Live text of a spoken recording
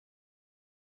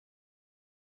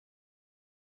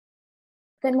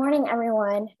Good morning,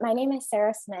 everyone. My name is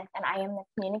Sarah Smith, and I am the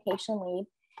Communication Lead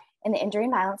in the Injury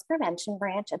and Violence Prevention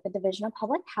Branch at the Division of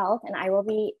Public Health, and I will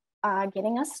be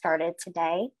getting us started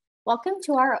today. Welcome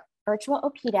to our virtual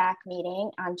OPDAAC meeting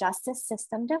on justice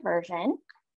system diversion.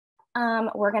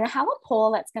 We're going to have a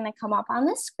poll that's going to come up on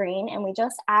the screen, and we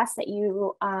just ask that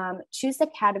you choose the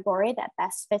category that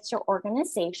best fits your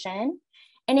organization.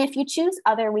 And if you choose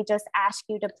other, we just ask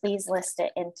you to please list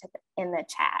it in the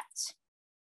chat.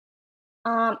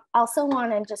 Also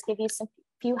want to just give you some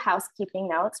few housekeeping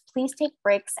notes. Please take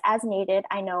breaks as needed.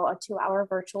 I know a 2-hour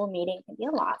virtual meeting can be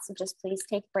a lot, so just please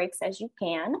take breaks as you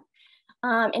can.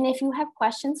 And if you have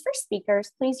questions for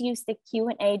speakers, please use the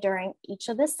Q&A during each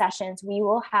of the sessions. We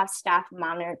will have staff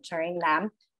monitoring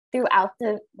them throughout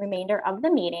the remainder of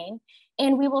the meeting.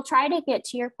 And we will try to get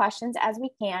to your questions as we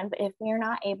can, but if we're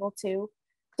not able to,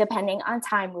 depending on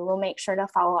time, we will make sure to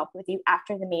follow up with you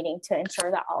after the meeting to ensure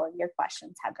that all of your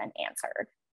questions have been answered.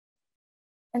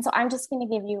 And so I'm just going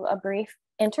to give you a brief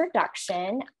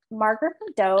introduction. Margaret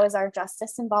Bordeaux is our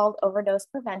Justice Involved Overdose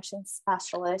Prevention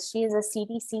Specialist. She is a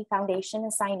CDC Foundation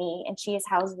assignee, and she is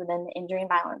housed within the Injury and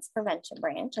Violence Prevention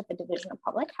Branch at the Division of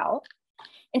Public Health.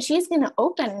 And she's going to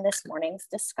open this morning's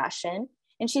discussion,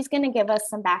 and she's going to give us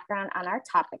some background on our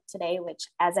topic today, which,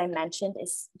 as I mentioned,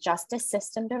 is justice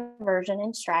system diversion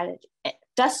and strategy.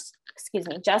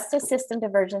 Justice system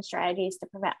diversion strategies to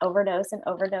prevent overdose and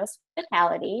overdose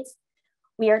fatalities.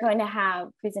 We are going to have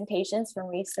presentations from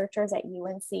researchers at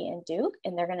UNC and Duke,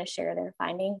 and they're going to share their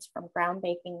findings from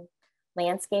groundbreaking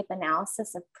landscape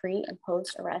analysis of pre and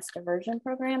post arrest diversion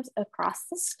programs across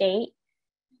the state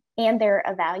and their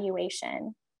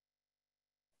evaluation.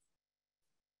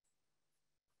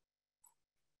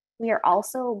 We are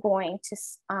also going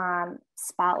to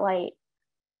spotlight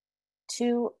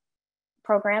 2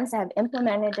 programs that have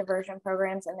implemented diversion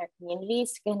programs in their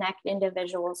communities to connect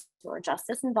individuals who are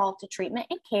justice involved to treatment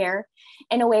and care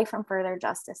and away from further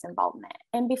justice involvement.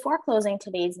 And before closing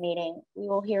today's meeting, we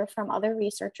will hear from other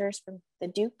researchers from the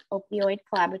Duke Opioid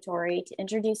Collaboratory to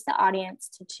introduce the audience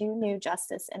to 2 new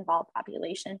justice involved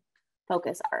population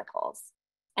focus articles.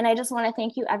 And I just want to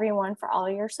thank you everyone for all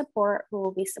your support who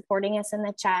will be supporting us in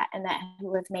the chat and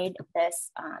who have made this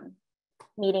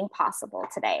meeting possible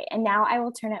today. And now I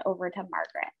will turn it over to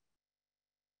Margaret.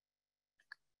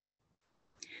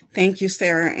 Thank you,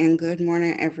 Sarah, and good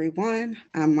morning, everyone.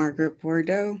 I'm Margaret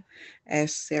Bordeaux,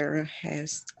 as Sarah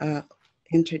has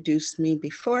introduced me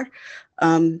before.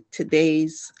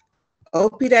 Today's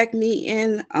OPDAAC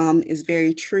meeting is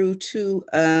very true to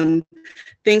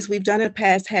things we've done in the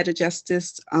past, had a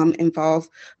justice involved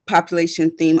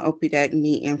population theme OPDAAC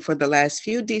meeting for the last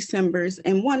few Decembers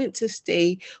and wanted to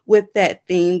stay with that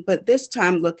theme, but this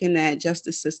time looking at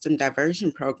justice system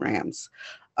diversion programs.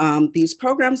 These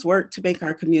programs work to make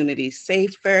our communities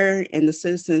safer and the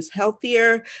citizens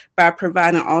healthier by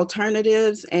providing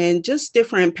alternatives and just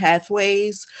different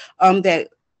pathways that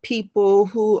people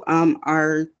who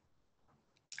are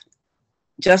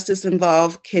justice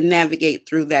involved can navigate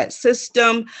through that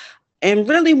system, and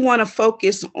really want to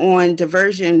focus on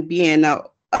diversion being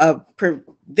a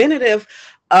preventative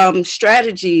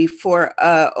strategy for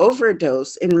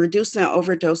overdose and reducing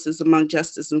overdoses among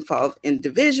justice involved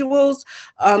individuals.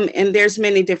 And there's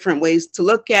many different ways to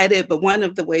look at it, but one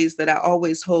of the ways that I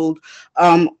always hold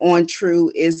on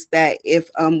true is that if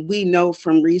we know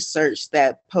from research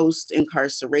that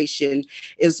post-incarceration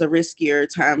is a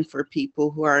riskier time for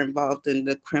people who are involved in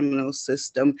the criminal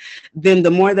system, then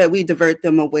the more that we divert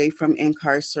them away from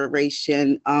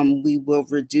incarceration, we will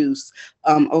reduce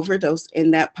overdose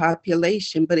in that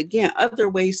population. But again, other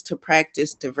ways to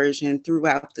practice diversion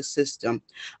throughout the system.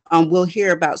 We'll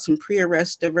hear about some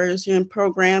pre-arrest diversion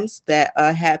programs that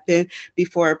happen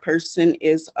before a person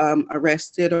is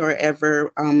arrested or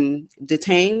ever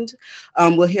detained.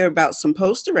 We'll hear about some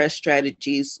post-arrest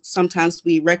strategies. Sometimes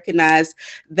we recognize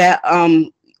that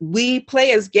we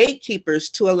play as gatekeepers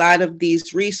to a lot of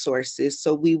these resources.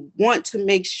 So we want to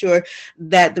make sure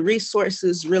that the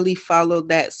resources really follow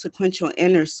that sequential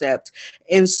intercept.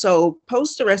 And so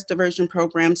post-arrest diversion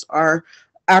programs are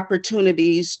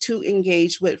opportunities to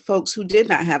engage with folks who did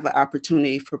not have an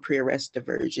opportunity for pre-arrest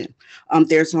diversion.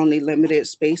 There's only limited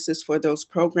spaces for those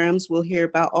programs. We'll hear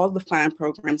about all the fine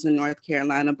programs in North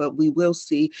Carolina, but we will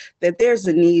see that there's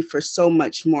a need for so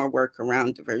much more work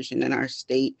around diversion in our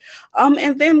state.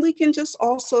 And then we can just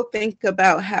also think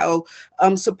about how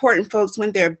supporting folks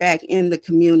when they're back in the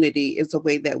community is a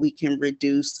way that we can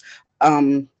reduce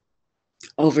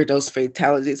overdose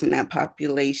fatalities in that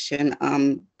population.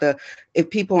 If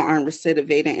people aren't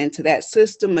recidivating into that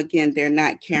system, again, they're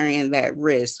not carrying that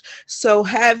risk. So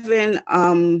having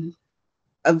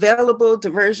available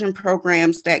diversion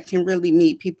programs that can really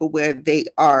meet people where they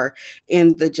are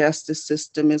in the justice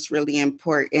system is really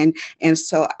important. And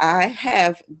so I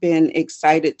have been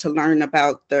excited to learn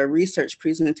about the research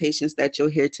presentations that you'll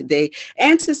hear today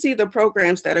and to see the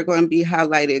programs that are going to be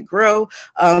highlighted grow.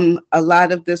 A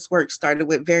lot of this work started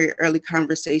with very early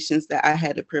conversations that I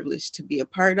had the privilege to be a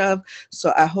part of.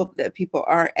 So I hope that people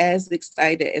are as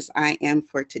excited as I am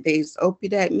for today's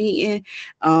OPDAAC meeting.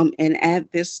 And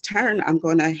at this turn, I'm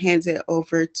going to hand it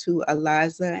over to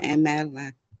Eliza and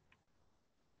Madeline.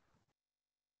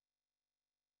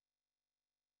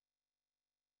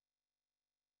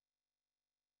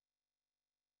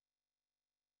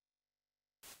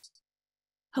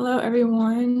 Hello,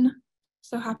 everyone.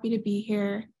 So happy to be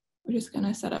here. We're just going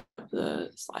to set up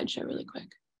the slideshow really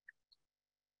quick.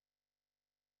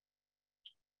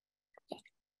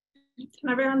 Can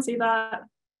everyone see that?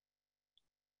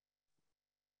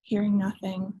 Hearing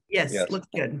nothing. Yes, looks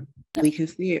good. We can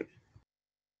see it.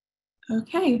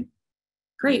 Okay,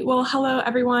 great. Well, hello,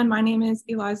 everyone. My name is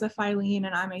Eliza Filene,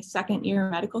 and I'm a second-year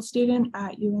medical student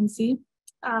at UNC.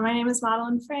 My name is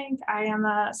Madeline Frank. I am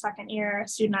a second-year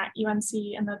student at UNC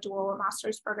in the dual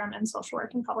master's program in social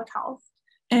work and public health.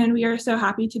 And we are so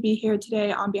happy to be here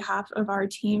today on behalf of our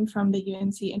team from the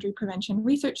UNC Injury Prevention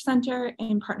Research Center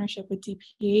in partnership with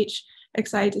DPH.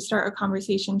 Excited to start a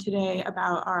conversation today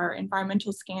about our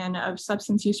environmental scan of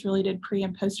substance use related pre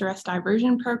and post arrest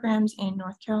diversion programs in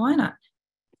North Carolina.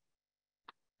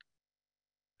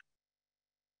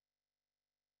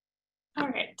 All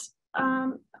right.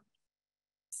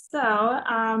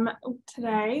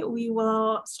 Today we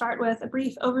will start with a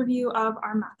brief overview of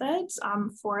our methods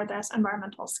for this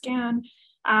environmental scan,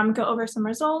 go over some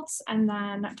results, and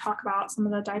then talk about some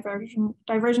of the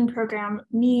diversion program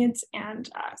needs and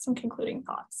some concluding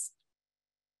thoughts.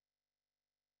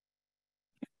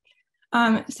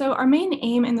 So our main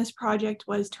aim in this project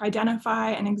was to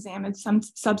identify and examine some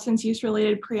substance use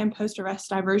related pre and post arrest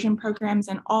diversion programs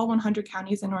in all 100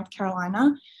 counties in North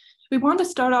Carolina. We want to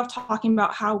start off talking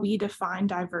about how we define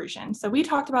diversion. So we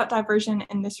talked about diversion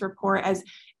in this report as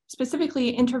specifically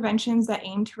interventions that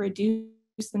aim to reduce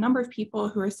the number of people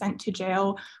who are sent to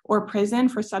jail or prison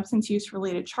for substance use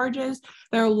related charges.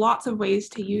 There are lots of ways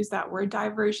to use that word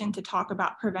diversion to talk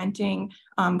about preventing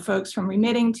folks from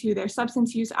remitting to their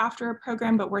substance use after a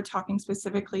program, but we're talking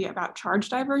specifically about charge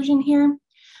diversion here.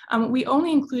 We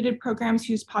only included programs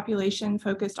whose population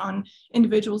focused on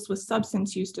individuals with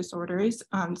substance use disorders.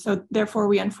 So therefore,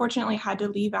 we unfortunately had to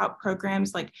leave out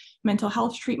programs like mental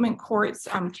health treatment courts,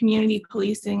 community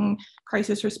policing,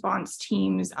 crisis response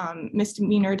teams,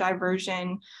 misdemeanor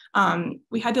diversion.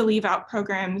 We had to leave out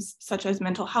programs such as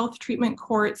mental health treatment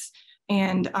courts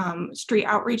and street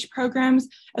outreach programs,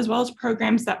 as well as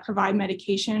programs that provide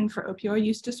medication for opioid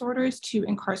use disorders to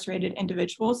incarcerated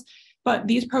individuals. But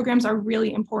these programs are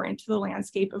really important to the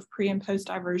landscape of pre and post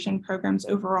diversion programs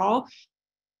overall,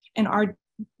 and our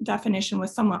definition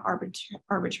was somewhat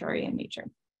arbitrary in nature.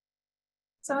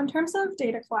 So in terms of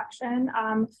data collection,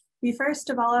 we first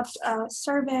developed a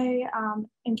survey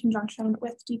in conjunction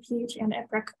with DPH and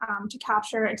IPRIC to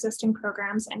capture existing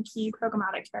programs and key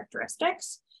programmatic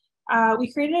characteristics.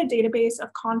 We created a database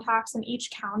of contacts in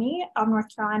each county of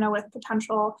North Carolina with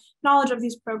potential knowledge of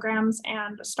these programs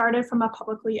and started from a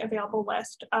publicly available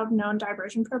list of known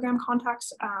diversion program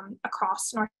contacts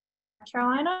across North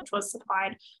Carolina, which was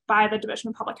supplied by the Division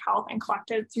of Public Health and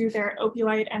collected through their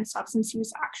Opioid and Substance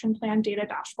Use Action Plan data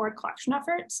dashboard collection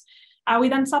efforts. We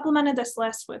then supplemented this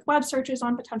list with web searches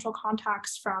on potential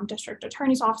contacts from district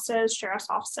attorneys' offices, sheriff's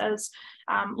offices,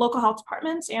 local health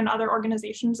departments, and other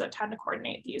organizations that tend to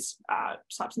coordinate these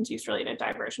substance use related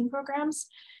diversion programs.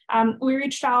 We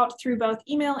reached out through both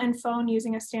email and phone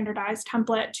using a standardized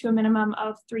template to a minimum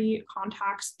of 3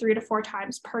 contacts 3 to 4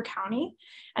 times per county.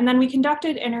 And then we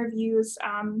conducted interviews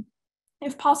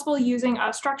if possible, using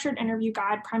a structured interview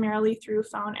guide primarily through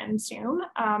phone and Zoom.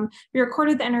 We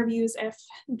recorded the interviews if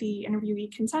the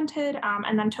interviewee consented,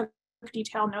 and then took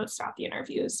detailed notes throughout the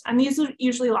interviews. And these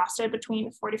usually lasted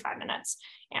between 45 minutes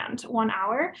and 1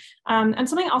 hour. And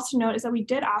something else to note is that we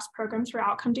did ask programs for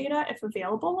outcome data if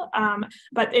available,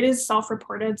 but it is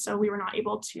self-reported, so we were not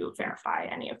able to verify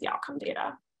any of the outcome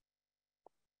data.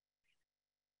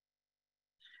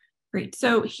 Great.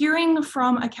 So hearing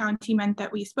from a county meant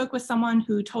that we spoke with someone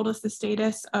who told us the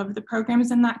status of the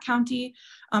programs in that county,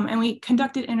 and we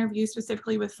conducted interviews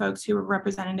specifically with folks who were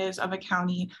representatives of a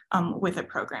county with a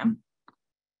program.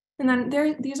 And then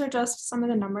these are just some of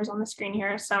the numbers on the screen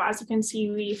here. So as you can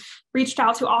see, we reached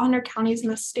out to all 100 counties in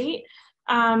the state.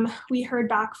 We heard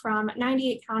back from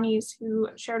 98 counties who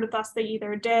shared with us they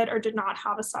either did or did not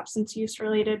have a substance use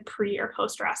related pre or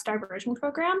post arrest diversion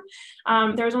program.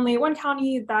 There was only one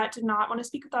county that did not want to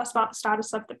speak with us about the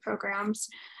status of the programs.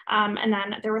 And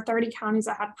then there were 30 counties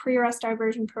that had pre-arrest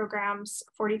diversion programs,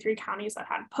 43 counties that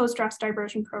had post-arrest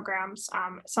diversion programs.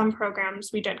 Some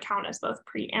programs we did count as both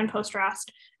pre and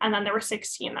post-arrest, and then there were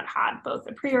 16 that had both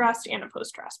a pre-arrest and a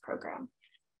post-arrest program.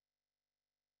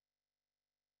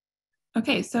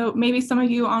 Okay, so maybe some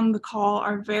of you on the call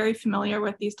are very familiar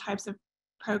with these types of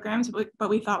programs, but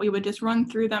we thought we would just run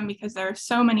through them because there are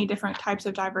so many different types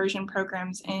of diversion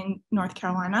programs in North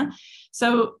Carolina.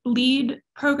 So LEAD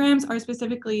programs are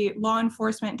specifically law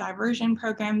enforcement diversion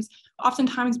programs,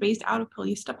 oftentimes based out of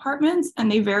police departments, and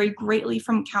they vary greatly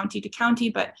from county to county,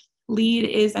 but LEAD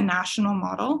is a national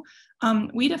model.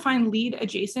 We define LEAD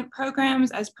adjacent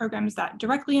programs as programs that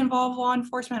directly involve law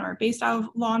enforcement or based out of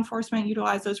law enforcement,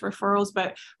 utilize those referrals,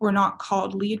 but were not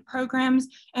called LEAD programs.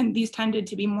 And these tended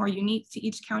to be more unique to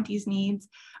each county's needs.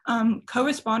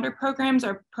 Co-responder programs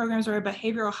are programs where a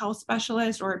behavioral health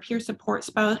specialist or a peer support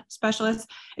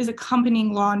specialist is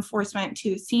accompanying law enforcement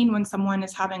to the scene when someone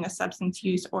is having a substance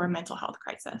use or a mental health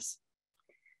crisis.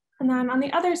 And then on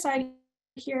the other side,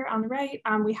 here on the right,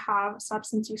 we have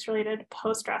substance use related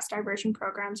post-arrest diversion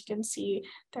programs. You can see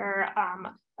there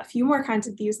are a few more kinds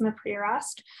of these in the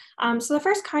pre-arrest. So the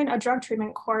first kind, a drug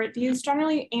treatment court, these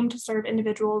generally aim to serve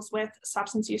individuals with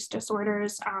substance use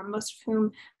disorders, most of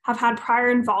whom have had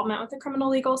prior involvement with the criminal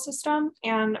legal system,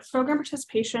 and program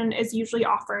participation is usually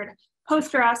offered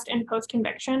post-arrest and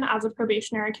post-conviction as a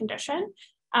probationary condition.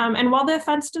 And while the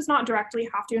offense does not directly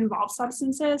have to involve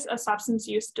substances, a substance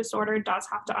use disorder does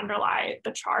have to underlie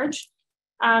the charge.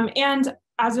 And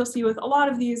as you'll see with a lot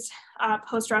of these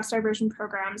post-arrest diversion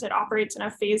programs, it operates in a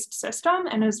phased system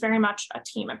and is very much a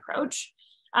team approach.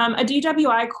 A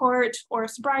DWI court or a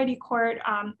sobriety court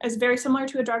is very similar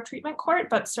to a drug treatment court,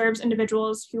 but serves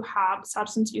individuals who have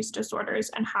substance use disorders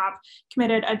and have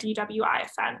committed a DWI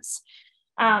offense.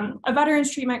 A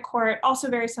veterans treatment court, also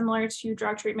very similar to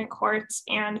drug treatment courts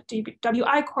and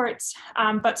DWI courts,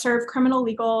 but serve criminal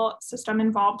legal system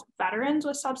involved veterans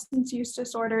with substance use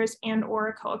disorders and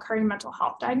or co-occurring mental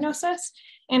health diagnosis.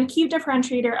 And key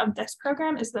differentiator of this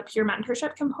program is the peer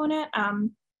mentorship component,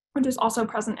 which is also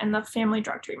present in the family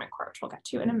drug treatment court, which we'll get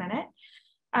to in a minute.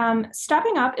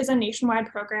 Stepping Up is a nationwide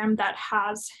program that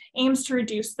aims to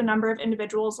reduce the number of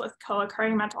individuals with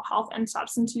co-occurring mental health and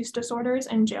substance use disorders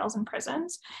in jails and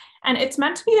prisons. And it's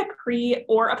meant to be a pre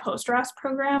or a post-arrest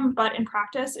program, but in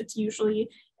practice, it's usually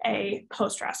a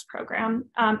post-arrest program.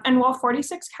 And while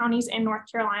 46 counties in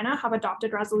North Carolina have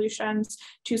adopted resolutions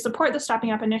to support the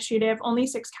Stepping Up initiative, only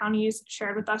 6 counties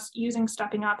shared with us using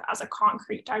Stepping Up as a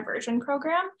concrete diversion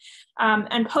program.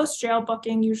 And post-jail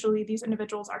booking, usually these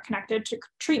individuals are connected to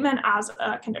treatment as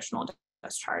a conditional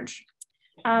discharge.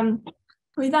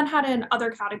 We then had an other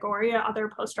category, other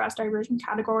post-arrest diversion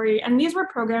category, and these were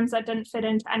programs that didn't fit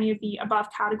into any of the above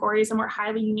categories and were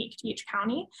highly unique to each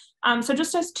county. So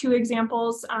just as 2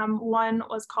 examples, one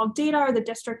was called DATA, or the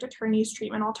District Attorney's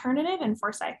Treatment Alternative in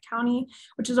Forsyth County,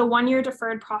 which is a 1-year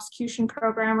deferred prosecution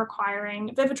program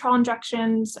requiring Vivitrol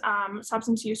injections,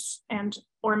 substance use and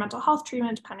or mental health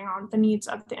treatment, depending on the needs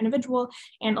of the individual,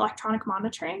 and electronic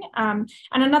monitoring. And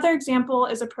another example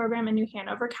is a program in New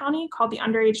Hanover County called the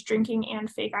Underage Drinking and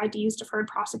Fake IDs Deferred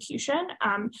Prosecution,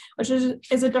 which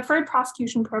is a deferred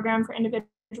prosecution program for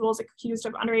individuals accused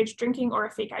of underage drinking or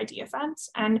a fake ID offense.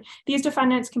 And these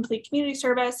defendants complete community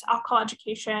service, alcohol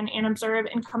education, and observe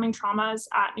incoming traumas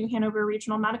at New Hanover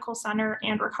Regional Medical Center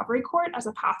and Recovery Court as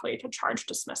a pathway to charge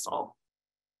dismissal.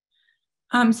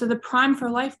 So the Prime for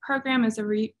Life program is a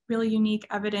really unique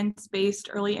evidence-based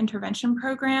early intervention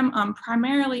program,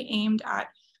 primarily aimed at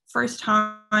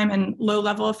first-time and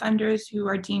low-level offenders who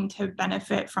are deemed to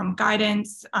benefit from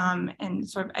guidance and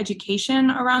sort of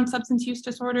education around substance use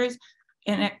disorders.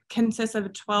 And it consists of a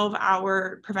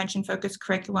 12-hour prevention-focused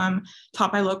curriculum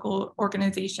taught by local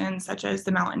organizations such as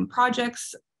the Mountain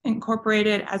Projects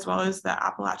Incorporated, as well as the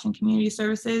Appalachian Community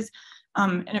Services.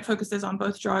 And it focuses on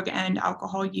both drug and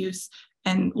alcohol use.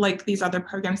 And like these other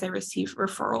programs, they receive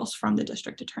referrals from the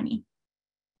district attorney.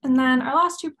 And then our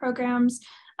last 2 programs,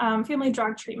 Family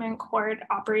Drug Treatment Court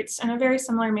operates in a very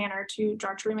similar manner to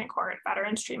Drug Treatment Court,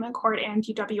 Veterans Treatment Court, and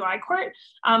DWI Court,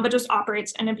 but just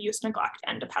operates in Abuse, Neglect,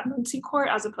 and Dependency Court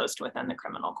as opposed to within the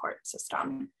criminal court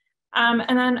system.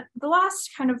 And then the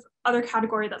last kind of other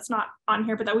category that's not on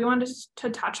here, but that we wanted to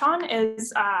touch on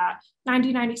is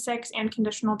 9096 and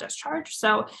conditional discharge.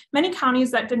 So many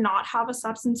counties that did not have a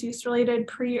substance use related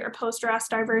pre or post arrest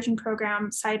diversion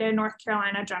program cited North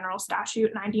Carolina General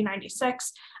Statute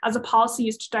 9096 as a policy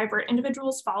used to divert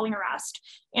individuals following arrest.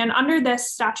 And under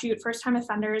this statute, first time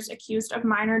offenders accused of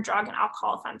minor drug and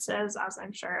alcohol offenses, as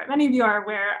I'm sure many of you are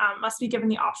aware, must be given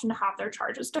the option to have their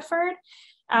charges deferred.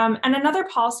 And another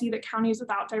policy that counties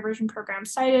without diversion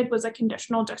programs cited was a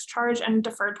conditional discharge and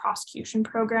deferred prosecution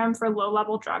program for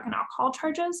low-level drug and alcohol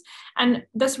charges. And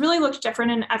this really looked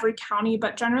different in every county,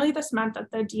 but generally this meant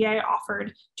that the DA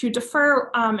offered to defer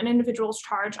an individual's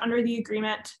charge under the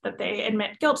agreement that they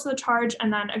admit guilt to the charge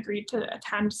and then agreed to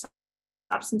attend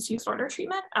substance use disorder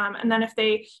treatment. And then if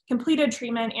they completed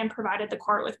treatment and provided the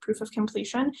court with proof of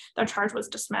completion, their charge was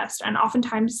dismissed. And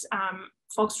oftentimes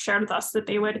folks shared with us that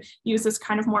they would use this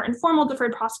kind of more informal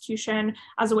deferred prosecution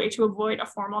as a way to avoid a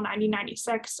formal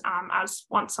 9096, as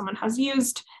once someone has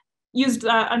used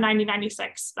a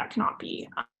 9096, that cannot be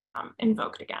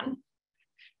invoked again.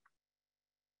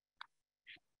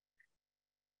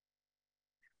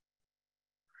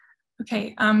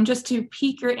 Okay, just to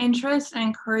pique your interest, I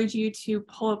encourage you to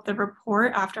pull up the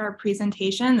report after our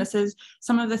presentation. This is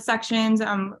some of the sections.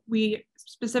 We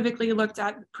specifically looked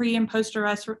at pre and post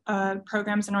arrest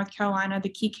programs in North Carolina, the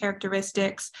key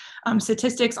characteristics,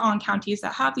 statistics on counties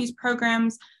that have these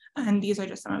programs, and these are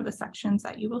just some of the sections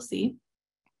that you will see.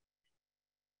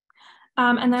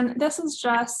 And then this is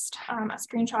just a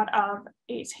screenshot of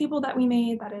a table that we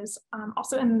made that is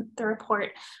also in the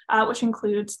report, which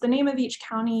includes the name of each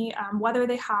county, whether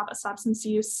they have a substance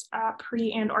use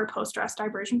pre and or post-arrest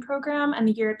diversion program, and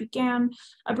the year it began,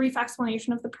 a brief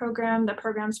explanation of the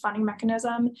program's funding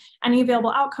mechanism, any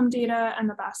available outcome data, and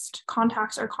the best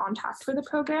contacts or contact for the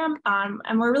program.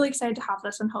 And we're really excited to have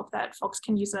this and hope that folks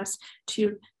can use this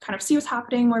to kind of see what's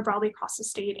happening more broadly across the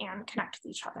state and connect with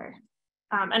each other.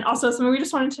 And also something we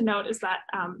just wanted to note is that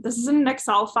this is in an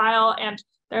Excel file and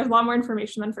there's a lot more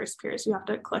information than first peers. You have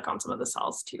to click on some of the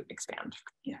cells to expand.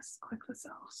 Yes, click the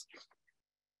cells.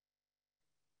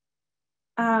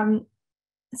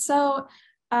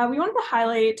 We wanted to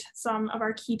highlight some of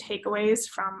our key takeaways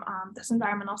from this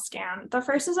environmental scan. The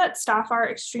first is that staff are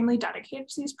extremely dedicated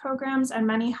to these programs, and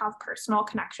many have personal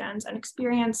connections and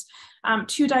experience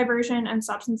to diversion and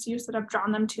substance use that have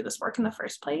drawn them to this work in the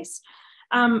first place.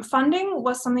 Funding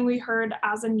was something we heard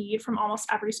as a need from almost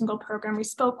every single program we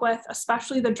spoke with,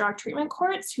 especially the drug treatment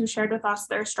courts, who shared with us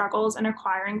their struggles in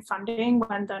acquiring funding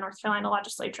when the North Carolina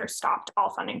legislature stopped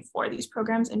all funding for these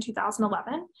programs in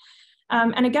 2011.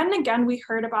 And again, we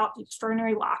heard about the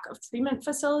extraordinary lack of treatment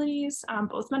facilities,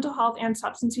 both mental health and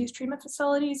substance use treatment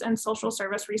facilities and social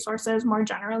service resources more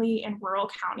generally in rural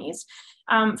counties.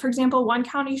 For example, one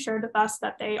county shared with us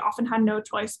that they often had no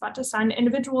choice but to send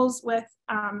individuals with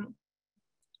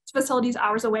facilities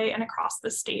hours away and across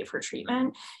the state for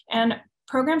treatment. And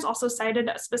programs also cited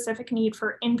a specific need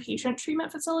for inpatient treatment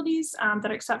facilities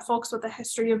that accept folks with a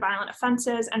history of violent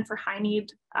offenses and for high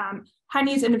needs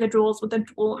individuals with a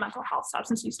dual mental health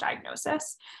substance use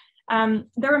diagnosis.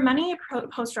 There were many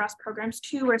post-arrest programs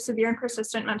too, where severe and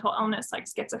persistent mental illness like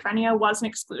schizophrenia was an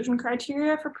exclusion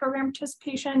criteria for program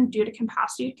participation due to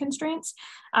capacity constraints.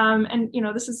 And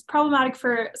this is problematic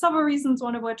for several reasons,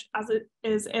 one of which, as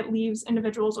it leaves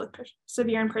individuals with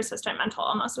severe and persistent mental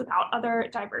illness without other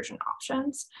diversion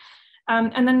options.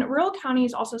 And then rural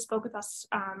counties also spoke with us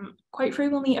quite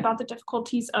frequently about the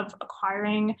difficulties of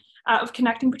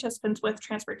connecting participants with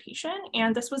transportation.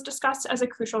 And this was discussed as a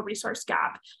crucial resource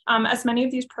gap, as many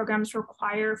of these programs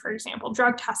require, for example,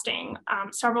 drug testing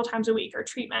several times a week, or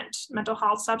treatment, mental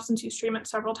health, substance use treatment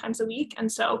several times a week. And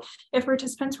so if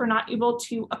participants were not able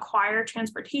to acquire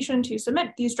transportation to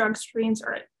submit these drug screens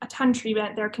or attend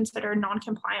treatment, they're considered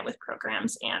non-compliant with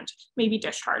programs and may be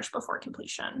discharged before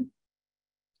completion.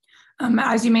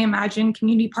 As you may imagine,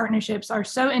 community partnerships are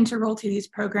so integral to these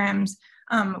programs.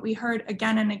 We heard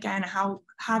again and again how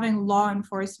having law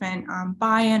enforcement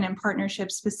buy-in and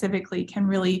partnerships specifically can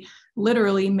really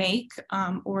literally make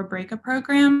or break a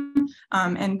program.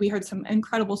 And we heard some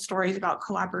incredible stories about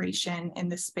collaboration in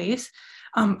this space.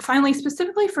 Finally,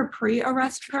 specifically for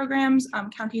pre-arrest programs,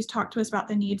 counties talked to us about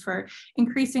the need for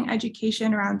increasing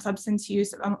education around substance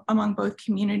use among both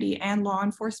community and law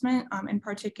enforcement in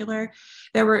particular.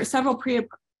 There were several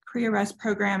pre-arrest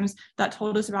programs that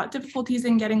told us about difficulties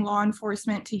in getting law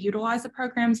enforcement to utilize the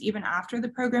programs even after the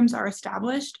programs are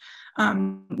established,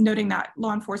 noting that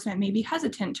law enforcement may be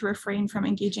hesitant to refrain from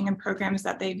engaging in programs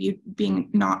that they view being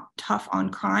not tough on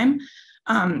crime.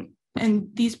 And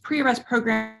these pre-arrest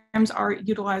programs are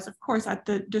utilized, of course, at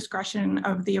the discretion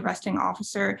of the arresting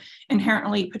officer,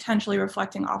 inherently potentially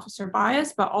reflecting officer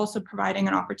bias, but also providing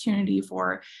an opportunity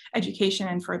for education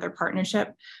and further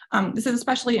partnership. This is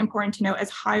especially important to note as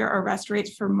higher arrest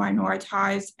rates for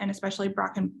minoritized and especially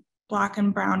Black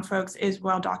and Brown folks is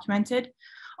well documented.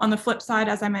 On the flip side,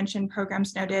 as I mentioned,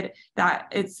 programs noted that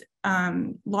it's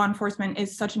law enforcement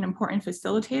is such an important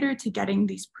facilitator to getting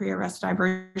these pre-arrest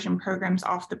diversion programs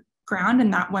off the ground,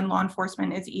 and that when law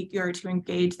enforcement is eager to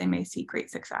engage, they may see great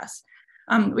success.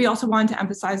 We also wanted to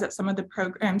emphasize that some of the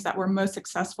programs that were most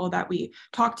successful that we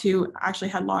talked to actually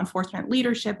had law enforcement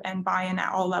leadership and buy-in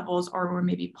at all levels, or were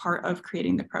maybe part of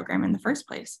creating the program in the first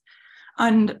place.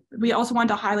 And we also wanted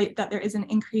to highlight that there is an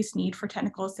increased need for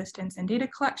technical assistance in data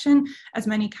collection, as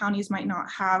many counties might not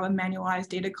have a manualized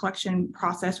data collection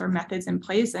process or methods in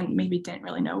place and maybe didn't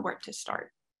really know where to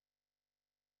start.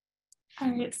 All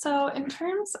right, so in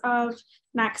terms of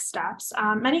next steps,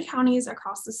 many counties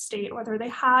across the state, whether they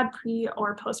had pre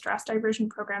or post-arrest diversion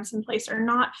programs in place or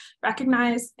not,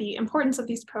 recognize the importance of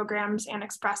these programs and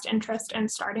expressed interest in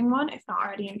starting one, if not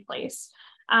already in place.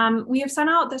 We have sent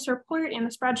out this report and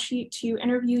the spreadsheet to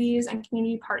interviewees and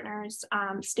community partners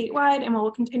statewide, and we'll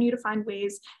continue to find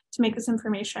ways to make this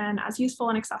information as useful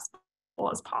and accessible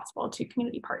as possible to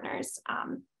community partners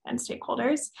and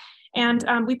stakeholders. And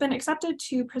we've been accepted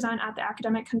to present at the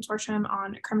Academic Consortium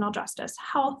on Criminal Justice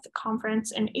Health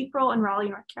conference in April in Raleigh,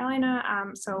 North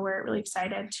Carolina. So we're really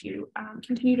excited to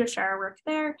continue to share our work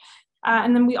there.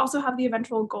 And then we also have the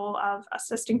eventual goal of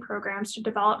assisting programs to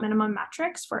develop minimum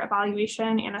metrics for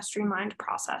evaluation and a streamlined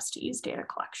process to ease data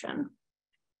collection.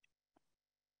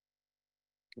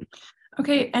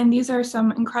 Okay, and these are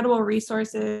some incredible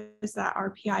resources that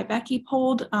our PI Becky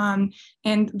pulled,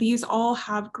 and these all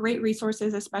have great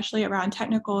resources, especially around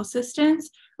technical assistance,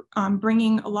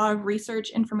 bringing a lot of research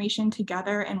information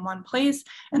together in one place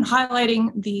and highlighting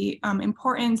the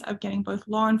importance of getting both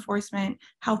law enforcement,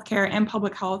 healthcare, and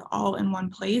public health all in one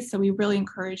place. So we really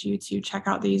encourage you to check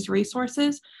out these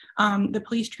resources. The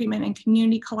Police Treatment and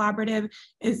Community Collaborative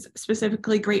is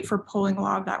specifically great for pulling a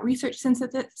lot of that research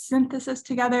synthesis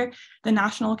together. The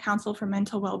National Council for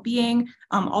Mental Wellbeing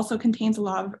also contains a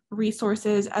lot of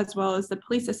resources, as well as the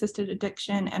Police Assisted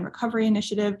Addiction and Recovery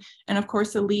Initiative. And of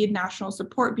course, the LEAD National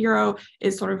Support Bureau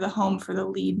is sort of the home for the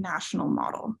LEAD national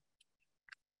model.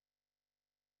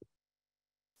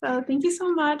 So thank you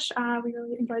so much. We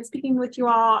really enjoyed speaking with you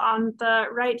all. On the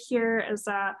right here is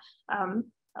a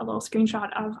little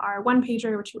screenshot of our one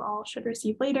pager, which you all should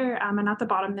receive later. And at the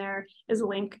bottom there is a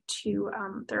link to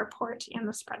the report and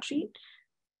the spreadsheet.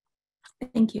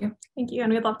 Thank you. Thank you.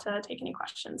 And we'd love to take any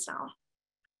questions now.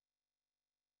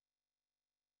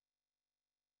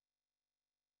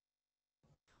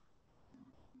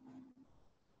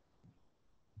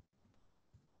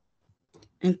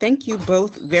 And thank you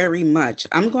both very much.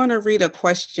 I'm going to read a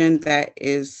question that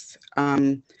is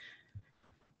meant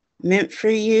for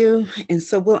you. And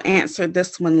so we'll answer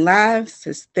this one live.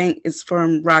 It's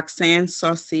from Roxanne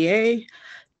Saucier.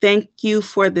 Thank you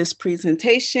for this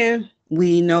presentation.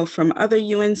 We know from other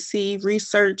UNC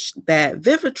research that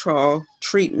Vivitrol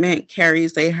treatment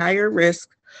carries a higher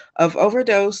risk of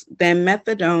overdose than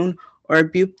methadone or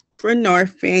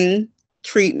buprenorphine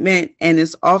treatment and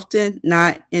is often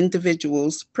not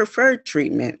individuals' preferred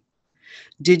treatment.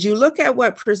 Did you look at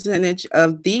what percentage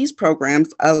of these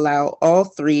programs allow all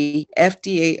three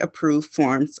FDA-approved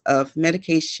forms of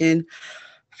medication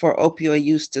for opioid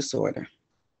use disorder?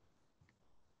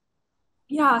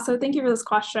 Yeah, so thank you for this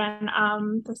question.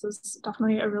 This is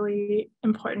definitely a really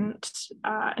important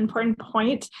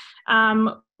point.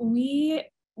 We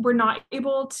were not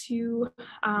able to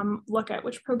look at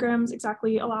which programs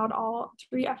exactly allowed all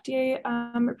three FDA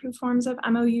approved forms of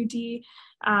MOUD,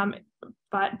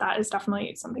 but that is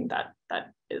definitely something that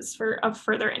is of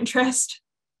further interest.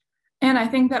 And I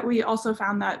think that we also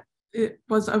found that it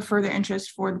was of further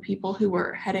interest for the people who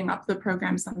were heading up the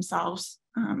programs themselves.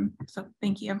 So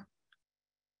thank you.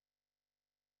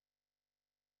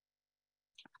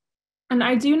 And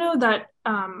I do know that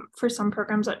for some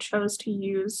programs that chose to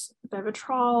use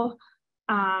Vivitrol,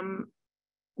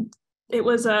 it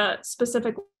was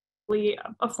specifically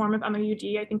a form of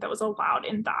MOUD, I think, that was allowed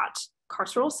in that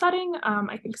carceral setting.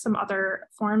 I think some other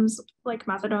forms like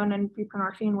methadone and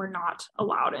buprenorphine were not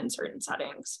allowed in certain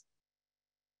settings.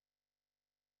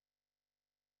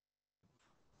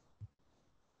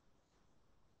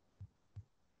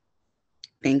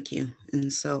 Thank you.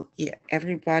 And so, yeah,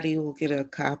 everybody will get a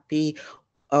copy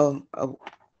of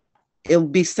it'll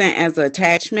be sent as an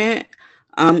attachment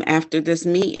after this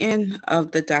meeting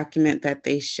of the document that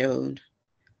they showed.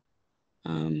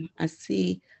 I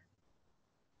see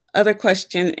Other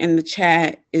question in the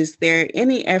chat, is there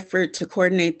any effort to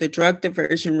coordinate the drug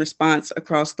diversion response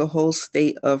across the whole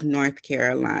state of North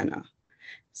Carolina?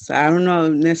 So I don't know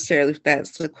necessarily if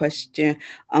that's a question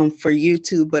for you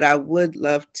two, but I would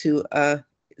love to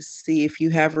see if you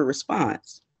have a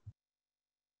response.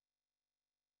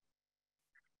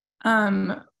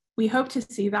 We hope to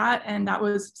see that, and that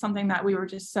was something that we were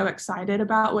just so excited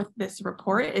about with this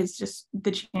report, is just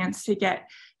the chance to get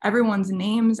everyone's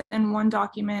names in one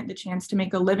document, the chance to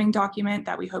make a living document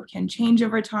that we hope can change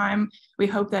over time. We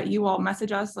hope that you all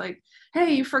message us like,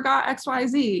 hey, you forgot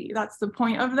XYZ. That's the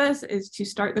point of this, is to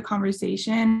start the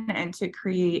conversation and to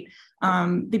create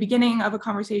the beginning of a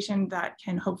conversation that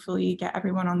can hopefully get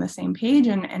everyone on the same page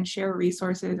and share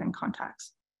resources and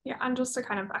contacts. Yeah, and just to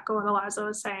kind of echo what Eliza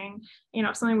was saying,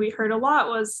 something we heard a lot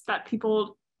was that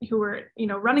people who were,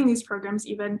 running these programs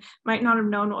even might not have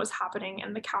known what was happening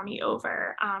in the county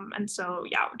over. And so,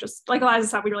 yeah, just like Eliza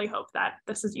said, we really hope that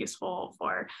this is useful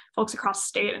for folks across the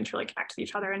state and to really connect with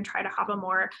each other and try to have a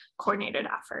more coordinated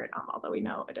effort, although we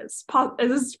know it is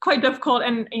quite difficult,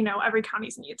 and, every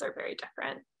county's needs are very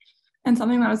different. And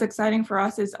something that was exciting for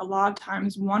us is a lot of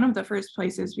times one of the first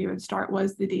places we would start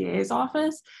was the DA's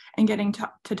office, and getting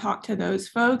to talk to those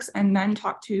folks and then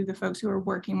talk to the folks who are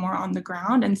working more on the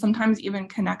ground, and sometimes even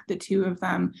connect the two of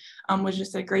them was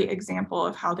just a great example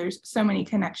of how there's so many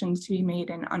connections to be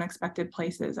made in unexpected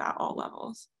places at all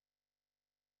levels.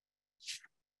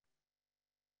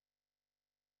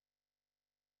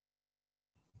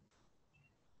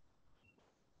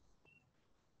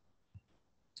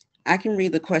 I can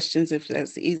read the questions if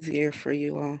that's easier for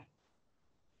you all.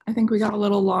 I think we got a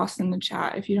little lost in the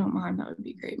chat. If you don't mind, that would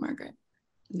be great, Margaret.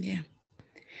 Yeah.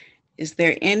 Is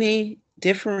there any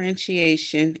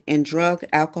differentiation in drug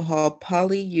alcohol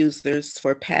poly users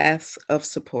for paths of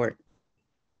support?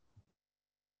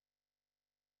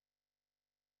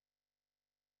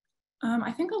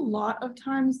 I think a lot of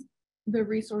times the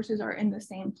resources are in the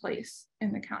same place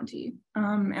in the county.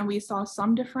 And we saw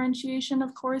some differentiation,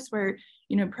 of course, where,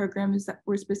 programs that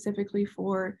were specifically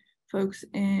for folks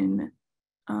in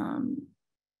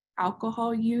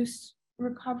alcohol use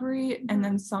recovery, and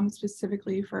then some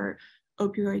specifically for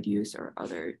opioid use or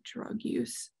other drug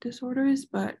use disorders.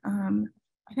 But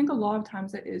I think a lot of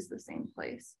times it is the same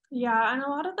place. Yeah, and a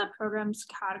lot of the programs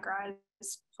categorize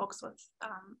folks with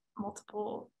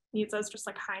multiple needs as just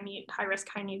like high risk,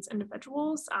 high needs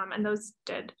individuals, and those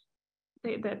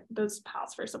those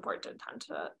paths for support did tend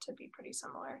to be pretty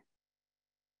similar.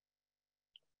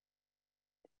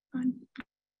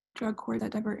 Drug court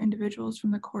that divert individuals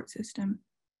from the court system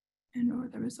and or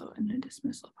the result in a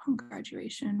dismissal upon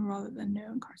graduation rather than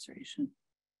no incarceration.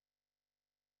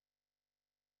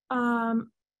 Caitlin,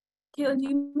 do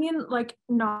you mean like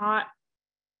not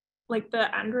like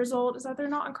the end result is that they're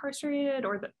not incarcerated,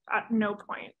 or that at no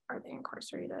point are they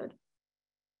incarcerated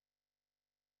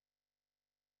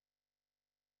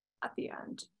at the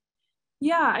end?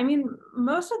 Yeah, I mean,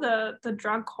 most of the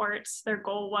drug courts, their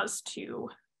goal was to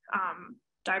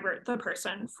divert the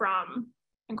person from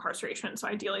incarceration. So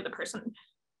ideally the person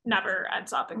never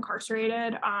ends up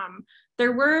incarcerated.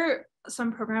 There were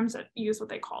some programs that use what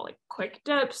they call like quick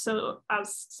dips. So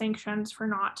as sanctions for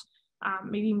not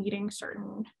maybe meeting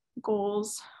certain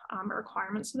goals or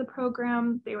requirements of the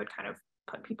program, they would kind of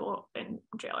put people in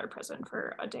jail or prison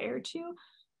for a day or two.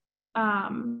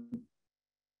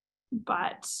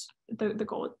 But the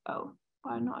goal,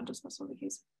 not dismissal of the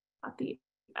case at the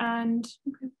end.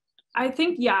 I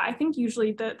think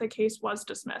usually the case was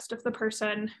dismissed if the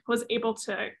person was able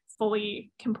to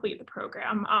fully complete the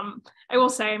program. I will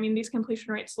say, I mean, these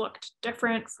completion rates looked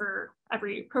different for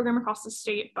every program across the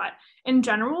state, but in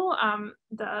general,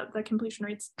 the completion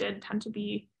rates did tend to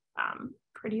be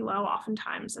pretty low,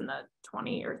 oftentimes in the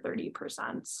 20 or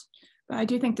 30%. But I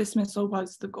do think dismissal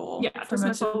was the goal. Yeah,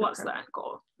 dismissal was the end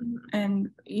goal. And,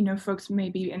 folks may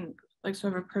be in like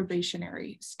sort of a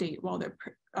probationary state while they're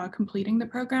completing the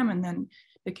program, and then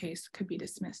the case could be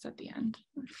dismissed at the end.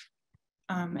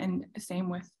 And same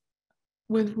with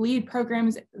lead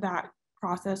programs, that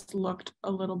process looked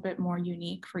a little bit more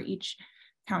unique for each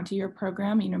county or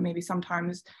program. Maybe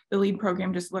sometimes the lead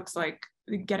program just looks like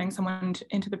getting someone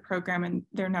into the program and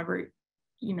they're never,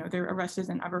 their arrest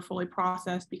isn't ever fully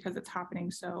processed because it's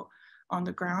happening so on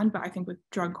the ground. But I think with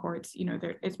drug courts,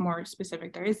 there is more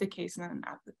specific. There is the case, and then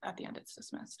at the end it's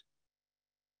dismissed.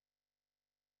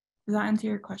 Does that answer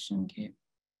your question, Kate?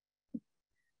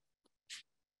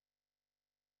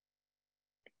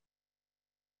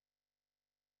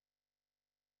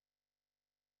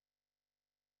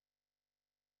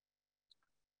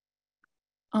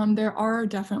 There are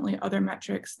definitely other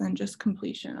metrics than just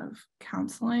completion of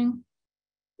counseling.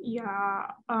 Yeah,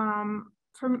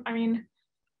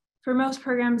 for most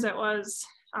programs, it was,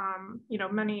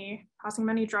 passing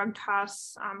many drug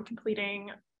tests,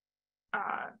 completing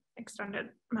extended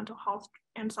mental health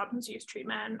and substance use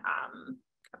treatment,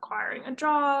 acquiring a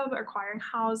job, acquiring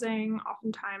housing,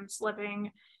 oftentimes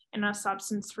living in a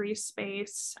substance-free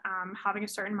space, having a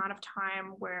certain amount of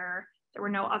time where there were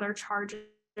no other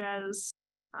charges.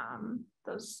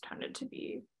 Those tended to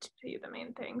be the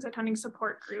main things. Attending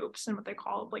support groups and what they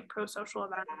call like pro-social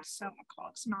events, so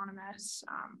Alcoholics Anonymous,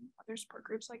 other support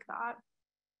groups like that.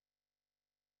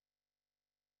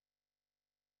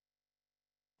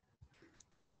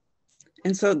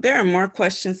 And so there are more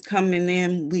questions coming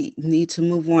in. We need to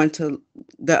move on to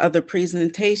the other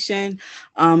presentation.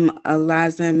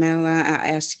 Eliza and Madeline, I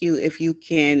ask you if you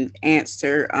can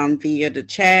answer via the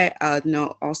chat.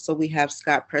 No, also we have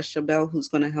Scott Presherbell who's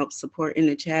going to help support in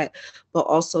the chat, but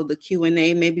also the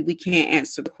Q&A. Maybe we can't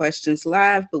answer the questions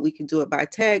live, but we can do it by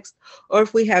text, or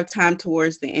if we have time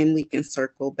towards the end, we can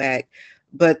circle back.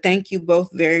 But thank you both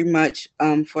very much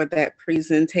for that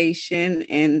presentation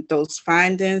and those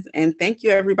findings. And thank you,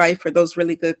 everybody, for those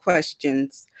really good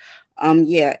questions.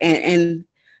 And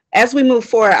as we move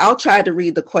forward, I'll try to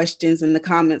read the questions and the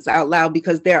comments out loud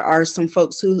because there are some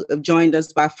folks who have joined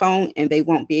us by phone and they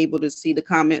won't be able to see the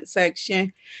comment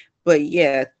section. But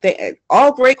yeah,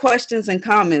 all great questions and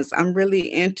comments. I'm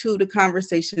really into the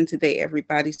conversation today,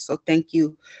 everybody. So thank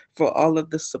you for all of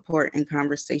the support and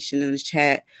conversation in the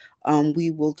chat. We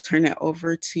will turn it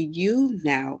over to you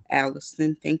now,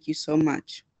 Allison. Thank you so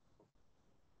much.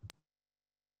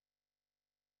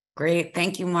 Great.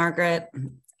 Thank you, Margaret.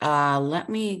 Let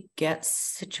me get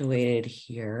situated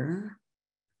here.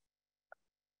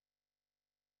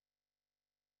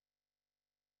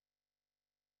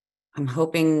 I'm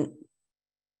hoping,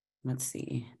 let's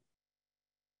see.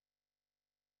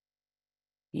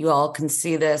 You all can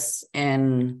see this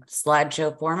in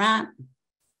slideshow format?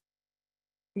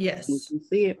 Yes. We can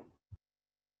see it.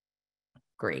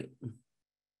 Great.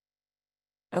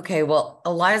 Okay, well,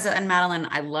 Eliza and Madeline,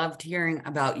 I loved hearing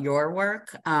about your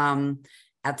work.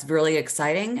 That's really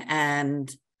exciting.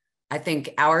 And I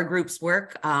think our group's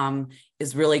work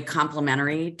is really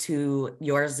complementary to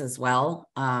yours as well.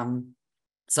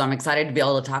 So I'm excited to be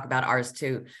able to talk about ours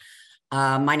too.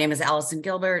 My name is Allison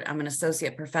Gilbert. I'm an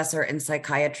associate professor in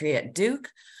psychiatry at Duke.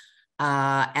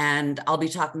 And I'll be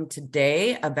talking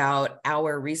today about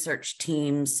our research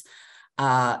team's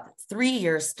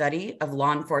 3-year study of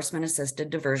law enforcement assisted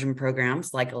diversion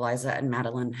programs, like Eliza and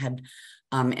Madeline had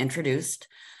introduced.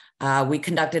 We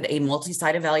conducted a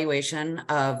multi-site evaluation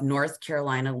of North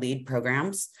Carolina LEAD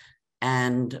programs,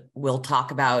 and we'll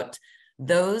talk about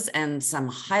those and some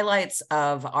highlights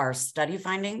of our study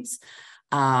findings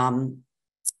for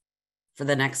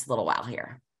the next little while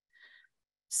here.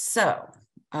 So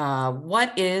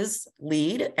what is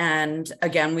LEAD? And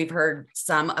again, we've heard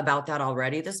some about that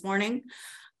already this morning.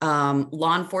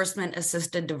 Law enforcement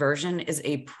assisted diversion is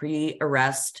a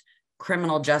pre-arrest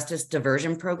criminal justice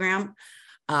diversion program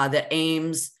that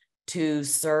aims to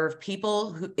serve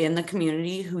people in the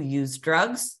community who use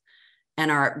drugs and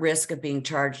are at risk of being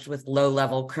charged with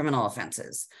low-level criminal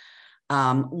offenses.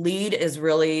 LEAD is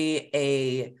really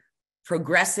a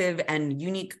progressive and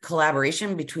unique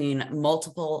collaboration between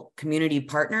multiple community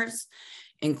partners,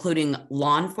 including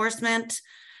law enforcement,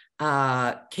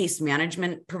 case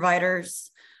management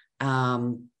providers,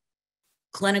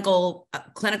 clinical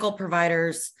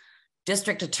providers,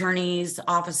 district attorneys'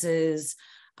 offices,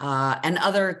 and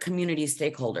other community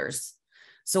stakeholders.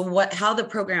 So how the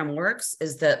program works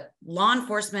is that law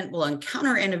enforcement will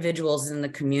encounter individuals in the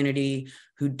community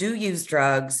who do use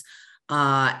drugs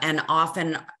and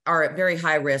often are at very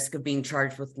high risk of being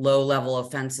charged with low-level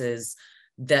offenses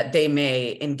that they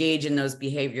may engage in those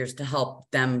behaviors to help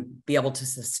them be able to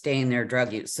sustain their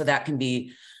drug use. So that can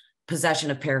be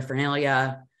possession of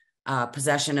paraphernalia,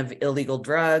 possession of illegal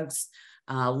drugs,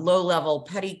 low-level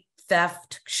petty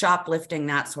theft, shoplifting,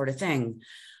 that sort of thing.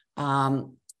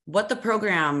 What the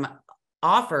program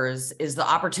offers is the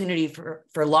opportunity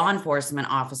for law enforcement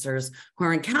officers who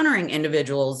are encountering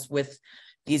individuals with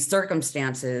these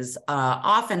circumstances,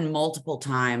 often multiple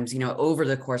times, over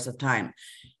the course of time,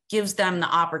 gives them the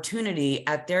opportunity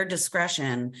at their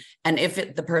discretion, and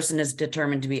if the person is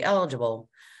determined to be eligible,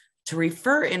 to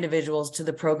refer individuals to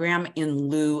the program in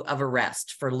lieu of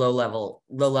arrest for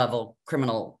low-level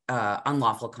criminal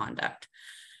unlawful conduct.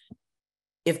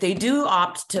 If they do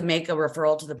opt to make a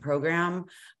referral to the program,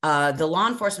 the law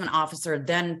enforcement officer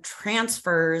then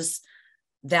transfers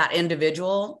that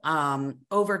individual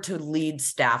over to lead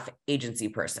staff agency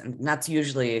person. And that's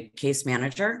usually a case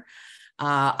manager.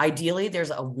 Ideally,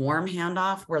 there's a warm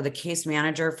handoff where the case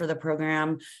manager for the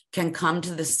program can come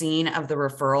to the scene of the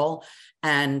referral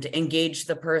and engage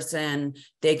the person.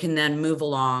 They can then move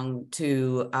along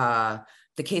to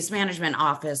the case management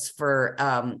office for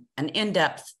an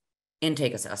in-depth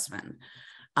intake assessment.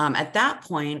 At that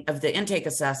point of the intake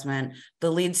assessment,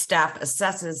 the lead staff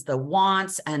assesses the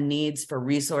wants and needs for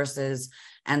resources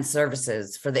and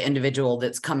services for the individual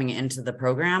that's coming into the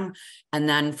program. And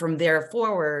then from there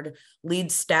forward,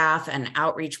 lead staff and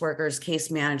outreach workers,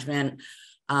 case management,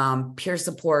 peer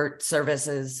support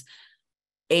services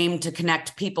aim to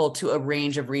connect people to a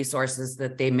range of resources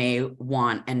that they may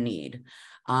want and need.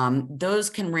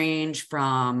 Those can range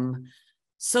from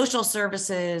social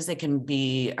services, it can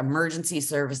be emergency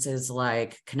services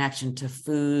like connection to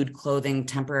food, clothing,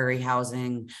 temporary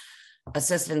housing,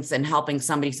 assistance in helping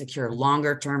somebody secure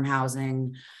longer term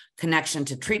housing, connection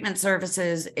to treatment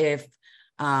services if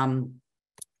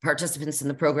participants in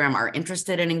the program are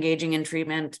interested in engaging in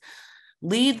treatment.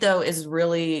 LEAD, though, is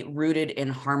really rooted in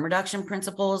harm reduction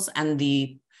principles, and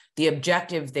the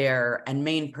objective there and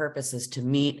main purpose is to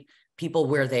meet people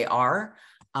where they are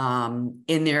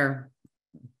in their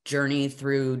journey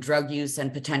through drug use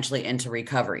and potentially into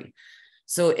recovery.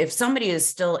 So if somebody is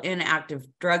still in active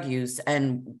drug use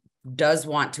and does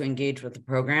want to engage with the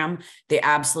program, they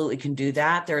absolutely can do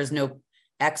that. There is no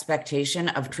expectation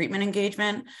of treatment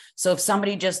engagement. So if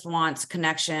somebody just wants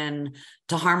connection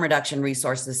to harm reduction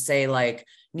resources, say like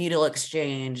needle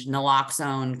exchange,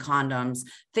 naloxone, condoms,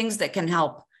 things that can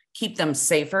help keep them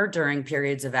safer during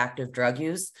periods of active drug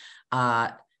use,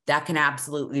 that can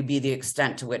absolutely be the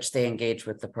extent to which they engage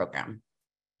with the program.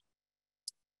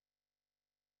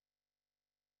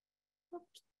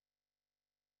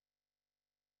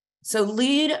 So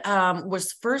LEAD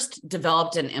was first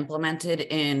developed and implemented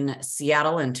in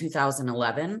Seattle in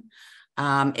 2011.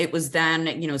 It was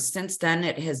then, since then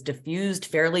it has diffused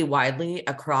fairly widely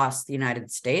across the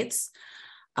United States.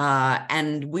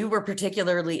 And we were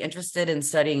particularly interested in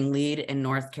studying LEAD in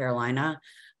North Carolina.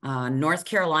 North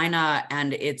Carolina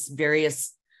and its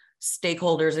various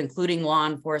stakeholders, including law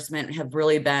enforcement, have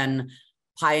really been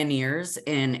pioneers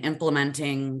in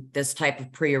implementing this type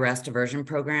of pre-arrest diversion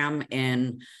program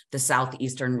in the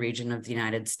southeastern region of the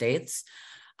United States.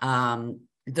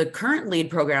 The current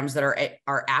LEAD programs that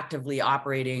are actively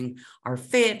operating are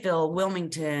Fayetteville,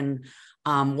 Wilmington,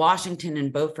 Washington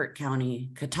and Beaufort County,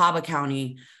 Catawba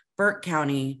County, Burke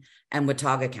County, and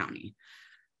Watauga County.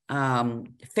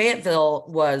 Fayetteville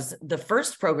was the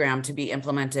first program to be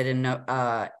implemented in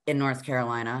North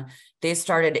Carolina. They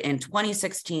started in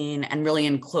 2016 and really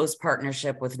in close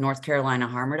partnership with North Carolina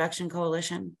Harm Reduction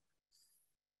Coalition.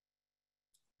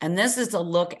 And this is a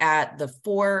look at the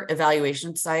 4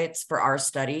 evaluation sites for our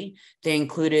study. They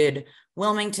included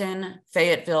Wilmington,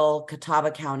 Fayetteville,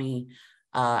 Catawba County,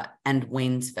 and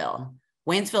Waynesville.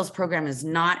 Waynesville's program is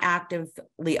not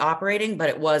actively operating, but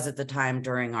it was at the time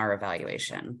during our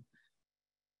evaluation.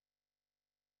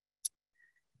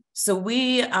 So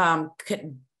we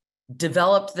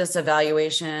developed this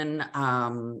evaluation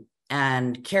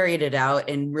and carried it out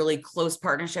in really close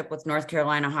partnership with North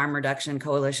Carolina Harm Reduction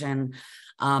Coalition,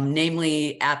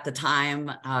 namely at the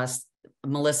time,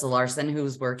 Melissa Larson, who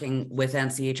was working with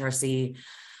NCHRC.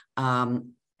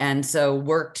 And so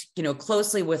worked,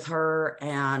 closely with her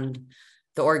and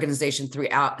the organization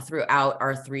throughout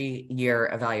our 3-year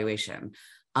evaluation.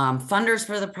 Funders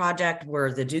for the project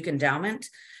were the Duke Endowment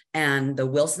and the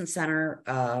Wilson Center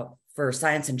for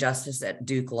Science and Justice at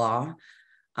Duke Law.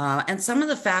 And some of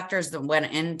the factors that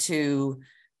went into,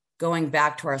 going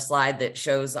back to our slide that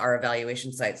shows our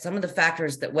evaluation sites, some of the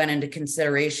factors that went into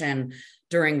consideration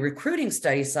during recruiting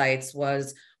study sites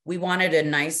was we wanted a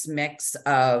nice mix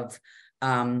of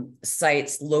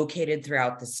sites located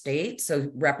throughout the state,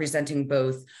 so representing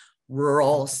both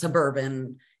rural,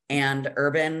 suburban, and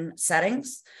urban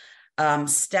settings.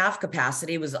 Staff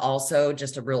capacity was also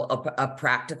just a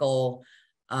practical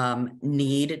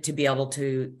need to be able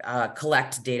to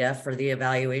collect data for the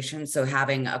evaluation. So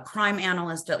having a crime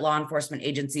analyst at law enforcement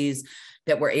agencies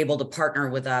that were able to partner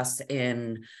with us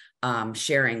in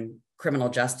sharing criminal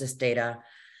justice data.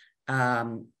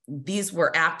 These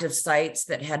were active sites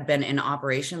that had been in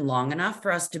operation long enough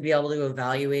for us to be able to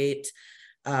evaluate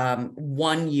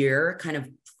 1 year kind of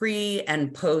pre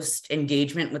and post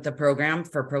engagement with the program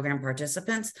for program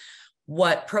participants,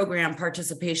 what program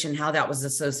participation, how that was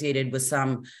associated with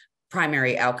some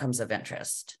primary outcomes of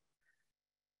interest.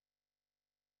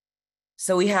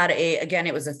 So we had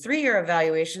it was a 3-year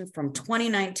evaluation from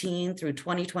 2019 through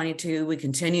 2022. We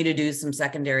continue to do some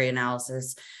secondary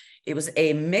analysis. It was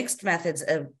a mixed methods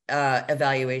of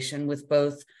evaluation with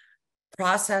both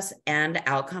process and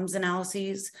outcomes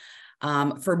analyses.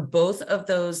 For both of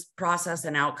those process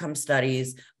and outcome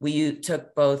studies, we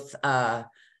took both,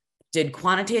 did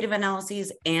quantitative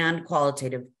analyses and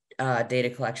qualitative data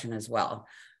collection as well.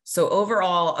 So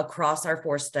overall, across our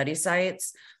 4 study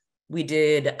sites, we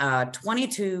did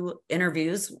 22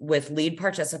 interviews with lead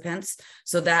participants.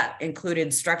 So that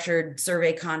included structured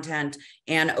survey content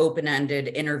and open-ended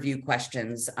interview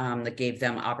questions that gave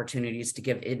them opportunities to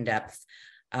give in-depth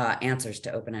answers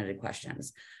to open-ended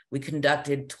questions. We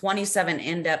conducted 27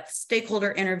 in-depth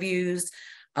stakeholder interviews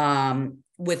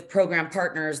with program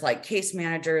partners like case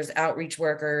managers, outreach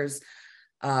workers,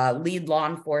 lead law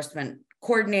enforcement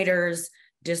coordinators,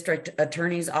 district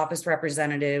attorney's office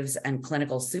representatives, and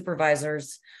clinical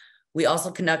supervisors. We also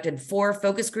conducted 4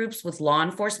 focus groups with law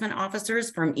enforcement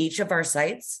officers from each of our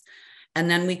sites.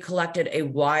 And then we collected a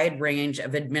wide range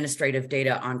of administrative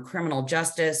data on criminal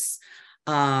justice,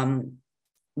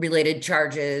 related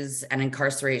charges and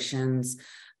incarcerations,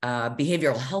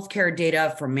 behavioral healthcare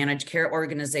data from managed care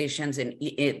organizations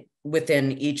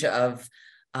within each of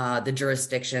the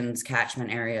jurisdiction's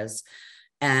catchment areas,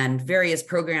 and various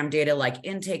program data like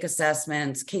intake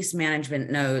assessments, case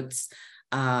management notes,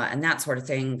 and that sort of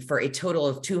thing, for a total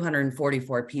of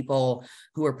 244 people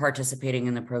who were participating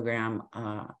in the program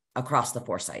across the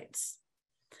 4 sites.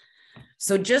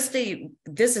 So this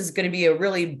is going to be a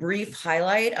really brief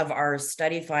highlight of our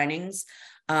study findings.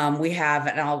 We have,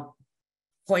 and I'll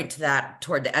point to that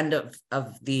toward the end of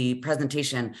the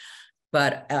presentation,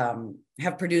 but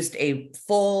have produced a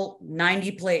full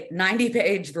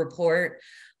 90-page report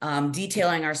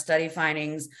detailing our study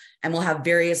findings, and we'll have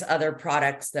various other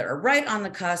products that are right on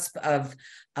the cusp of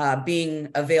being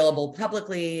available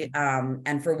publicly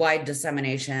and for wide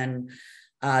dissemination.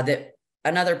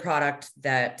 Another product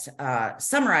that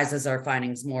summarizes our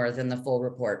findings more than the full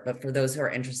report, but for those who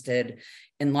are interested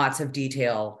in lots of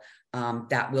detail,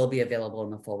 that will be available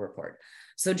in the full report.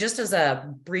 So just as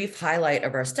a brief highlight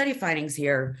of our study findings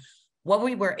here, what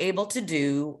we were able to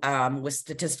do with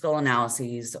statistical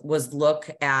analyses was look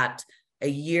at a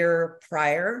year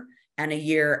prior and a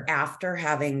year after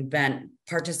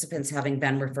participants having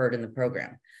been referred in the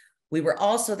program. We were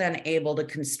also then able to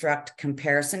construct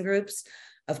comparison groups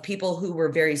of people who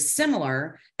were very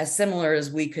similar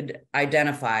as we could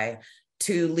identify,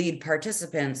 to lead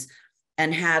participants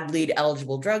and had lead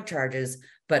eligible drug charges,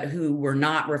 but who were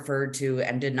not referred to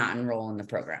and did not enroll in the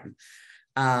program.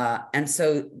 And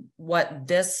so what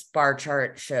this bar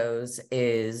chart shows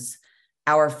is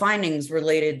our findings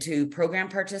related to program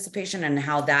participation and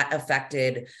how that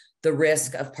affected the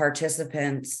risk of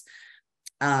participants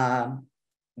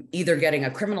either getting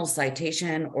a criminal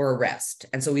citation or arrest.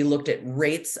 And so we looked at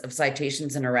rates of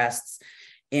citations and arrests.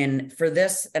 For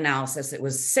this analysis, it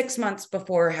was 6 months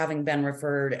before having been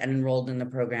referred and enrolled in the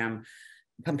program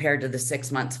compared to the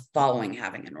 6 months following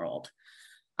having enrolled.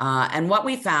 And what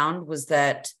we found was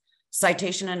that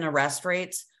citation and arrest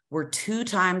rates were 2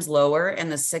 times lower in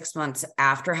the 6 months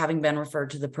after having been referred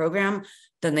to the program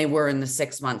than they were in the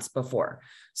 6 months before.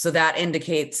 So that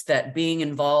indicates that being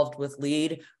involved with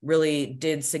LEAD really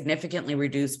did significantly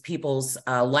reduce people's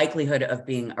likelihood of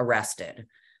being arrested.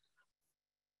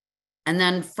 And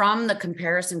then from the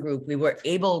comparison group, we were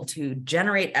able to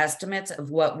generate estimates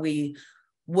of what we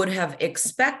would have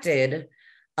expected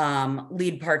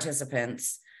LEAD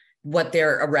participants, what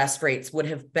their arrest rates would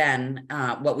have been,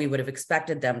 what we would have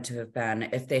expected them to have been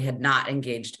if they had not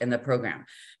engaged in the program.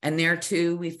 And there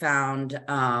too, we found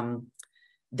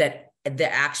that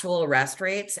the actual arrest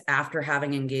rates after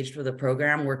having engaged with the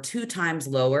program were 2 times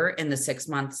lower in the 6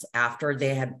 months after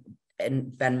they had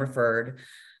been referred,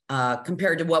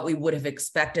 compared to what we would have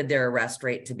expected their arrest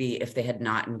rate to be if they had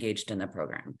not engaged in the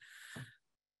program.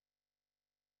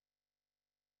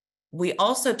 We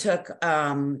also took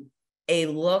a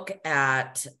look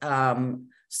at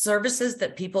services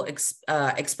that people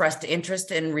expressed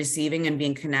interest in receiving and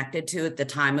being connected to at the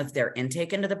time of their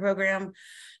intake into the program.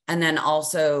 And then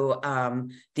also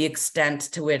the extent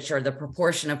to which, or the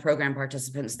proportion of program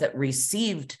participants that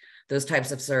received those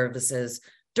types of services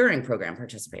during program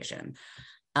participation.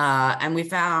 And we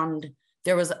found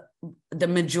there was the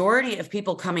majority of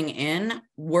people coming in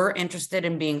were interested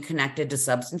in being connected to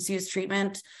substance use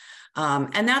treatment.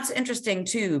 And that's interesting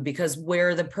too, because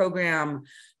where the program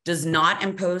does not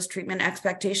impose treatment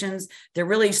expectations, there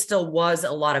really still was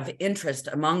a lot of interest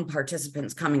among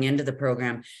participants coming into the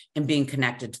program and being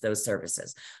connected to those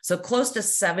services. So close to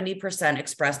 70%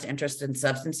 expressed interest in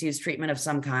substance use treatment of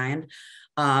some kind.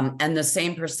 And the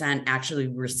same percent actually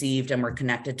received and were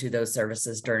connected to those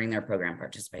services during their program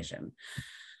participation.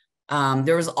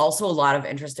 There was also a lot of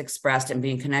interest expressed in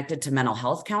being connected to mental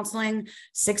health counseling.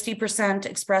 60%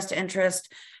 expressed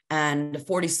interest, and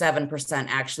 47%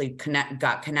 actually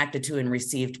got connected to and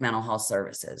received mental health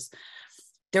services.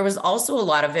 There was also a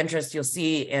lot of interest you'll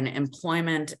see in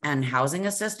employment and housing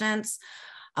assistance.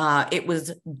 It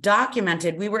was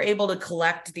documented. We were able to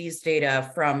collect these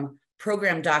data from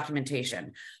program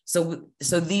documentation. So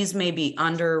these may be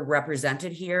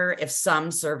underrepresented here if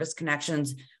some service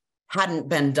connections hadn't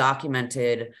been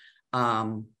documented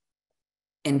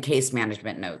in case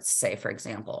management notes, say, for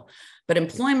example. But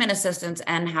employment assistance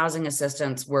and housing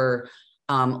assistance were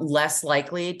less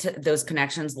likely to, those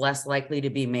connections less likely to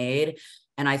be made.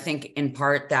 And I think in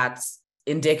part that's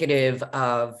indicative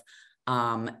of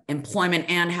employment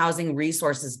and housing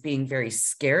resources being very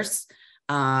scarce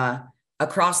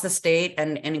across the state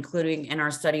and including in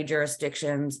our study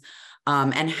jurisdictions,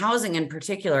 and housing in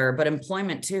particular, but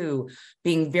employment too,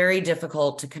 being very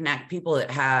difficult to connect people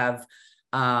that have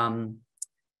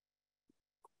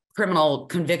criminal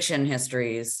conviction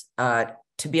histories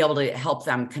to be able to help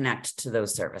them connect to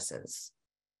those services.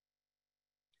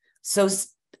 So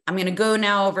I'm going to go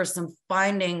now over some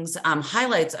findings,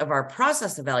 highlights of our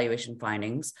process evaluation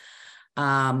findings.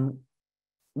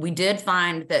 We did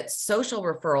find that social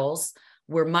referrals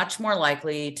were much more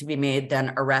likely to be made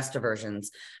than arrest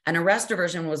diversions. An arrest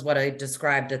diversion was what I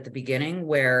described at the beginning,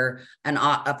 where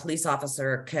a police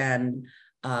officer can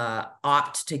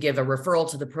opt to give a referral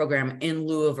to the program in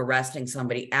lieu of arresting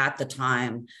somebody at the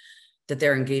time that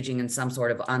they're engaging in some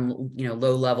sort of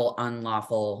low-level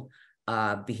unlawful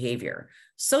behavior.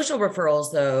 Social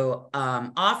referrals, though,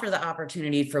 offer the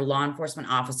opportunity for law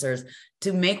enforcement officers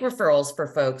to make referrals for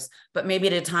folks, but maybe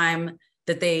at a time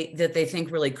that they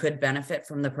think really could benefit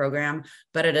from the program,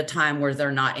 but at a time where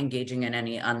they're not engaging in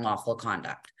any unlawful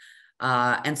conduct.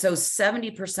 And so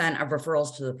 70% of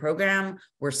referrals to the program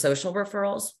were social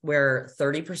referrals, where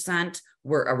 30%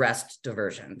 were arrest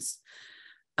diversions.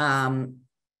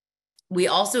 We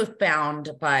also found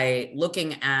by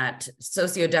looking at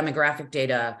sociodemographic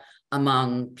data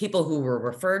among people who were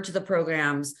referred to the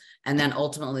programs, and then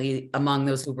ultimately among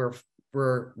those who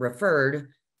were referred,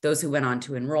 those who went on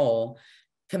to enroll,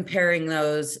 comparing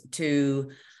those to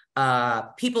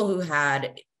people who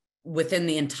had within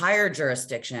the entire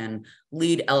jurisdiction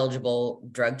lead eligible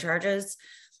drug charges.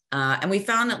 And we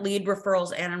found that lead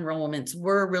referrals and enrollments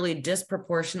were really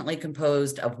disproportionately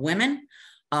composed of women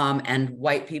and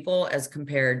white people as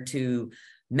compared to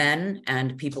men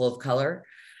and people of color,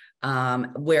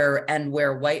 where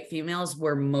white females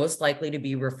were most likely to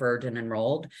be referred and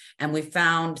enrolled. And we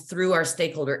found through our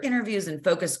stakeholder interviews and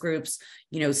focus groups,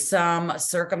 some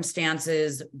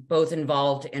circumstances both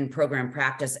involved in program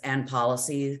practice and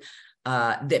policy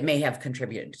that may have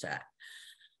contributed to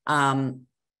that.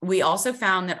 We also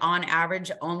found that on average,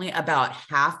 only about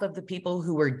half of the people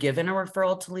who were given a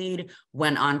referral to lead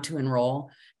went on to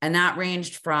enroll. And that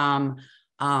ranged from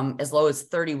as low as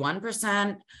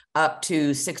 31% up to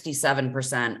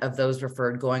 67% of those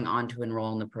referred going on to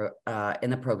enroll in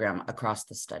the program across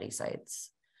the study sites.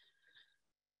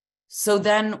 So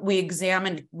then we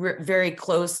examined very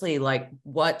closely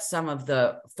what some of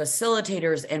the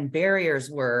facilitators and barriers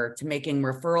were to making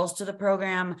referrals to the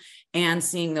program and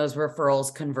seeing those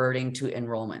referrals converting to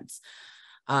enrollments.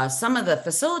 Some of the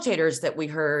facilitators that we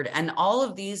heard, and all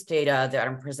of these data that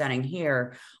I'm presenting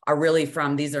here are really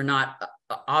these are not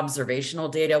observational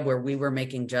data where we were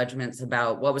making judgments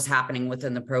about what was happening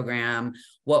within the program,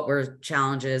 what were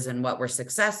challenges and what were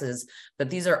successes, but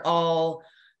these are all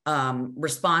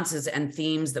responses and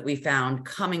themes that we found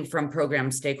coming from program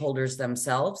stakeholders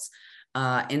themselves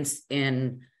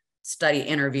in study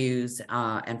interviews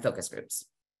and focus groups.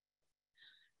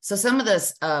 So some of the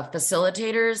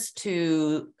facilitators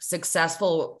to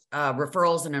successful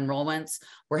referrals and enrollments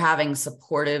were having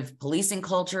supportive policing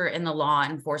culture in the law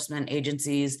enforcement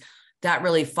agencies, that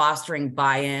really fostering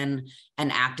buy-in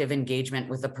and active engagement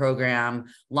with the program,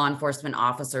 law enforcement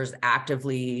officers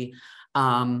actively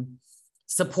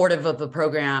supportive of the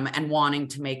program and wanting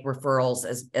to make referrals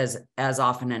as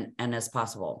often and as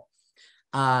possible.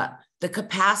 The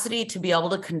capacity to be able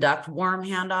to conduct warm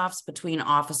handoffs between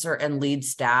officer and lead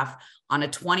staff on a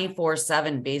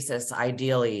 24/7 basis,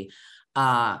 ideally,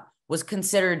 was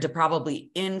considered to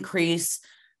probably increase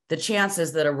the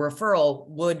chances that a referral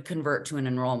would convert to an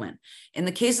enrollment. In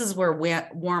the cases where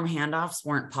warm handoffs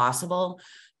weren't possible,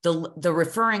 the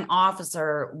referring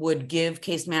officer would give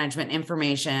case management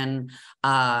information,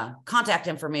 contact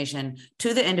information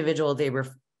to the individual they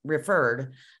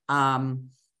referred.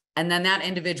 And then that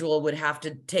individual would have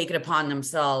to take it upon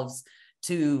themselves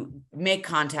to make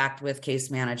contact with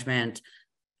case management,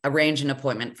 arrange an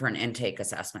appointment for an intake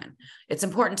assessment. It's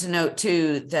important to note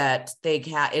too that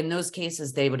in those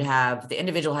cases, the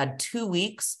individual had 2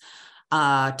 weeks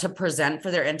to present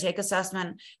for their intake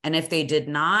assessment. And if they did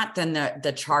not, then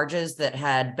the charges that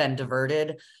had been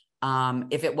diverted,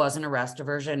 if it was an arrest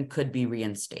diversion, could be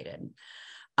reinstated.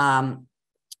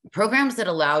 Programs that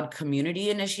allowed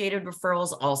community-initiated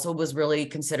referrals also was really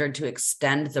considered to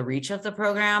extend the reach of the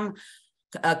program.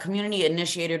 A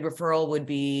community-initiated referral would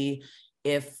be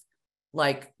if,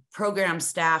 like, program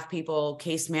staff, people,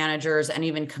 case managers, and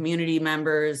even community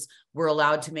members were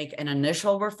allowed to make an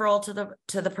initial referral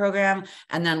to the program,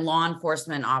 and then law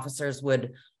enforcement officers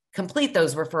would complete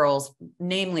those referrals,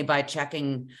 namely by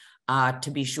checking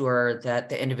to be sure that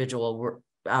the individual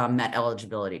met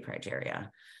eligibility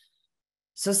criteria.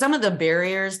 So some of the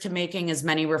barriers to making as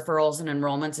many referrals and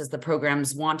enrollments as the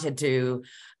programs wanted to,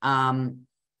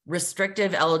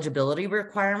 restrictive eligibility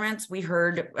requirements. We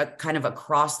heard kind of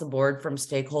across the board from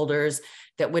stakeholders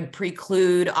that would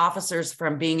preclude officers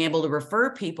from being able to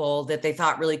refer people that they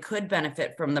thought really could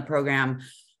benefit from the program,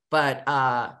 but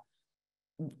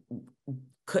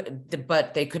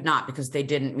they could not because they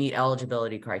didn't meet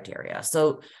eligibility criteria.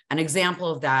 So an example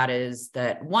of that is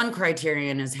that one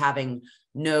criterion is having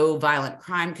no violent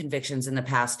crime convictions in the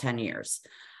past 10 years.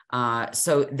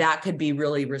 So that could be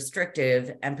really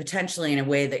restrictive and potentially in a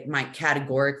way that might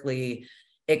categorically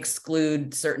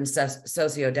exclude certain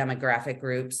sociodemographic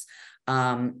groups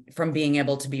from being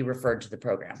able to be referred to the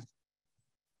program.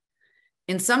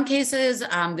 In some cases,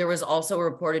 there was also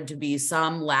reported to be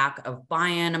some lack of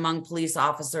buy-in among police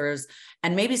officers,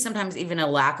 and maybe sometimes even a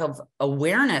lack of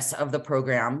awareness of the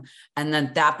program, and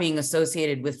then that being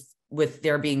associated with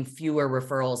there being fewer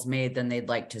referrals made than they'd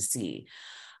like to see.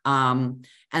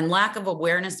 And lack of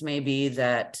awareness may be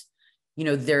that,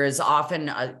 there is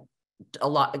often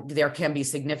there can be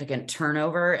significant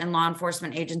turnover in law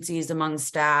enforcement agencies among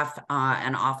staff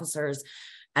and officers.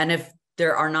 And if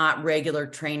there are not regular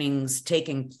trainings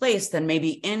taking place, then maybe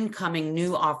incoming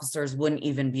new officers wouldn't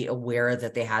even be aware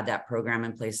that they had that program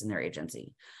in place in their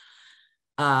agency.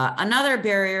 Another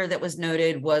barrier that was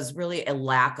noted was really a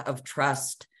lack of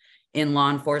trust in law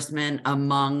enforcement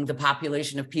among the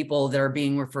population of people that are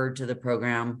being referred to the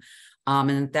program.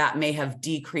 And that may have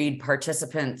decreased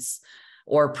participants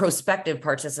or prospective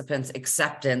participants'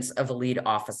 acceptance of a lead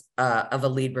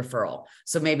referral.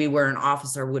 So maybe where an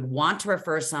officer would want to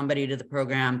refer somebody to the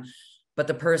program, but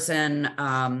the person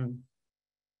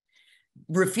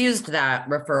refused that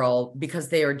referral because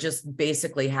they are just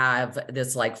basically have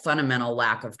this like fundamental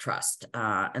lack of trust.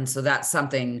 And so that's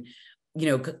something,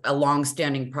 a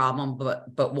longstanding problem,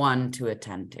 but one to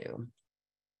attend to.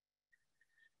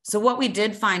 So what we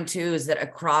did find too is that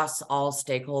across all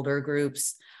stakeholder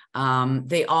groups,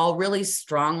 they all really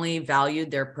strongly valued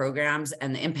their programs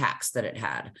and the impacts that it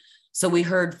had. So we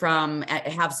heard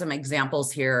have some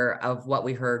examples here of what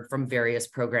we heard from various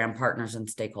program partners and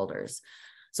stakeholders.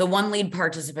 So one lead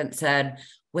participant said,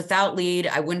 "Without lead,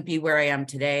 I wouldn't be where I am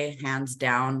today, hands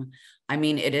down. I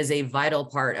mean, it is a vital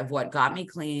part of what got me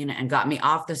clean and got me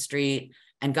off the street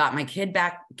and got my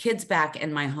kids back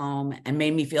in my home and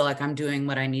made me feel like I'm doing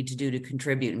what I need to do to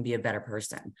contribute and be a better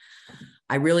person.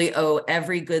 I really owe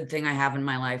every good thing I have in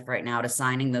my life right now to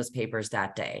signing those papers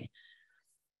that day."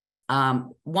 A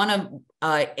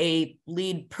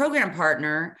lead program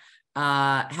partner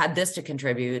had this to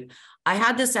contribute. "I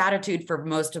had this attitude for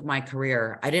most of my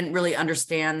career. I didn't really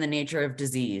understand the nature of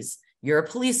disease. You're a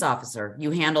police officer. You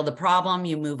handle the problem,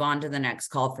 you move on to the next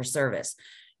call for service.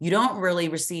 You don't really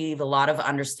receive a lot of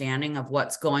understanding of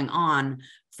what's going on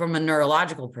from a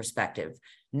neurological perspective.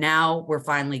 Now we're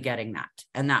finally getting that."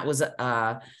 And that was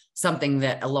something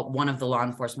that one of the law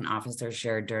enforcement officers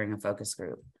shared during a focus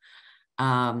group.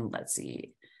 Let's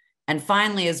see. And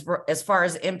finally, as far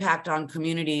as impact on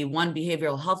community, one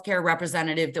behavioral healthcare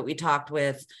representative that we talked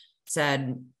with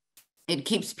said, "It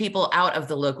keeps people out of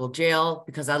the local jail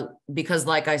because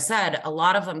like I said, a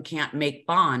lot of them can't make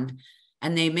bond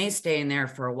and they may stay in there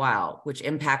for a while, which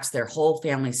impacts their whole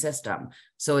family system.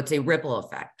 So it's a ripple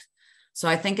effect. So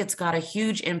I think it's got a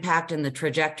huge impact in the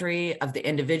trajectory of the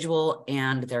individual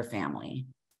and their family."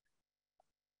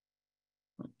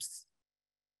 Oops.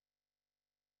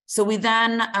 So we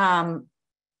then,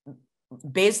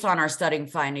 based on our study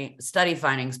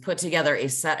findings, put together a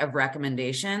set of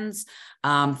recommendations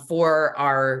for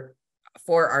our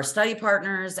study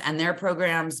partners and their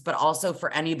programs, but also for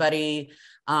anybody,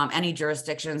 any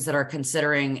jurisdictions that are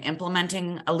considering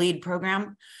implementing a LEAD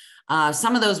program.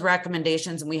 Some of those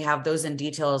recommendations, and we have those in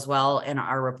detail as well in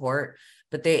our report,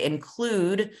 but they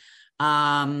include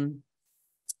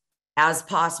as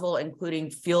possible, including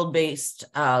field-based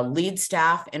lead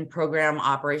staff and program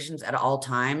operations at all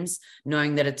times,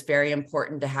 knowing that it's very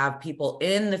important to have people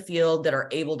in the field that are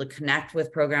able to connect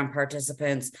with program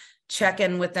participants, check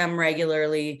in with them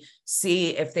regularly, see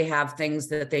if they have things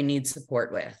that they need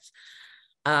support with.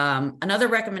 Another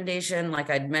recommendation, like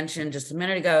I'd mentioned just a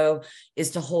minute ago,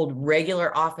 is to hold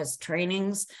regular office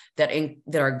trainings that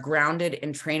are grounded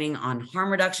in training on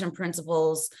harm reduction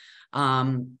principles,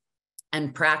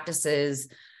 and practices,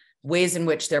 ways in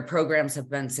which their programs have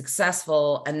been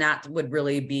successful. And that would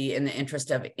really be in the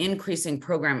interest of increasing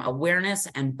program awareness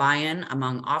and buy-in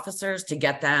among officers to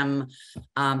get them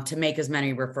to make as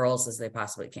many referrals as they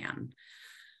possibly can.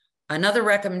 Another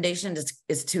recommendation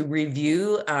is to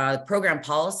review program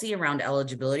policy around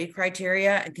eligibility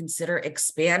criteria and consider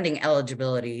expanding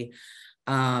eligibility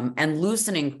and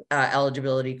loosening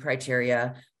eligibility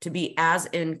criteria to be as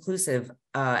inclusive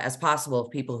as possible of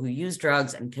people who use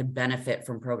drugs and could benefit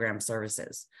from program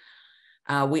services.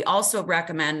 We also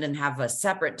recommend and have a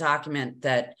separate document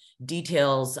that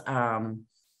details,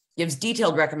 gives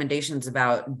detailed recommendations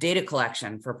about data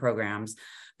collection for programs,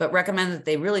 but recommend that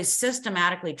they really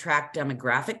systematically track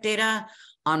demographic data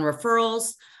on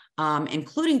referrals,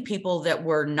 including people that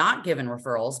were not given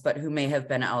referrals, but who may have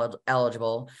been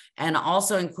eligible, and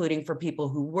also including for people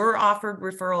who were offered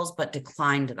referrals, but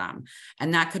declined them.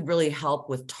 And that could really help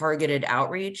with targeted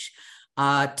outreach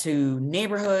to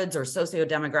neighborhoods or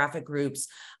socio-demographic groups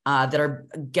that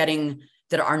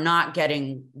are not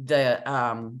getting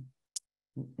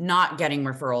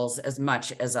referrals as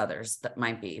much as others that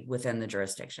might be within the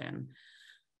jurisdiction.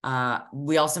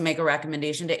 We also make a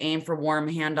recommendation to aim for warm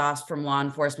handoffs from law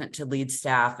enforcement to lead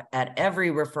staff at every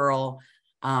referral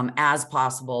as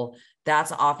possible.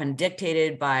 That's often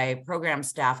dictated by program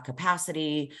staff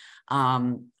capacity.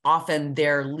 Often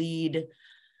their lead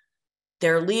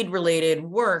related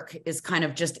work is kind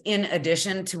of just in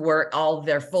addition to all of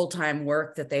their full-time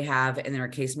work that they have in their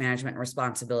case management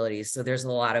responsibilities. So there's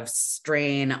a lot of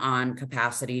strain on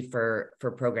capacity for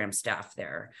program staff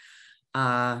there.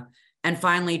 And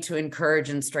finally, to encourage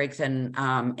and strengthen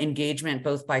engagement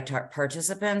both by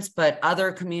participants, but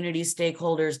other community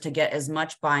stakeholders to get as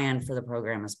much buy-in for the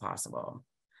program as possible.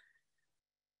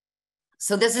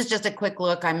 So this is just a quick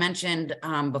look. I mentioned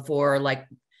before, like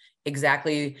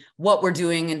exactly what we're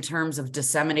doing in terms of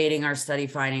disseminating our study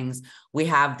findings. We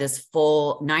have this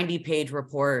full 90-page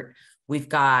report. We've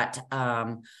got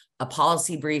a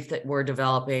policy brief that we're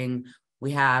developing.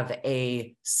 We have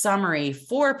a summary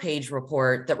 4-page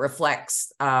report that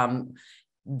reflects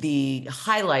the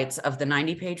highlights of the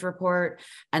 90-page report.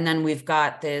 And then we've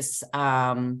got this,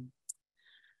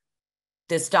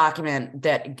 this document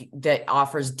that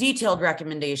offers detailed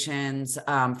recommendations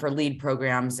for lead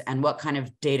programs and what kind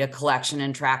of data collection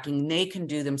and tracking they can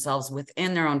do themselves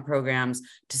within their own programs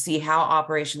to see how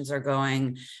operations are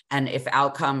going and if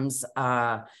outcomes,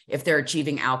 if they're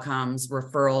achieving outcomes,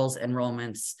 referrals,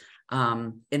 enrollments,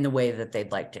 in the way that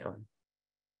they'd like to.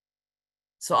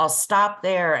 So I'll stop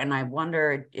there, and I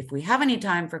wonder if we have any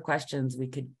time for questions, we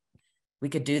could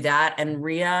do that. And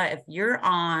Ria, if you're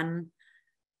on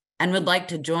and would like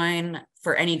to join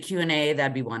for any Q&A,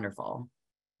 that'd be wonderful.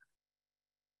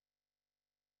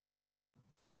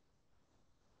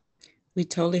 We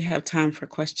totally have time for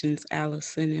questions,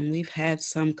 Allison, and we've had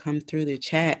some come through the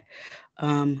chat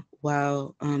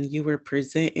while you were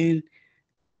presenting.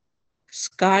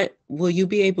 Scott, will you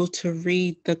be able to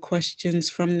read the questions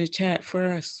from the chat for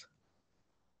us?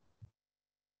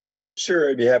 Sure,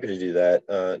 I'd be happy to do that.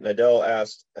 Nidell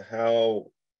asked, how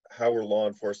are law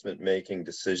enforcement making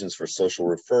decisions for social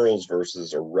referrals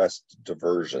versus arrest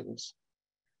diversions?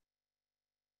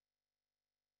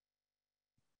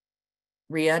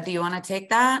 Ria, do you want to take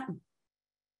that?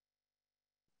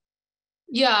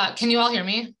 Yeah, can you all hear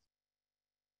me?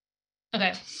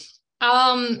 Okay.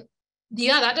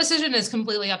 Yeah, that decision is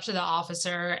completely up to the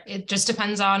officer. It just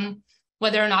depends on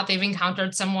whether or not they've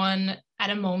encountered someone at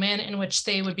a moment in which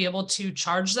they would be able to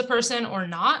charge the person or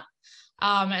not.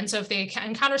 And so if they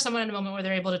encounter someone in a moment where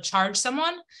they're able to charge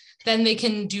someone, then they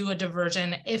can do a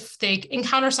diversion. If they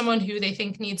encounter someone who they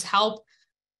think needs help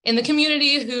in the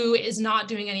community who is not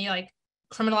doing any like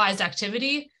criminalized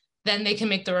activity, then they can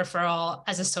make the referral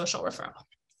as a social referral.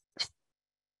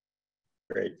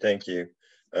 Great, thank you.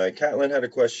 Catlin had a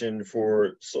question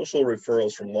for social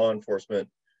referrals from law enforcement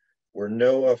where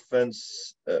no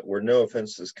offense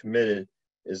is committed.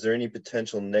 Is there any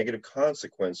potential negative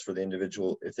consequence for the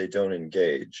individual if they don't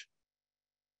engage?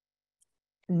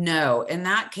 No, in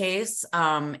that case,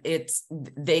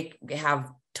 they have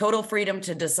total freedom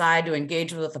to decide to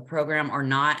engage with the program or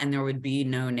not, and there would be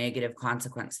no negative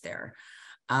consequence there.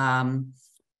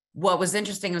 what was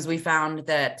interesting is we found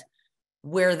that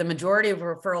where the majority of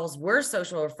referrals were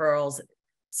social referrals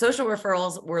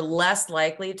were less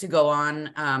likely to go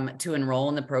on to enroll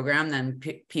in the program than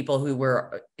people who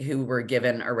were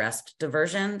given arrest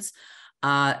diversions.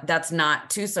 That's not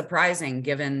too surprising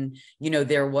given,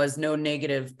 there was no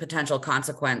negative potential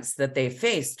consequence that they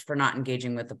faced for not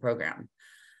engaging with the program.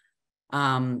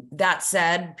 That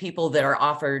said, people that are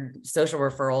offered social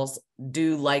referrals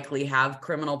do likely have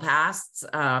criminal pasts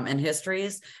and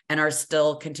histories and are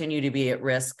still continue to be at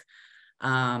risk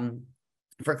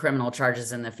for criminal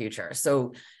charges in the future.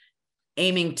 So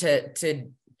aiming to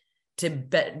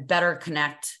better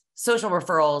connect social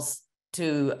referrals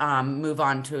to move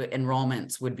on to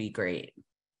enrollments would be great.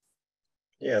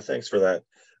 Yeah, thanks for that.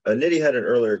 Nidhi had an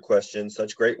earlier question,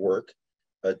 such great work.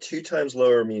 2 times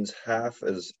lower means half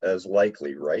as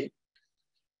likely, right?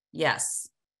 Yes.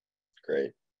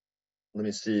 Great. Let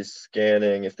me see,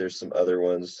 scanning if there's some other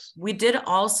ones. We did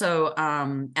also,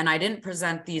 and I didn't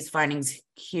present these findings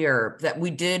here, that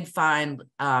we did find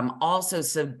also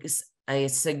a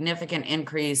significant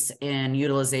increase in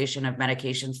utilization of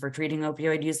medications for treating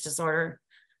opioid use disorder.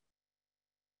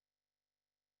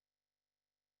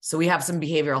 So we have some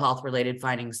behavioral health related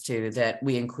findings too that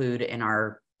we include in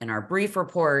our brief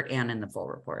report and in the full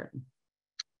report.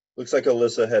 Looks like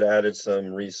Alyssa had added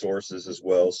some resources as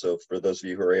well. So for those of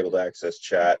you who are able to access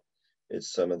chat,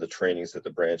 it's some of the trainings that the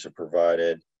branch have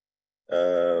provided.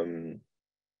 Yep,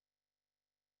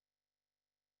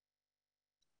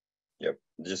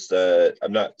 just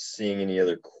I'm not seeing any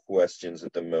other questions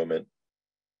at the moment.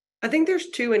 I think there's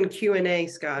 2 in Q&A,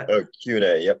 Scott. Oh,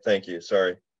 Q&A, yep, thank you,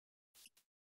 sorry.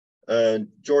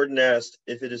 Jordan asked,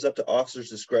 if it is up to officers'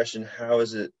 discretion, how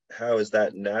is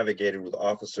that navigated with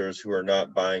officers who are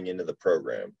not buying into the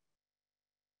program?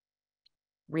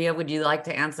 Rhea, would you like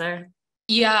to answer?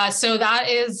 Yeah, so that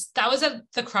was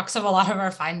the crux of a lot of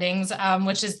our findings,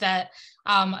 which is that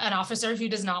an officer who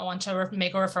does not want to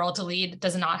make a referral to lead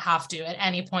does not have to at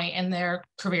any point in their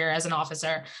career as an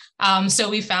officer. So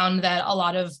we found that a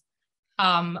lot of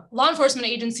law enforcement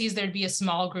agencies, there'd be a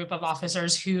small group of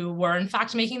officers who were in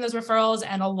fact making those referrals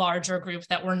and a larger group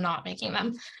that were not making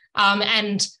them.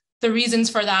 And the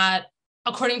reasons for that,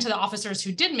 according to the officers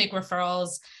who did make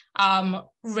referrals,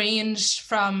 ranged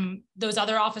from those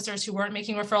other officers who weren't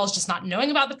making referrals just not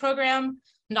knowing about the program,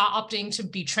 not opting to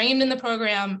be trained in the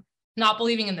program, not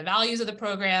believing in the values of the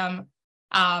program,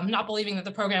 not believing that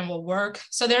the program will work.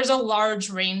 So there's a large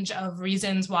range of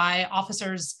reasons why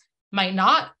officers might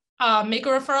not make a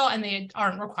referral, and they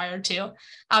aren't required to.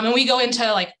 And we go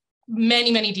into like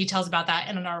many details about that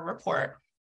in our report.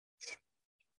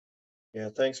 Yeah,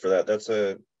 thanks for that. That's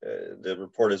the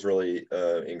report is really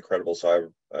incredible. So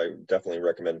I definitely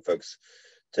recommend folks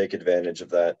take advantage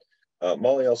of that.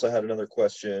 Molly also had another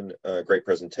question. Great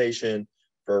presentation.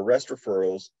 For arrest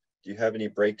referrals, do you have any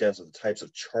breakdowns of the types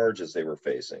of charges they were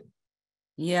facing?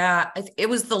 Yeah, it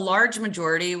was the large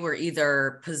majority were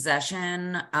either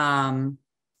possession,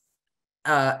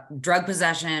 drug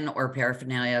possession, or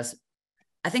paraphernalia.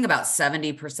 I think about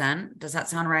 70%. Does that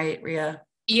sound right, Rhea?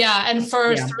 Yeah, and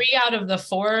for 3 out of the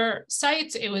 4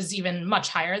 sites, it was even much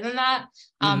higher than that.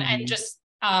 And just,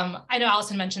 I know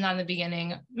Allison mentioned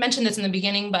this in the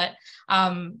beginning, but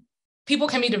people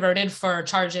can be diverted for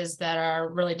charges that are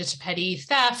related to petty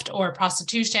theft or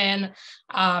prostitution,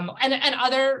 and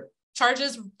other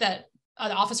charges that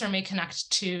the officer may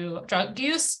connect to drug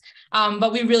use.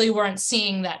 But we really weren't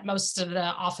seeing that most of the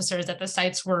officers at the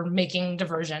sites were making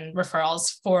diversion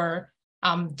referrals for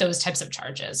those types of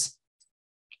charges.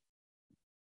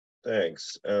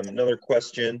 Thanks. Another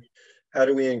question. How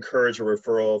do we encourage a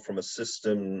referral from a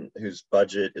system whose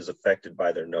budget is affected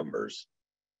by their numbers?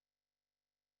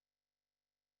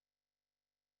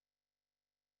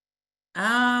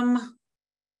 I'm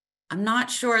not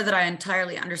sure that I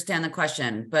entirely understand the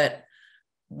question, but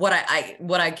what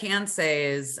I can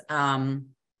say is all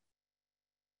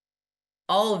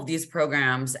of these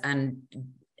programs, and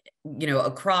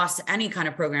across any kind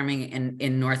of programming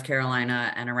in North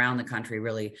Carolina and around the country,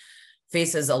 really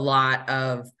faces a lot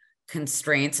of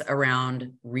constraints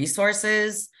around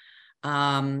resources.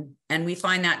 And we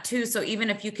find that too. So even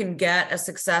if you can get a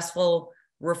successful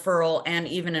referral and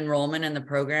even enrollment in the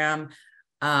program,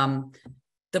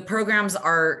 the programs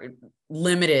are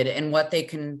limited in what they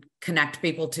can connect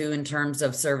people to in terms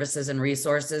of services and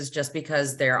resources, just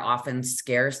because they're often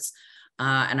scarce.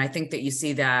 And I think that you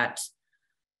see that's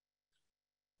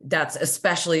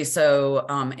especially so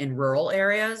in rural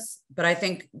areas. But I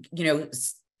think,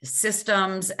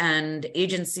 systems and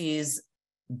agencies'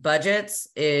 budgets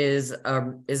is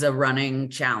a running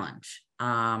challenge.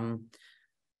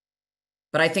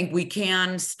 But I think we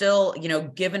can still,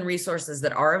 given resources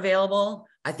that are available,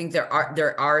 I think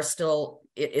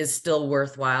it is still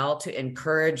worthwhile to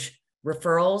encourage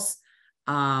referrals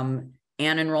and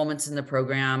enrollments in the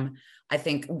program. I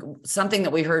think something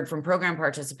that we heard from program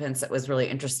participants that was really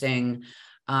interesting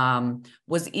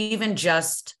was even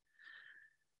just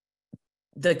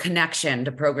the connection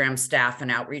to program staff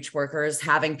and outreach workers,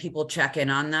 having people check in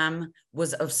on them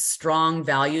was of strong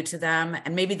value to them.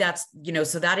 And maybe that's,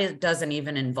 so that it doesn't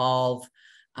even involve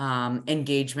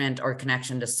engagement or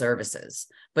connection to services,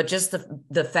 but just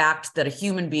the fact that a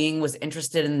human being was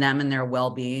interested in them and their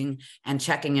well-being and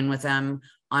checking in with them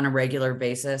on a regular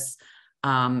basis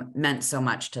meant so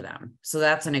much to them. So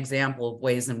that's an example of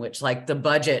ways in which like the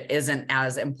budget isn't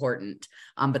as important,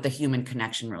 but the human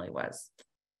connection really was.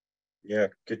 Yeah,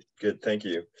 good. Thank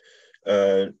you.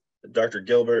 Dr.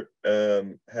 Gilbert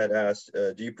had asked,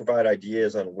 do you provide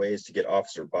ideas on ways to get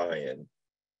officer buy-in?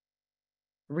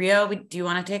 Rio, do you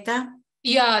want to take that?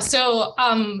 Yeah, so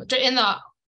in the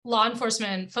law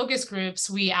enforcement focus groups,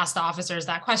 we asked the officers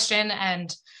that question,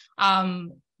 and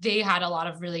they had a lot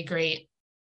of really great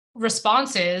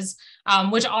responses,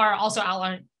 which are also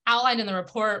outlined in the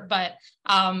report. But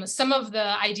some of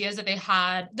the ideas that they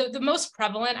had, the most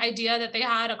prevalent idea that they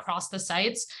had across the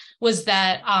sites was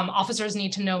that officers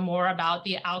need to know more about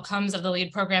the outcomes of the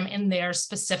LEAD program in their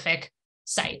specific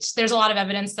sites. There's a lot of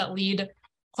evidence that LEAD,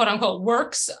 quote unquote,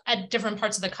 works at different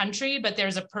parts of the country, but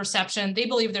there's a perception, they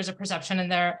believe there's a perception in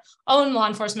their own law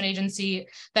enforcement agency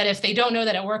that if they don't know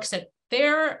that it works at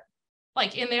their,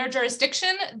 like in their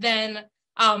jurisdiction, then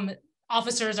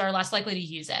officers are less likely to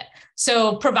use it.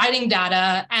 So providing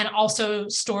data and also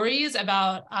stories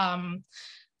about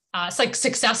it's like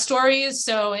success stories.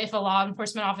 So if a law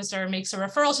enforcement officer makes a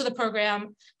referral to the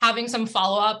program, having some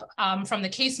follow-up from the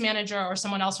case manager or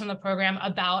someone else from the program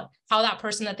about how that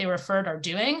person that they referred are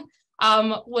doing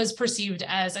was perceived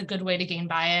as a good way to gain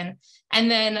buy-in.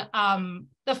 And then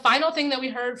the final thing that we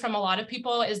heard from a lot of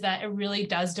people is that it really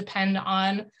does depend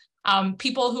on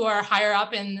people who are higher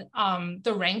up in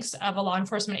the ranks of a law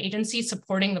enforcement agency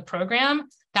supporting the program.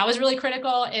 That was really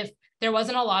critical. If there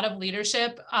wasn't a lot of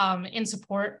leadership in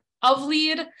support of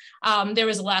LEAD, there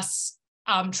was less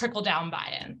trickle down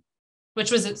buy-in, which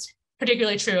was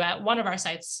particularly true at one of our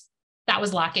sites. That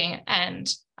was lacking,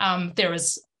 and there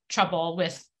was trouble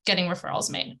with getting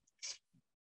referrals made.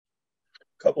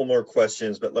 A couple more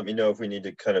questions, but let me know if we need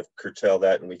to kind of curtail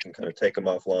that and we can kind of take them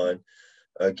offline.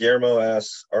 Guillermo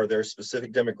asks, are there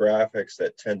specific demographics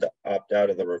that tend to opt out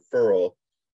of the referral?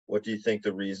 What do you think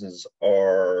the reasons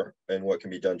are and what can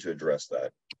be done to address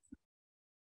that?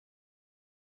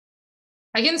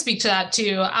 I can speak to that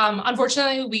too.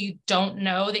 Unfortunately, we don't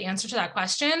know the answer to that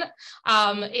question.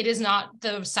 It is not,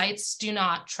 the sites do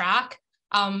not track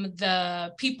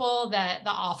the people that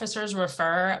the officers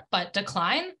refer but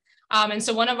decline. And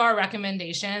so one of our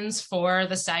recommendations for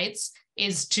the sites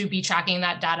is to be tracking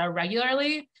that data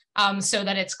regularly so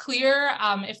that it's clear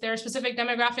if there are specific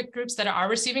demographic groups that are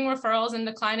receiving referrals and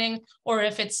declining, or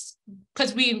if it's,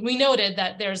 because we noted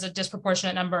that there's a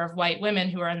disproportionate number of white women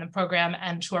who are in the program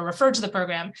and who are referred to the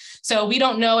program. So we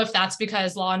don't know if that's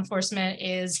because law enforcement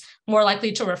is more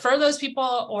likely to refer those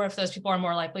people or if those people are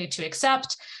more likely to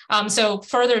accept. So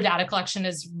further data collection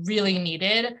is really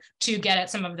needed to get at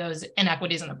some of those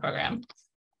inequities in the program.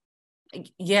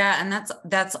 Yeah, and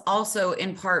that's also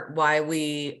in part why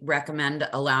we recommend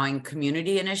allowing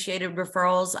community initiated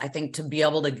referrals, I think, to be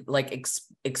able to like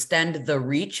extend the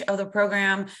reach of the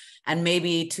program and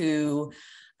maybe to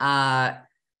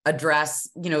address,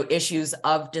 issues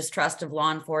of distrust of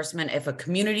law enforcement. If a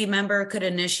community member could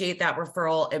initiate that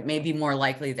referral, it may be more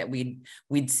likely that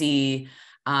we'd see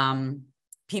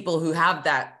people who have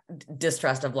that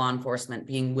distrust of law enforcement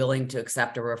being willing to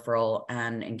accept a referral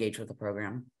and engage with the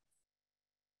program.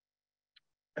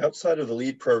 Outside of the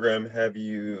LEAD program, have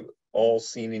you all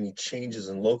seen any changes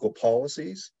in local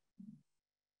policies?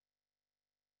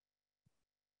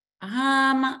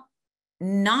 Not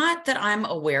that I'm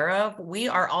aware of. We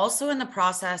are also in the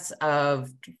process of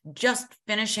just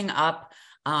finishing up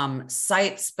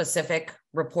site-specific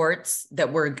reports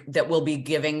that we'll be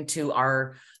giving to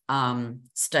our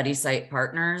study site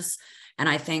partners. And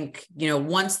I think,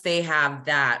 once they have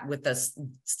that with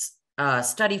the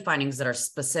study findings that are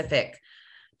specific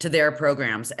to their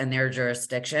programs and their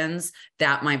jurisdictions,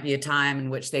 that might be a time in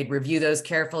which they'd review those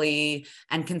carefully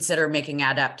and consider making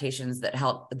adaptations that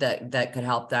could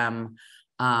help them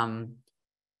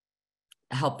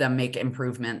make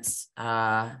improvements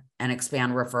and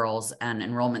expand referrals and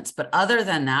enrollments. But other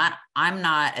than that, I'm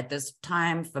not at this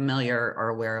time familiar or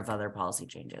aware of other policy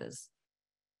changes.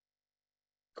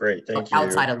 Great, thank you.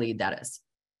 Outside of LEAD, that is.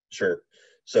 Sure.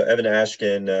 So Evan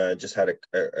Ashkin just had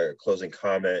a closing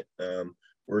comment.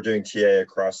 We're doing TA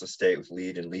across the state with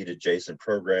lead and lead adjacent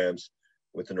programs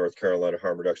with the North Carolina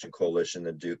Harm Reduction Coalition,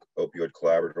 the Duke Opioid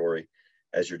Collaboratory.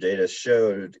 As your data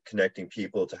showed, connecting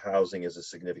people to housing is a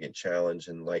significant challenge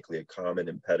and likely a common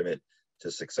impediment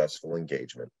to successful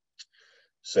engagement.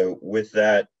 So with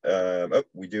that,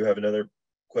 we do have another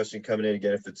question coming in.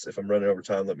 Again, if I'm running over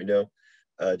time, let me know.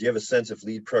 Do you have a sense if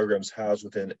lead programs housed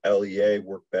within LEA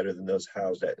work better than those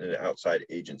housed at an outside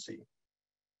agency?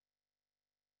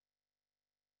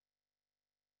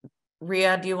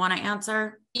 Rhea, do you want to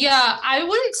answer? Yeah, I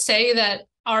wouldn't say that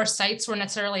our sites were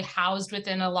necessarily housed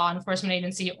within a law enforcement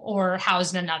agency or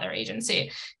housed in another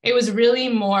agency. It was really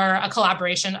more a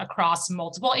collaboration across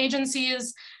multiple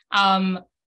agencies.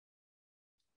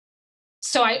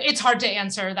 So it's hard to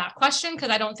answer that question because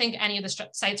I don't think any of the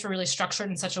sites were really structured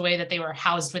in such a way that they were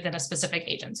housed within a specific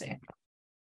agency.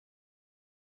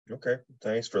 Okay,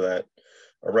 thanks for that.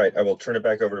 All right, I will turn it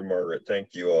back over to Margaret.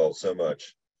 Thank you all so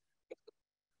much.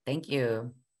 Thank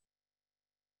you.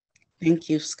 Thank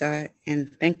you, Scott. And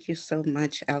thank you so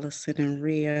much, Allison and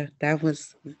Rhea. That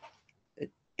was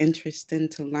interesting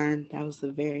to learn. That was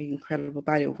a very incredible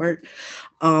body of work.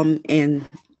 And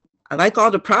I like all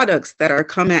the products that are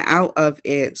coming out of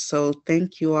it. So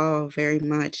thank you all very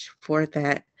much for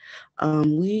that.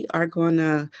 We are going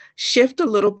to shift a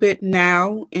little bit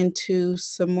now into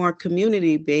some more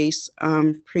community-based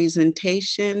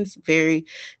presentations. Very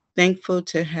thankful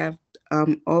to have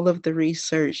all of the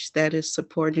research that is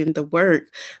supporting the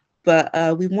work.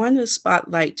 But we want to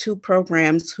spotlight two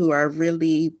programs who are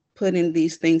really putting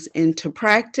these things into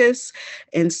practice.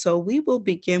 And so we will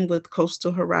begin with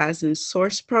Coastal Horizons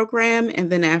Source Program. And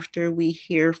then after we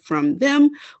hear from them,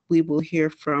 we will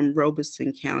hear from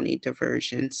Robeson County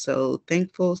Diversion. So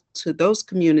thankful to those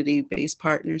community-based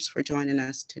partners for joining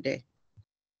us today.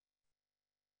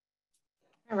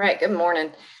 All right, good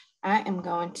morning. I am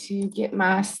going to get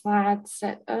my slides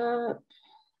set up.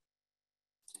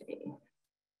 Let's see.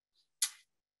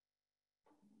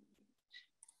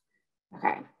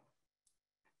 Okay.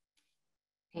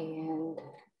 And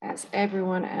as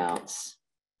everyone else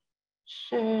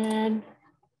should,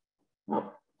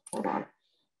 oh, hold on.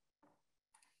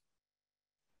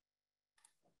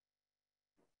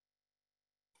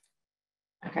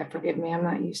 Okay, forgive me, I'm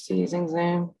not used to using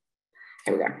Zoom.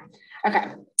 Here we go.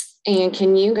 Okay, and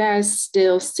can you guys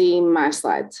still see my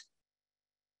slides?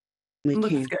 We Looks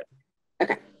can. good.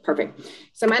 Okay, perfect.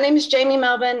 So my name is Jamie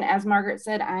Melvin. As Margaret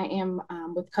said, I am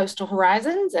with Coastal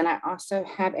Horizons, and I also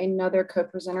have another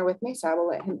co-presenter with me, so I will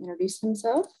let him introduce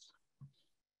himself.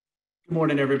 Good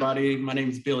morning, everybody. My name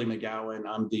is Billy McGowan.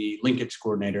 I'm the linkage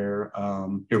coordinator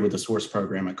here with the Source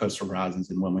program at Coastal Horizons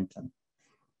in Wilmington.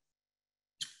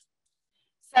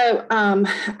 So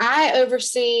I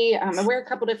oversee, I wear a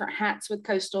couple different hats with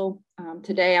Coastal.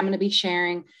 Today, I'm going to be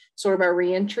sharing sort of our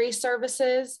reentry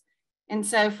services. And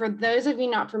so for those of you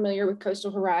not familiar with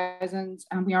Coastal Horizons,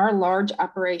 we are a large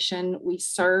operation. We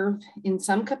serve in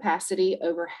some capacity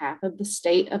over half of the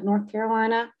state of North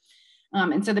Carolina.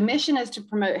 And so the mission is to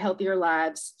promote healthier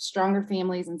lives, stronger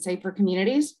families, and safer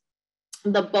communities.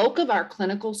 The bulk of our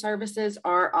clinical services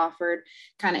are offered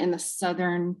kind of in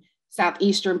the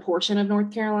southeastern portion of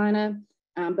North Carolina,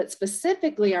 but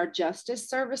specifically our justice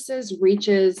services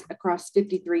reaches across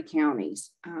 53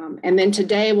 counties. And then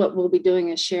today what we'll be doing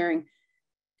is sharing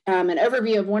an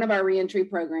overview of one of our reentry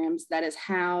programs that is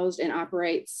housed and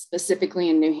operates specifically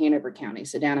in New Hanover County,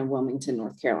 so down in Wilmington,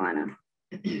 North Carolina.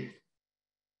 Okay,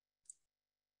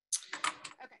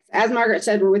 so as Margaret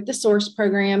said, we're with the Source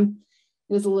program.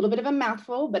 It is a little bit of a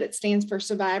mouthful, but it stands for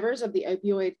Survivors of the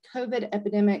Opioid COVID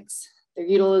Epidemics, their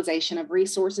utilization of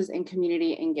resources and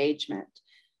community engagement.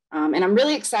 And I'm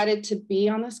really excited to be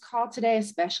on this call today,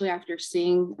 especially after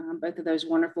seeing both of those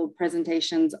wonderful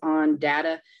presentations on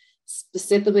data,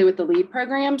 specifically with the LEAD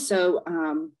program. So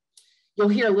you'll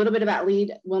hear a little bit about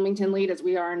Wilmington LEAD as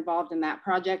we are involved in that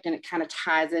project, and it kind of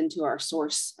ties into our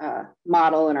Source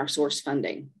model and our Source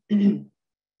funding.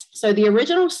 So the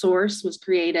original Source was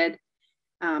created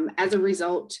as a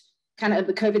result kind of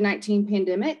the COVID-19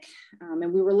 pandemic.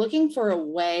 And we were looking for a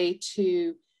way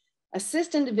to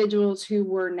assist individuals who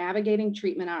were navigating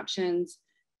treatment options,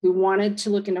 who wanted to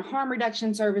look into harm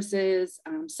reduction services,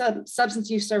 substance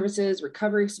use services,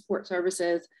 recovery support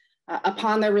services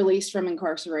upon their release from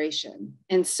incarceration.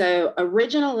 And so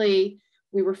originally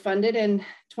we were funded in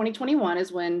 2021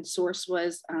 is when Source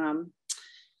was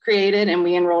created, and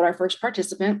we enrolled our first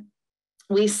participant.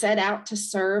 We set out to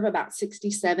serve about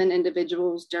 67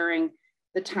 individuals during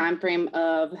the timeframe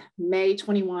of May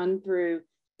 21 through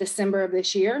December of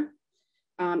this year.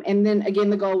 And then again,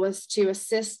 the goal was to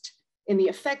assist in the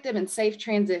effective and safe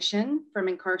transition from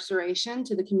incarceration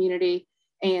to the community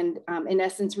and in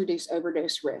essence, reduce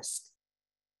overdose risk.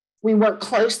 We work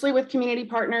closely with community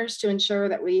partners to ensure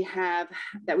that we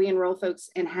enroll folks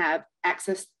and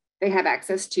they have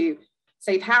access to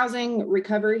safe housing,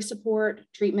 recovery support,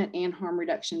 treatment, and harm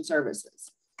reduction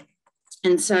services.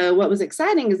 And so what was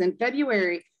exciting is in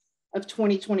February of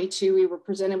 2022, we were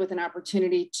presented with an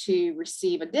opportunity to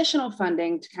receive additional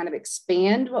funding to kind of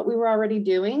expand what we were already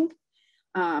doing.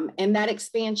 And that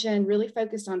expansion really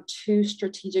focused on two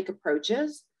strategic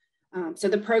approaches. So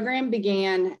the program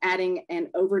began adding an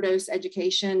overdose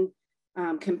education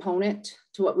component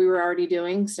to what we were already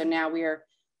doing. So now we are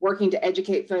working to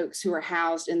educate folks who are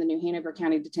housed in the New Hanover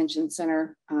County Detention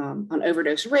Center on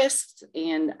overdose risks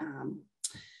and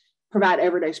provide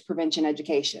overdose prevention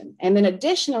education. And then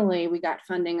additionally, we got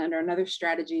funding under another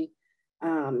strategy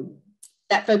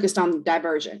that focused on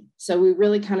diversion. So we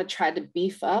really kind of tried to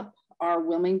beef up our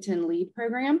Wilmington LEAD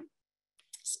program.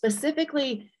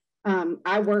 Specifically,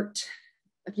 I worked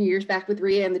a few years back with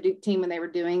Rhea and the Duke team when they were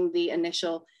doing the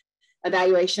initial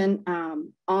evaluation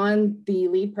on the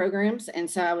LEAD programs. And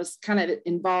so I was kind of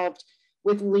involved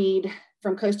with LEAD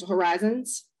from Coastal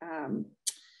Horizons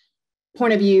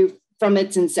point of view from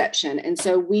its inception. And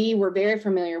so we were very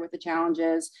familiar with the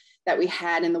challenges that we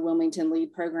had in the Wilmington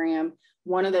LEAD program.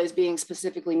 One of those being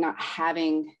specifically not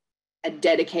having a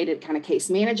dedicated kind of case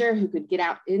manager who could get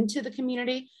out into the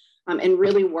community and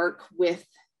really work with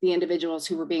the individuals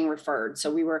who were being referred.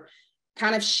 So we were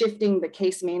kind of shifting the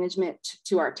case management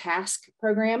to our TASK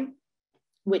program,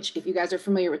 which if you guys are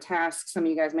familiar with TASK, some of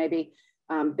you guys may be,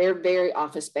 they're very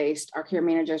office-based. Our care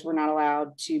managers were not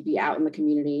allowed to be out in the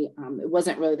community. It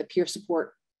wasn't really the peer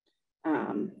support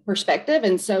perspective.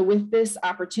 And so with this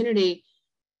opportunity,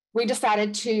 we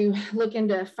decided to look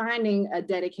into finding a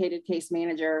dedicated case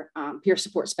manager, peer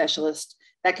support specialist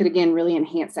that could, again, really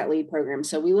enhance that LEAD program.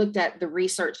 So we looked at the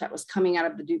research that was coming out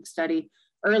of the Duke study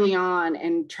early on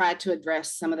and tried to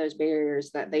address some of those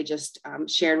barriers that they just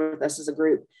shared with us as a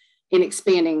group in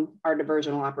expanding our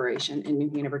diversional operation in New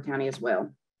Hanover County as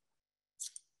well.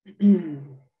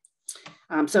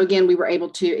 So again, we were able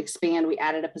to expand. We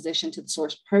added a position to the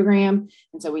SOURCE program.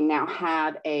 And so we now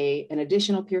have an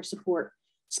additional peer support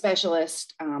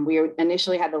specialist. We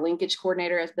initially had the linkage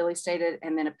coordinator, as Billy stated,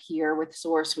 and then a peer with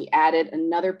SOURCE. We added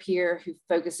another peer who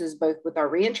focuses both with our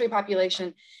reentry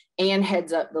population and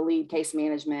heads up the LEAD case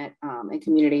management and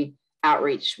community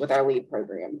outreach with our LEAD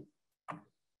program.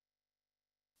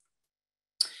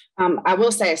 I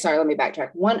will say, sorry, let me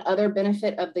backtrack. One other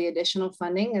benefit of the additional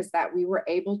funding is that we were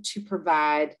able to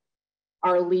provide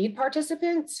our LEAD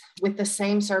participants with the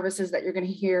same services that you're going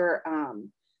to hear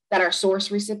that our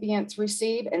SOURCE recipients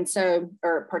receive,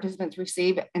 or participants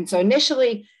receive. And so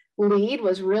initially, LEAD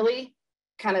was really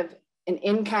kind of an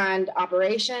in-kind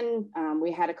operation.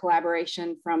 We had a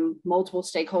collaboration from multiple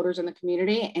stakeholders in the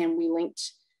community, and we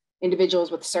linked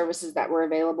individuals with services that were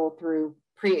available through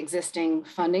pre-existing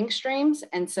funding streams.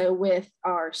 And so with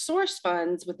our SOURCE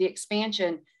funds, with the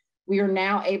expansion, we are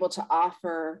now able to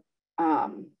offer,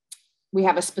 we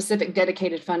have a specific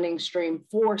dedicated funding stream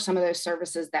for some of those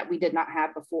services that we did not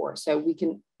have before. So we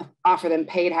can offer them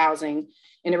paid housing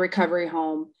in a recovery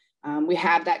home. We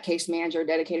have that case manager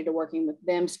dedicated to working with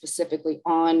them specifically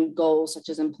on goals such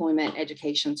as employment,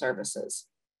 education services.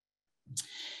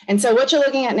 And so what you're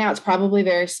looking at now, it's probably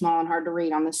very small and hard to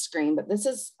read on the screen, but this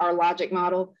is our logic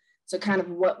model. So kind of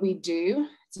what we do,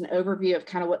 it's an overview of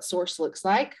kind of what SOURCE looks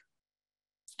like.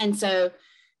 And so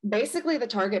basically the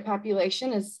target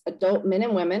population is adult men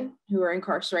and women who are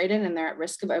incarcerated and they're at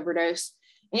risk of overdose.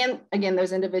 And again,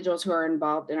 those individuals who are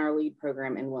involved in our LEAD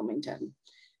program in Wilmington.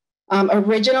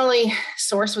 Originally,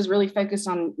 SOURCE was really focused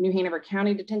on New Hanover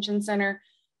County Detention Center,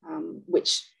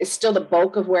 which is still the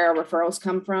bulk of where our referrals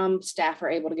come from. Staff are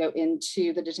able to go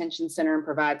into the detention center and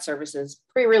provide services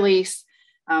pre-release,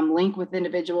 link with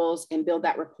individuals and build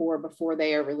that rapport before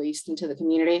they are released into the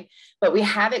community. But we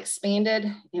have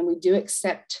expanded and we do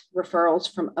accept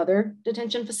referrals from other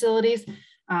detention facilities.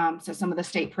 So some of the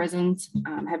state prisons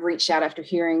have reached out after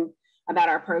hearing about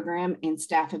our program, and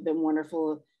staff have been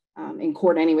wonderful in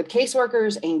coordinating with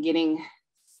caseworkers and getting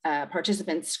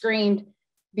participants screened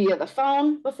via the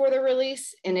phone before their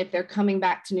release. And if they're coming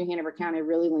back to New Hanover County,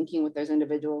 really linking with those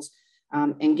individuals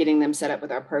and getting them set up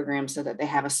with our program so that they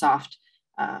have a soft,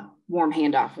 warm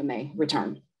handoff when they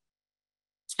return.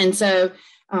 And so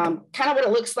kind of what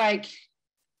it looks like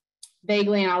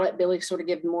vaguely, and I'll let Billy sort of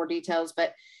give more details,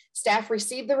 but staff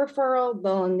receive the referral,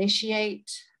 they'll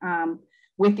initiate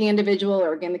with the individual,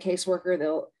 or again, the caseworker,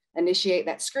 they'll initiate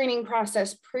that screening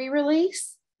process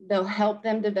pre-release. They'll help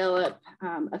them develop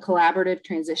a collaborative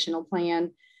transitional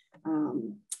plan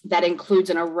That includes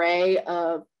an array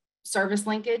of service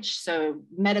linkage, so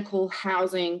medical,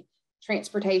 housing,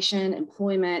 transportation,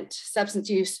 employment, substance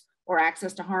use, or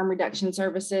access to harm reduction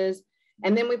services.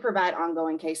 And then we provide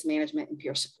ongoing case management and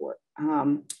peer support.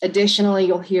 Additionally,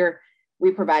 you'll hear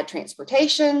we provide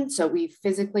transportation. So we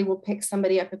physically will pick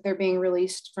somebody up if they're being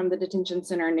released from the detention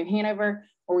center in New Hanover,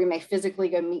 or we may physically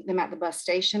go meet them at the bus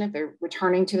station if they're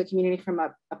returning to the community from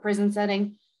a prison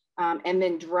setting, and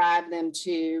then drive them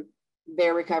to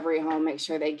their recovery home, make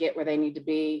sure they get where they need to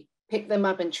be, pick them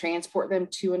up and transport them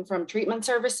to and from treatment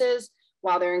services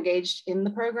while they're engaged in the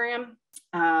program.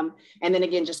 And then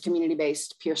again, just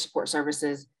community-based peer support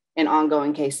services and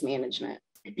ongoing case management.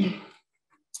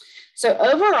 So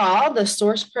overall, the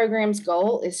SOURCE program's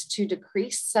goal is to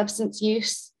decrease substance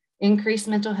use, increase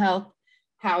mental health,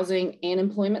 housing, and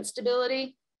employment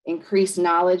stability, increase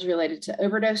knowledge related to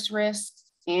overdose risks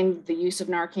and the use of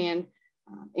Narcan,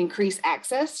 increase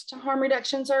access to harm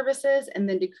reduction services, and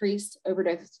then decrease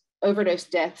overdose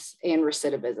deaths and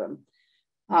recidivism.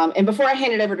 And before I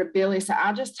hand it over to Billy, so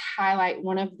I'll just highlight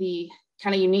one of the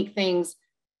kind of unique things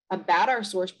about our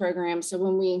SOURCE program. So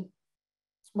when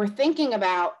we're thinking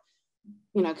about,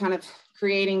 kind of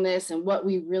creating this and what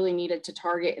we really needed to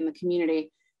target in the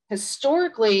community,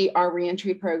 historically, our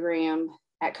reentry program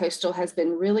at Coastal has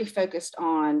been really focused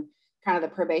on kind of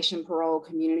the probation, parole,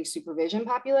 community supervision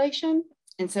population.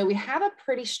 And so we have a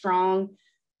pretty strong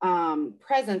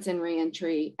presence in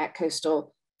reentry at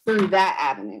Coastal through that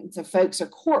avenue. So folks are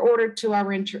court ordered to our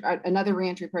another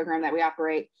reentry program that we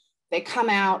operate. They come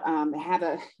out, they have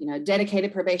a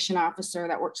dedicated probation officer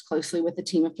that works closely with the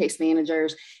team of case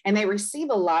managers, and they receive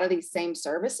a lot of these same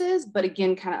services, but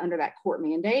again, kind of under that court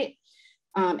mandate.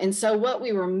 And so what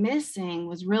we were missing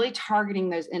was really targeting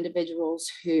those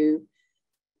individuals who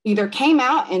either came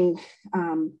out and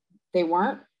they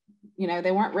weren't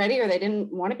ready, or they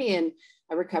didn't want to be in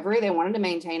a recovery. They wanted to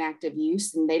maintain active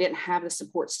use and they didn't have the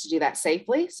supports to do that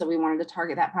safely. So we wanted to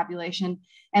target that population.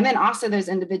 And then also those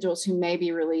individuals who may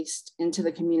be released into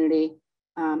the community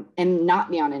and not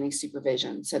be on any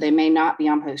supervision. So they may not be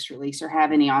on post-release or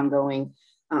have any ongoing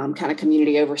kind of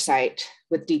community oversight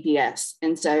with DPS.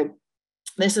 And so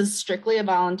this is strictly a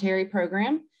voluntary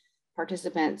program.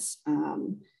 Participants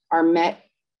are met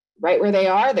right where they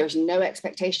are. There's no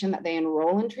expectation that they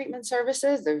enroll in treatment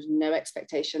services. There's no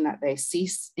expectation that they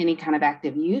cease any kind of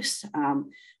active use.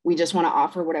 We just want to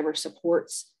offer whatever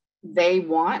supports they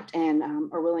want and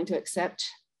are willing to accept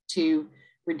to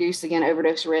reduce, again,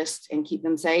 overdose risks and keep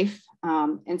them safe.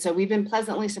 And so we've been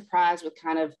pleasantly surprised with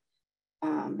kind of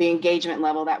the engagement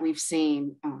level that we've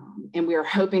seen. And we are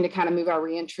hoping to kind of move our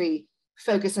reentry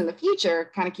focus in the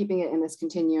future, kind of keeping it in this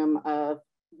continuum of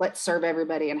let's serve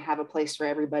everybody and have a place for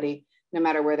everybody, no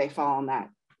matter where they fall on that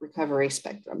recovery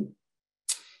spectrum.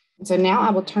 And so now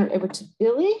I will turn it over to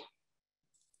Billy.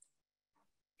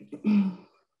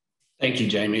 Thank you,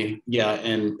 Jamie. Yeah,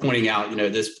 and pointing out,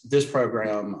 this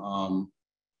program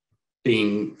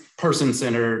being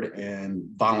person-centered and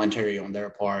voluntary on their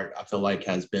part, I feel like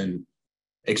has been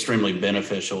extremely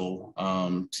beneficial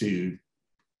to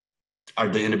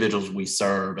the individuals we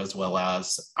serve, as well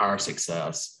as our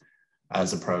success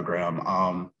as a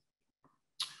program.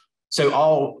 So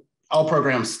all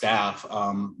program staff,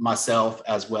 myself,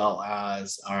 as well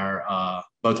as our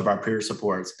both of our peer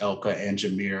supports, Elka and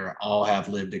Jameer, all have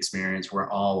lived experience. We're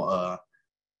all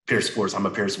peer supports. I'm a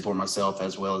peer support myself,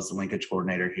 as well as the linkage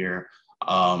coordinator here,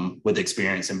 with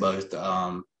experience in both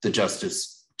the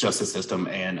justice system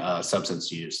and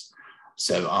substance use.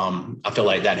 So I feel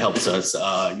like that helps us,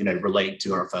 relate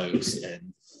to our folks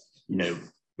and,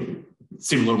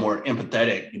 seem a little more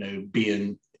empathetic,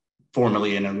 being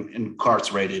formerly an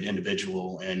incarcerated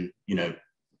individual and,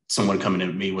 someone coming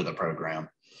to me with a program.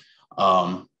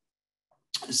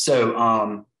 Just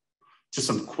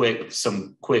some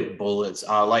quick bullets.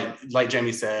 Like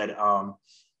Jamie said,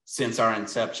 since our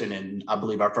inception, and I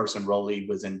believe our first enrollee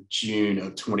was in June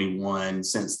of 21.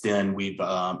 Since then, we've,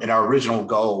 and our original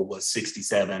goal was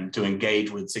 67, to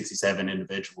engage with 67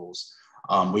 individuals.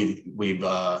 We've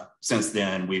since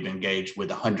then, we've engaged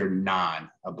with 109,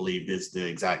 I believe is the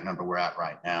exact number we're at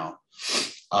right now.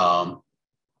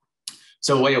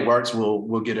 So the way it works,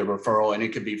 we'll get a referral, and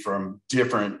it could be from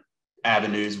different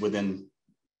avenues within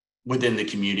the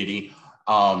community.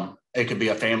 It could be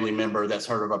a family member that's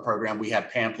heard of our program. We have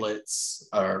pamphlets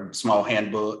or small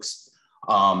handbooks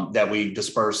that we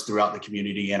disperse throughout the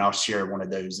community, and I'll share one of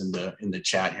those in the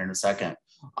chat here in a second.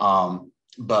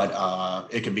 But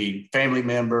it could be family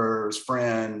members,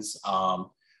 friends.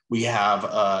 We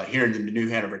have here in the New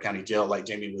Hanover County Jail, like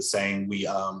Jamie was saying, we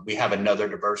have another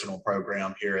diversional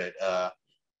program here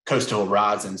Coastal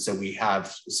Horizon, so we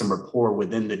have some rapport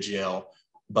within the jail,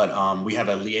 but we have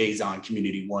a liaison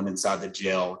Community One inside the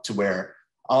jail to where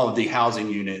all of the housing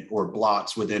unit or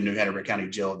blocks within New Hanover County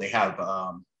Jail, they have,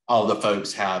 all the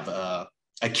folks have a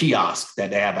kiosk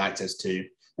that they have access to.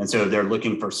 And so if they're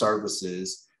looking for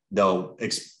services, they'll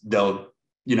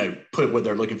put what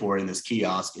they're looking for in this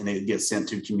kiosk, and it gets sent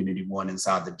to Community One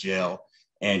inside the jail.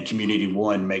 And Community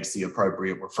One makes the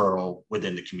appropriate referral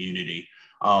within the community.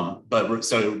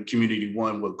 So Community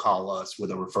One would call us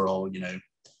with a referral,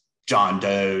 John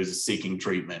Doe is seeking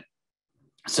treatment.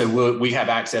 So we have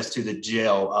access to the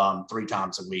jail 3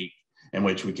 times a week, in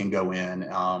which we can go in,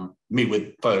 meet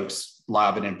with folks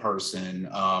live and in person,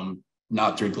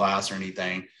 not through glass or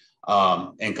anything,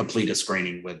 and complete a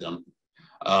screening with them.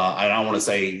 And I want to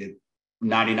say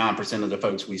 99% of the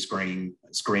folks we screen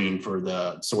for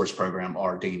the SOURCE program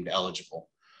are deemed eligible.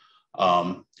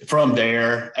 From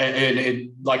there,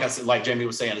 and like I said, like Jamie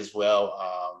was saying as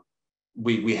well,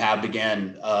 we have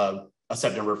began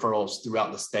accepting referrals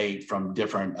throughout the state from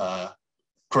different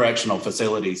correctional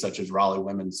facilities, such as Raleigh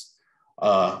Women's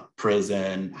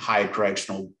Prison, Hyde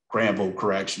Correctional, Granville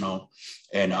Correctional.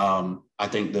 And I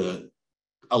think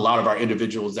a lot of our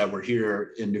individuals that were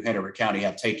here in New Hanover County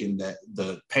have taken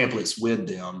the pamphlets with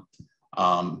them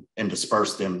and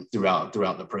dispersed them throughout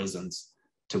the prisons,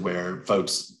 to where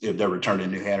folks, if they're returned to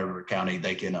New Hanover County,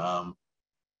 they can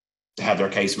have their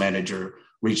case manager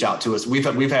reach out to us.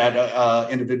 We've had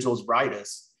individuals write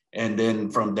us, and then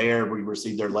from there we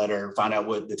receive their letter, find out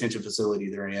what detention facility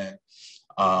they're in,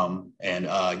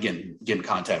 and get in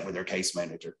contact with their case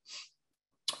manager.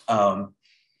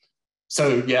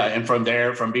 So yeah, and from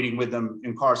there, from meeting with them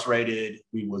incarcerated,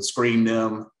 we would screen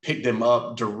them, pick them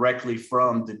up directly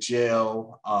from the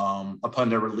jail upon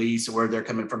their release, or they're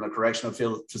coming from the correctional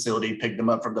facility, pick them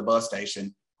up from the bus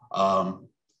station,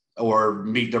 or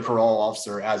meet their parole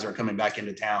officer as they're coming back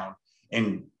into town,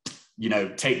 and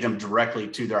take them directly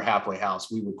to their halfway house.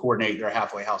 We would coordinate their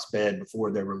halfway house bed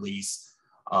before their release.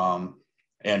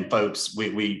 And folks,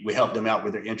 we help them out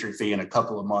with their entry fee and a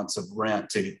couple of months of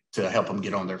rent to help them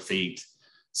get on their feet.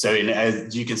 So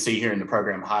as you can see here in the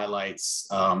program highlights,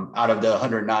 out of the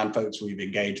 109 folks we've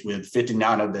engaged with,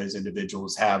 59 of those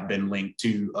individuals have been linked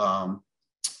to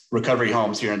recovery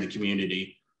homes here in the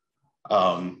community.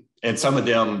 And some of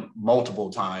them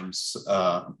multiple times,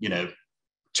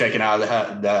 checking out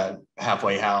of the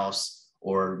halfway house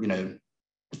or,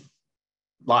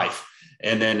 life.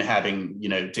 And then having,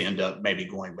 to end up maybe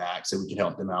going back, so we can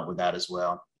help them out with that as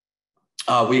well.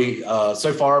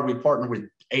 So far, we've partnered with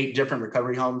 8 different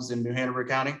recovery homes in New Hanover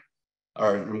County,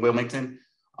 or in Wilmington.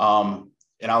 And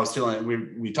I was telling,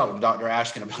 we talk with Dr.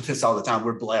 Ashkin about this all the time.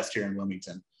 We're blessed here in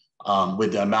Wilmington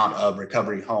with the amount of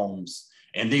recovery homes.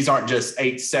 And these aren't just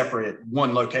 8 separate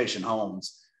one location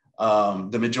homes.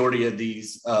 The majority of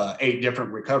these 8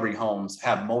 different recovery homes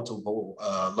have multiple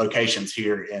locations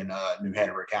here in New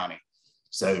Hanover County.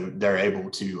 So they're able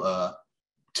to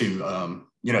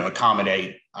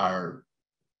accommodate our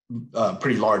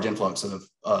pretty large influx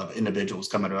of individuals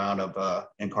coming out of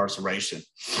incarceration.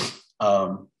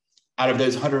 Out of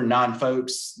those 109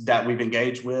 folks that we've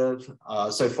engaged with,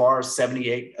 so far,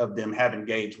 78 of them have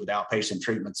engaged with outpatient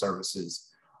treatment services.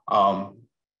 And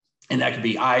that could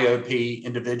be IOP,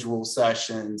 individual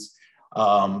sessions.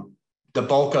 The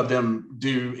bulk of them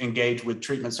do engage with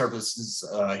treatment services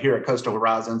here at Coastal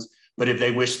Horizons. But if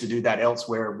they wish to do that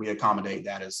elsewhere, we accommodate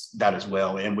that as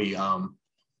well. And we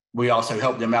also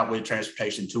help them out with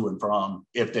transportation to and from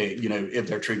if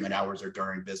their treatment hours are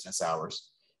during business hours.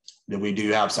 Then we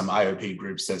do have some IOP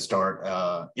groups that start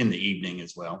in the evening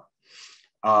as well.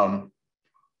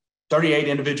 38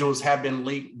 individuals have been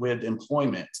linked with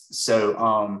employment. So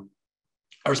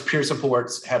our peer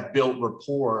supports have built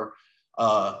rapport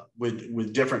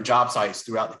with different job sites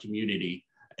throughout the community.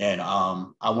 And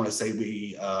I want to say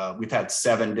we've had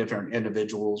 7 different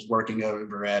individuals working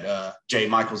over at J.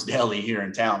 Michael's Deli here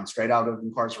in town, straight out of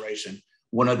incarceration.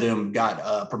 One of them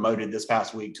got promoted this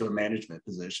past week to a management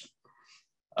position.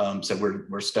 So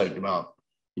we're stoked about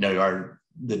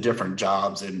the different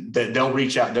jobs, and they'll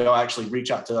reach out. They'll actually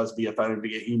reach out to us via phone,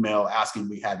 via email, asking if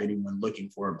we have anyone looking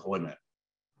for employment.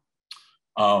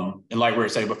 And like we were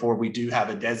saying before, we do have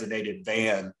a designated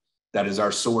van that is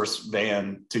our SOURCE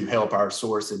van to help our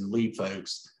SOURCE and lead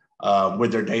folks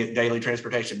with their daily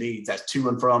transportation needs. That's to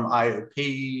and from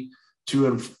IOP, to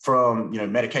and from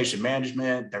medication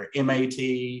management, their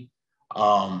MAT,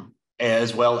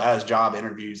 as well as job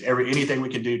interviews. Anything we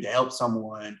can do to help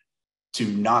someone to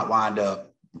not wind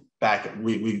up back.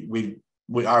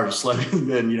 Our slogan,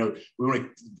 we want to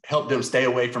help them stay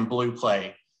away from blue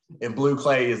clay, and blue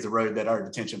clay is the road that our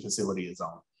detention facility is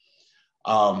on.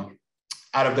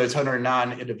 Out of those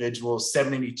 109 individuals,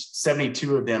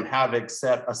 72 of them have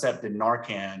accepted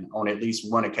Narcan on at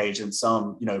least one occasion,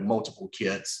 some, multiple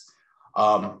kits.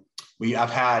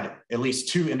 I've had at least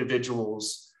 2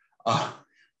 individuals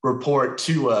report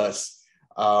to us,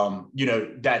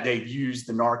 that they've used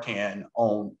the Narcan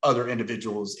on other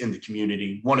individuals in the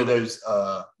community. One of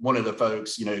the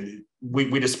folks,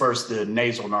 we dispersed the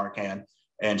nasal Narcan,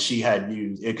 and she had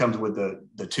used, it comes with the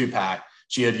 2-pack.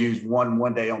 She had used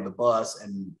one day on the bus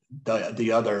and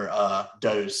the other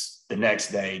dose the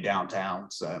next day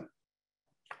downtown. So,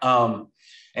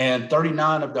 and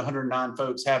 39 of the 109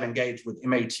 folks have engaged with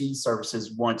MAT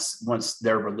services once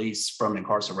they're released from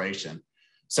incarceration.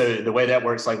 So the way that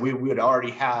works, like we would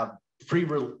already have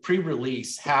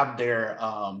pre-release have their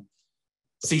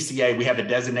CCA. We have a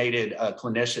designated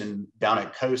clinician down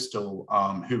at Coastal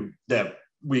that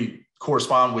we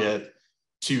correspond with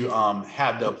to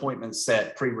have the appointment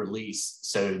set pre-release,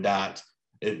 so that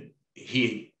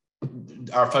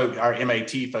our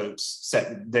MAT folks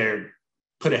they're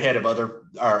put ahead of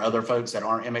our other folks that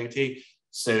aren't MAT,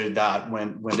 so that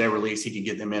when they're released, he can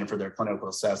get them in for their clinical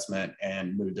assessment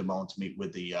and move them on to meet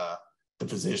with the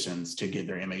physicians to get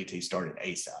their MAT started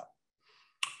ASAP.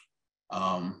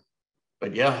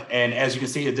 But yeah, and as you can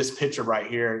see in this picture right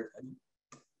here,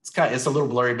 it's a little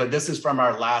blurry, but this is from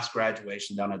our last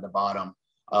graduation down at the bottom.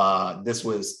 This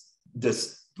was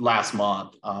this last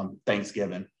month,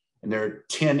 Thanksgiving, and there are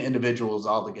 10 individuals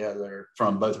altogether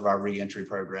from both of our reentry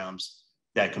programs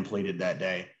that completed that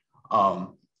day.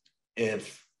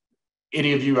 If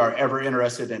any of you are ever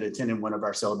interested in attending one of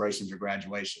our celebrations or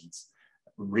graduations,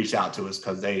 reach out to us,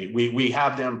 because we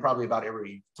have them probably about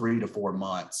every 3 to 4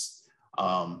 months.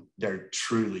 They're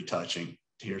truly touching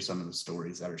to hear some of the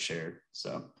stories that are shared.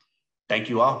 So thank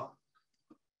you all.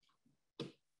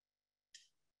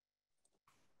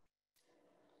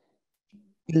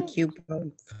 Thank you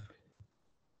both.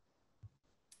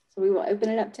 So we will open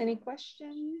it up to any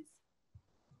questions.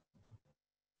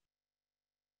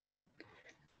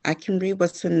 I can read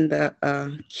what's in the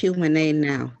Q&A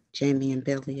now, Jamie and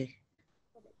Billy.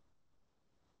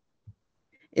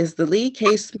 Is the lead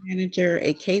case manager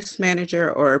a case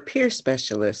manager or a peer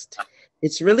specialist?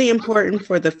 It's really important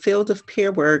for the field of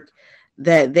peer work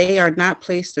that they are not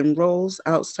placed in roles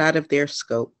outside of their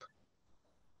scope.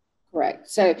 Correct.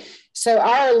 So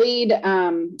our lead,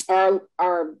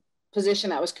 our position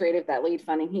that was created, that lead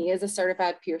funding, he is a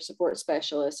certified peer support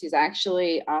specialist. He's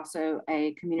actually also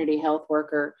a community health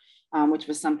worker, which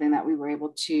was something that we were able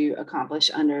to accomplish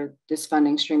under this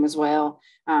funding stream as well.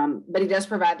 But he does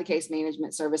provide the case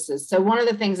management services. So one of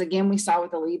the things, again, we saw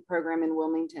with the LEAD program in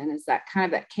Wilmington is that kind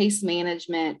of that case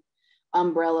management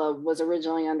umbrella was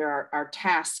originally under our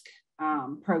task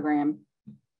program.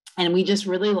 And we just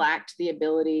really lacked the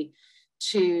ability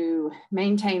to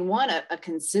maintain a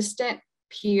consistent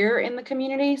peer in the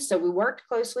community. So we worked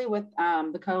closely with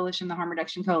the coalition, the Harm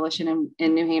Reduction Coalition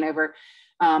in New Hanover.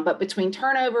 But between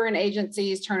turnover in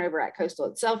agencies, turnover at Coastal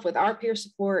itself with our peer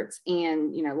supports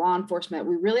and law enforcement,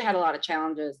 we really had a lot of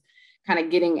challenges kind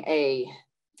of getting a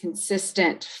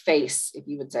consistent face, if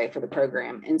you would say, for the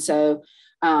program. And so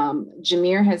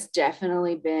Jameer has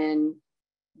definitely been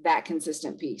that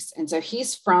consistent piece. And so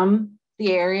he's from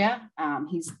the area.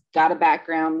 He's got a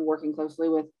background working closely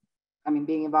with,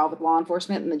 being involved with law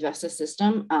enforcement and the justice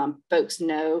system. Folks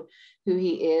know who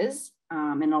he is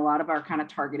in a lot of our kind of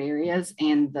target areas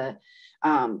and the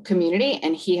community.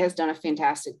 And he has done a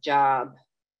fantastic job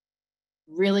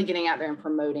really getting out there and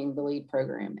promoting the LEAD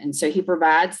program. And so he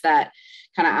provides that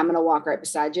kind of, I'm going to walk right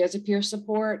beside you as a peer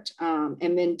support,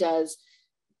 and then does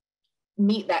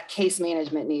meet that case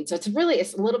management need. So it's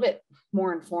a little bit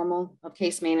more informal of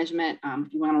case management,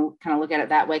 if you want to kind of look at it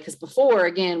that way, because before,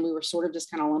 again, we were sort of just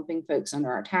kind of lumping folks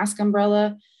under our task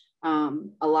umbrella.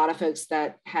 A lot of folks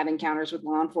that have encounters with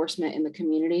law enforcement in the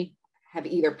community have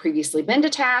either previously been to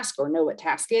task or know what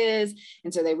task is.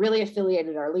 And so they really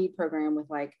affiliated our LEAD program with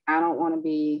like, I don't want to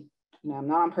be, I'm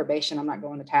not on probation. I'm not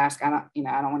going to task. I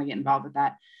don't want to get involved with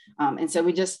that. And so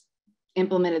we just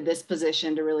implemented this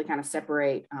position to really kind of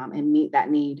separate and meet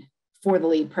that need for the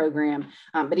LEAD program.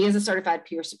 But he is a certified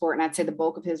peer support, and I'd say the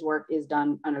bulk of his work is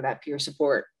done under that peer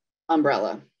support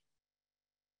umbrella.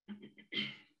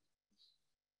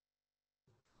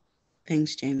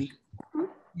 Thanks, Jamie.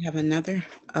 We have another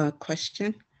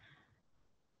question.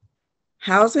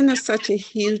 Housing is such a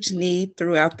huge need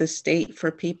throughout the state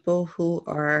for people who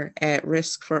are at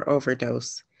risk for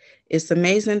overdose. It's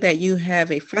amazing that you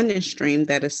have a funding stream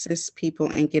that assists people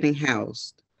in getting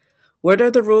housed. What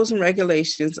are the rules and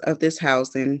regulations of this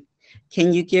housing?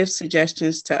 Can you give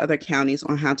suggestions to other counties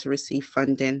on how to receive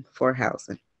funding for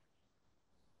housing?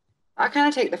 I kind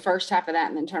of take the first half of that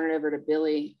and then turn it over to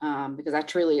Billy, because I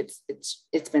truly,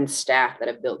 it's been staff that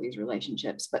have built these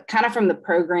relationships. But kind of from the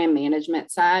program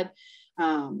management side,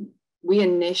 we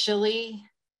initially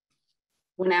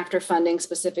went after funding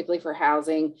specifically for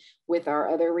housing with our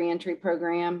other reentry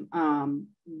program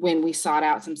when we sought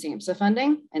out some SAMHSA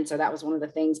funding. And so that was one of the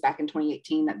things back in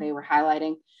 2018 that they were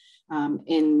highlighting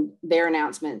in their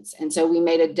announcements. And so we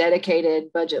made a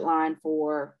dedicated budget line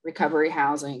for recovery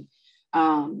housing.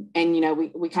 And, you know,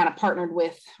 we kind of partnered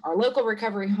with our local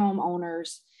recovery home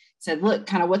owners, said, look,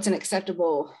 kind of what's an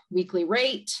acceptable weekly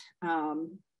rate?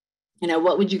 You know,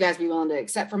 what would you guys be willing to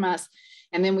accept from us?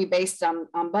 And then we based on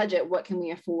budget, what can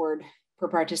we afford per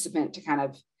participant to kind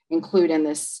of include in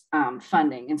this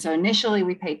funding? And so initially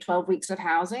we paid 12 weeks of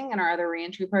housing in our other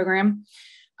reentry program.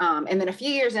 And then a few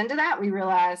years into that, we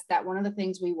realized that one of the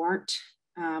things we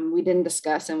didn't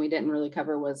discuss and we didn't really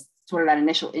cover was sort of that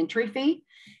initial entry fee.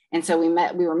 And so we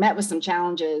were met with some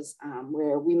challenges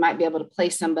where we might be able to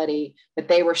place somebody, but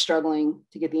they were struggling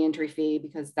to get the entry fee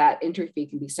because that entry fee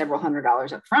can be several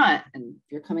 $100s up front. And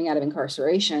if you're coming out of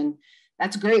incarceration,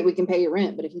 that's great, we can pay your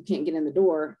rent, but if you can't get in the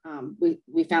door,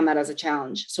 we found that as a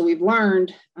challenge. So we've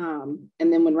learned, and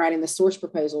then when writing the source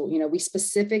proposal, you know, we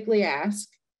specifically ask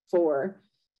for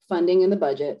funding in the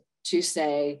budget to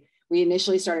say, we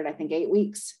initially started, I think, 8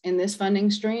 weeks in this funding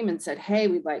stream and said, hey,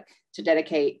 we'd like to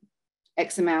dedicate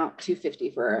X amount,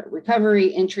 $250 for a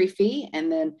recovery entry fee.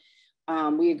 And then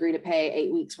we agree to pay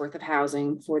 8 weeks worth of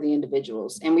housing for the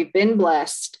individuals. And we've been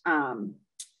blessed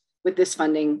with this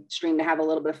funding stream to have a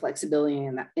little bit of flexibility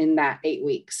in that 8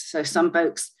 weeks. So some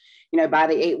folks, you know, by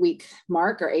the 8-week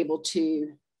mark are able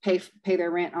to pay their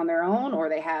rent on their own, or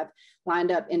they have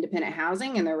lined up independent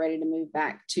housing and they're ready to move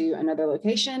back to another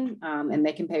location and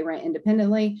they can pay rent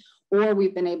independently. Or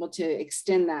we've been able to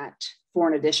extend that for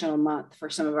an additional month for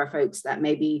some of our folks that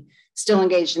may be still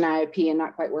engaged in IOP and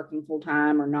not quite working full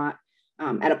time or not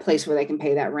at a place where they can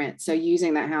pay that rent. So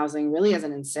using that housing really as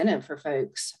an incentive for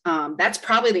folks. That's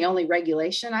probably the only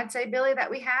regulation I'd say, Billy,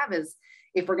 that we have is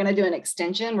if we're going to do an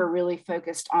extension, we're really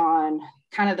focused on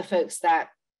kind of the folks that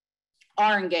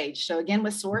are engaged. So again,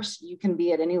 with Source, you can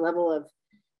be at any level of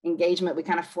engagement. We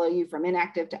kind of flow you from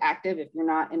inactive to active. If you're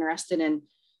not interested in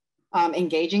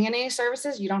engaging in any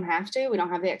services, you don't have to. We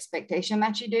don't have the expectation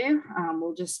that you do.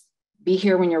 We'll just be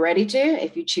here when you're ready to,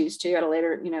 if you choose to at a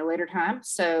later time.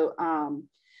 So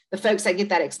the folks that get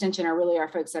that extension are really our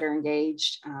folks that are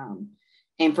engaged.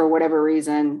 And for whatever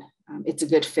reason, it's a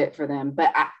good fit for them.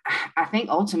 But I think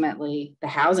ultimately the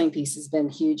housing piece has been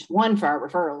huge, one for our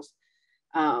referrals,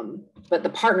 but the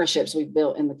partnerships we've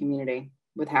built in the community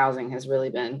with housing has really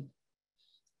been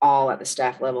all at the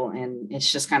staff level, and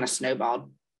it's just kind of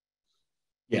snowballed.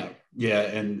 Yeah.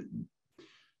 And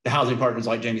the housing partners,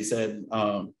 like Jamie said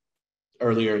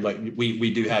earlier, like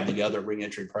we do have the other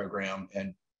reentry program,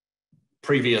 and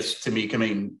previous to me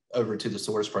coming over to the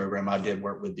Source program, I did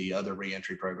work with the other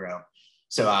reentry program.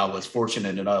 So I was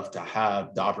fortunate enough to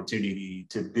have the opportunity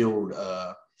to build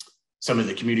some of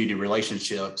the community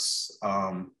relationships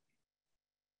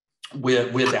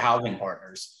with the housing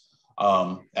partners.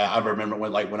 I remember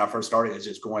when I first started, it's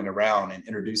just going around and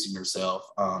introducing yourself,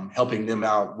 helping them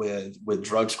out with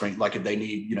drug screens. Like if they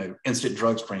need, instant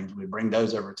drug screens, we bring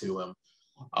those over to them.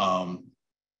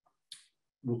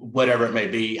 Whatever it may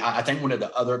be. I think one of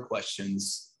the other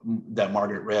questions that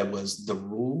Margaret read was the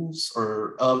rules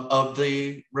of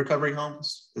the recovery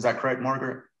homes. Is that correct,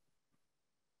 Margaret?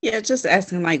 Yeah, just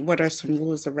asking what are some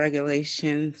rules or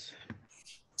regulations?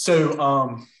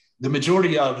 So the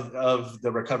majority of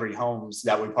the recovery homes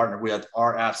that we partner with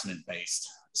are abstinence-based.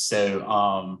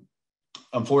 So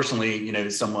unfortunately,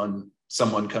 someone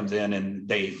comes in and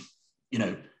they,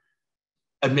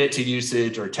 admit to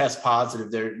usage or test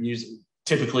positive. They're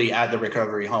typically at the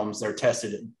recovery homes, they're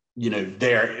tested,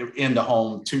 they're in the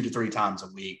home 2 to 3 times a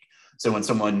week. So when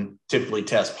someone typically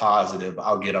tests positive,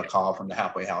 I'll get a call from the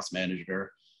halfway house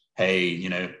manager. Hey,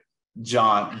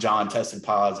 John tested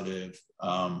positive.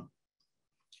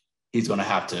 He's going to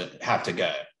have to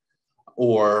go.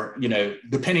 Or,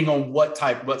 depending on what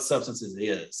substances it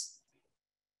is,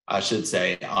 I should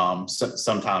say,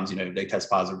 sometimes, they test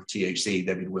positive for THC,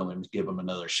 they'd be willing to give them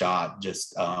another shot,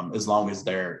 just as long as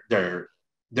their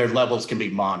levels can be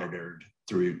monitored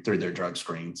through their drug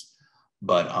screens.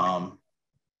 But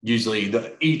usually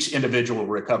each individual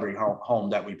recovery home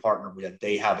that we partner with,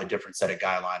 they have a different set of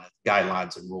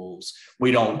guidelines and rules.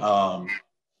 We don't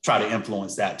try to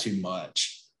influence that too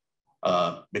much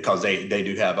because they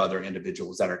do have other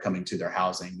individuals that are coming to their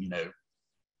housing,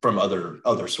 from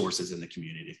other sources in the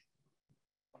community.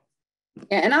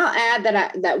 And I'll add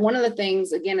that one of the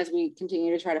things, again, as we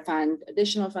continue to try to find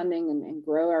additional funding and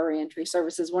grow our reentry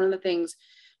services, one of the things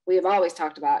we have always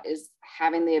talked about is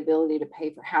having the ability to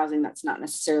pay for housing that's not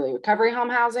necessarily recovery home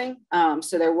housing.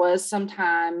 So there was some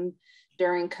time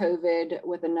during COVID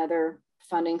with another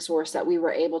funding source that we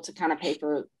were able to kind of pay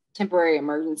for temporary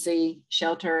emergency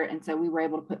shelter. And so we were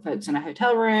able to put folks in a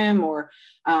hotel room or,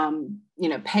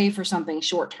 pay for something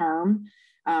short term.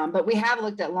 But we have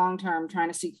looked at long-term trying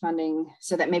to seek funding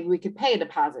so that maybe we could pay a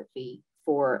deposit fee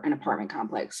for an apartment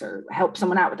complex or help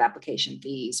someone out with application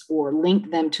fees or link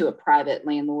them to a private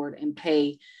landlord and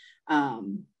pay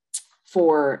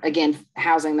for, again,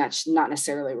 housing that's not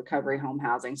necessarily recovery home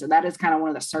housing. So that is kind of one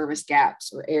of the service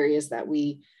gaps or areas that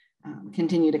we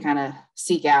continue to kind of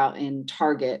seek out and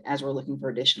target as we're looking for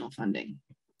additional funding.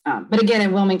 But again,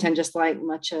 in Wilmington, just like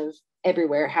much of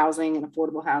everywhere, housing and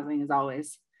affordable housing is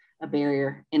always a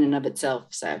barrier in and of itself.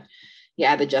 So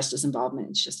yeah, the justice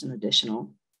involvement is just an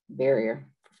additional barrier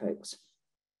for folks.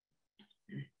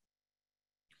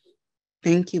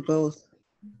 Thank you both.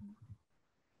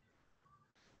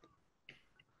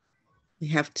 We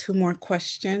have 2 more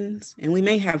questions, and we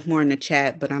may have more in the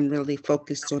chat, but I'm really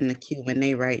focused on the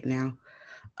Q&A right now.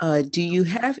 Do you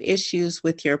have issues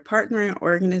with your partnering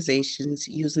organizations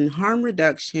using harm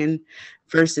reduction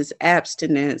versus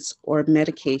abstinence or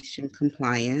medication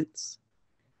compliance?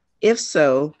 If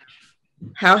so,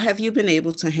 how have you been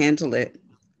able to handle it,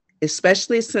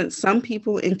 especially since some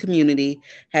people in community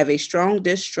have a strong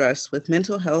distrust with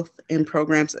mental health and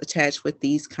programs attached with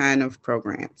these kind of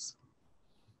programs?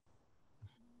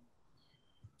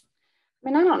 I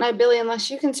mean, I don't know, Billy,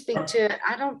 unless you can speak to it.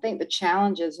 I don't think the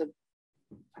challenges of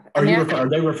Are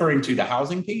they referring to the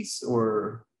housing piece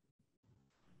or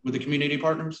with the community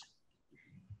partners?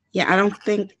 Yeah, I don't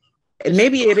think,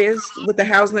 maybe it is with the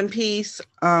housing piece.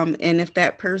 And if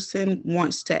that person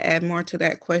wants to add more to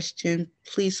that question,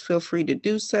 please feel free to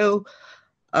do so.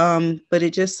 But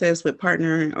it just says with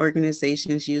partnering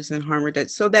organizations using harm reduction.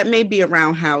 So that may be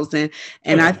around housing.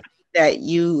 And okay. I think that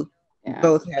you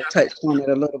both have touched on it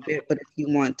a little bit, but if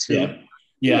you want to.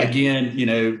 Yeah. Again,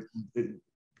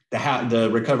 the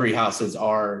recovery houses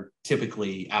are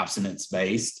typically abstinence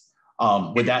based.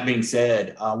 With that being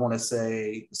said, I want to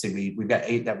say, we've got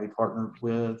 8 that we partnered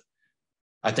with.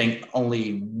 I think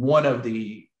only one of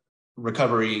the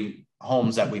recovery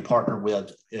homes that we partner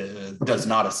with does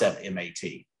not accept MAT.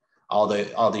 All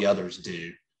the others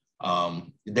do.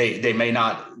 They may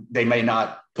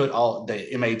not put all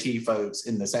the MAT folks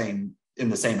in the same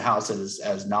houses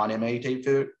as non-MAT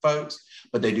folks,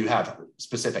 but they do have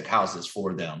specific houses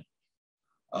for them.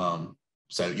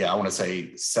 So yeah, I want to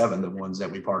say 7 of the ones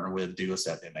that we partner with do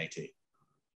accept MAT.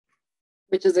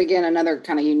 Which is again another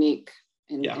kind of unique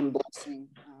and blessing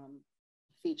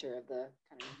feature of the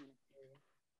kind of area.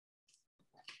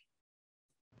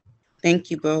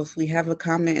 Thank you both. We have a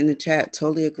comment in the chat,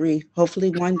 totally agree.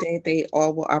 Hopefully one day they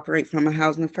all will operate from a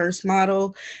housing first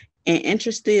model. And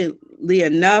interestingly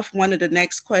enough, one of the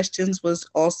next questions was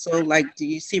also like, do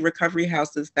you see recovery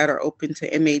houses that are open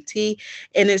to MAT?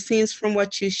 And it seems from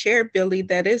what you shared, Billy,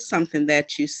 that is something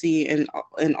that you see in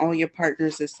all your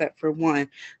partners except for one.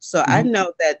 So I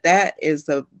know that is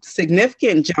a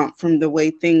significant jump from the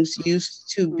way things used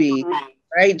to be.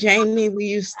 Right, Jamie? We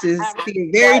used to see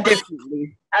it very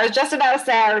differently. I was just about to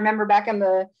say, I remember back in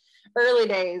the early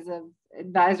days of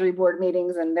advisory board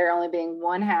meetings and there only being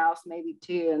one house, maybe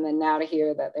 2, and then now to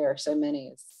hear that there are so many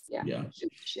is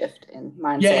shift in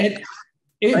mindset.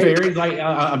 It varies. Like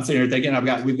I'm sitting here thinking,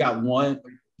 we've got one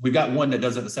that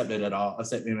doesn't accept it at all,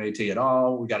 accept MAT at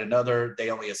all. We got another, they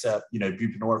only accept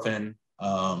buprenorphine.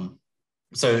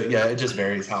 So yeah, it just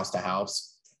varies house to house.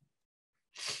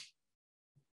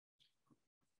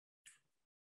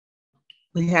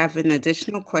 We have an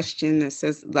additional question that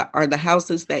says, are the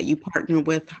houses that you partner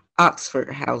with Oxford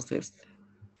houses?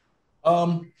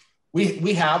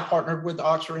 We have partnered with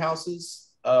Oxford houses.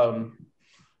 I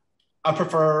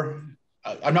prefer,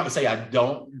 I'm not gonna say I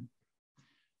don't.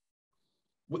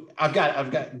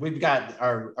 We've got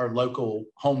our local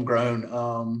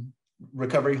homegrown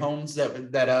recovery homes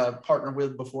that I partnered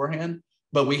with beforehand,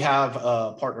 but we have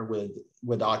partnered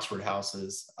with Oxford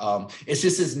houses.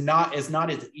 It's not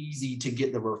as easy to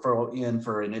get the referral in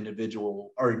for an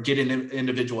individual or get an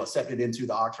individual accepted into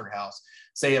the Oxford house.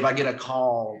 Say if I get a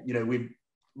call,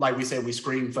 like we said, we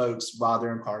screen folks while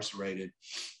they're incarcerated.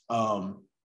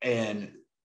 And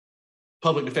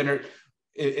public defender,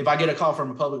 if I get a call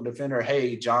from a public defender,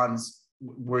 hey,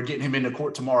 we're getting him into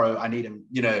court tomorrow, I need him,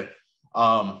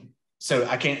 so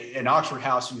I can't, in Oxford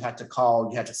House, you have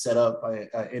to set up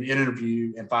an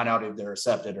interview and find out if they're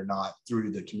accepted or not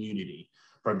through the community.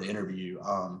 from the interview.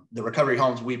 The recovery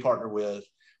homes we partner with,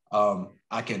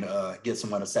 I can get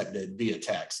someone accepted via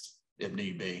text if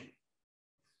need be.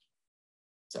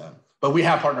 So, but we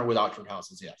have partnered with Oxford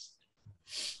Houses, yes.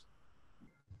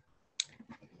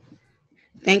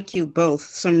 Thank you both.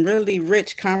 Some really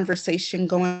rich conversation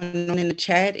going on in the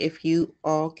chat. If you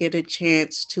all get a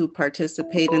chance to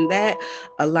participate in that,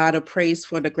 a lot of praise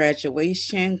for the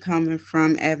graduation coming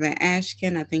from Evan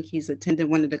Ashkin. I think he's attended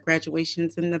one of the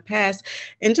graduations in the past,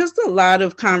 and just a lot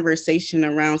of conversation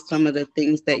around some of the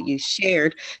things that you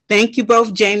shared. Thank you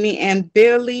both, Jamie and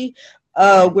Billy.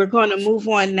 We're going to move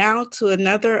on now to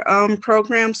another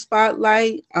program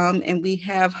spotlight, and we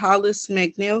have Hollis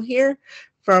McNeil here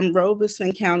from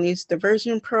Robeson County's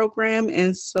diversion program.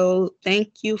 And so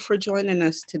thank you for joining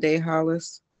us today,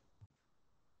 Hollis.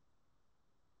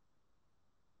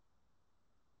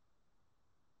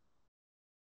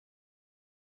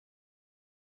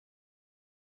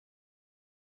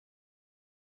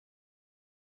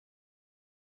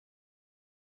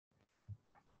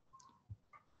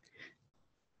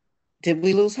 Did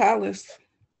we lose Hollis?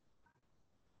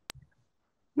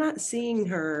 Not seeing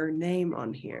her name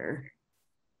on here.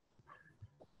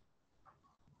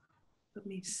 Let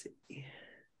me see.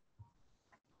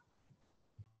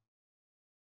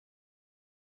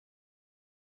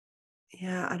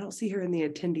 Yeah, I don't see her in the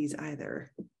attendees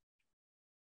either.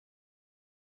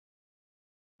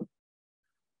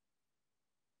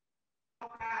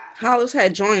 Hollis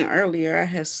had joined earlier. I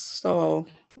had saw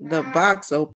the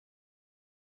box open.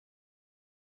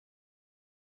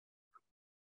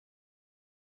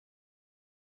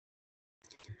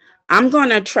 I'm going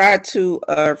to try to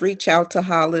reach out to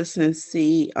Hollis and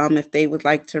see if they would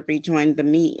like to rejoin the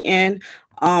meeting.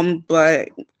 But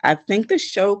I think the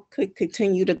show could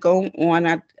continue to go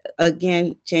on.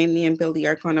 Again, Jamie and Billy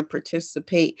are going to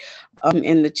participate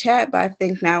in the chat, but I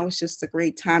think now it's just a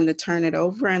great time to turn it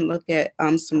over and look at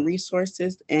some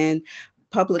resources and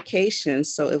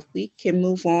publications. So if we can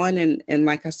move on and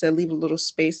like I said, leave a little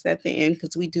space at the end,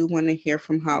 because we do want to hear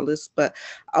from Hollis, but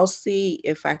I'll see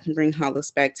if I can bring Hollis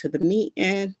back to the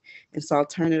meeting. And so I'll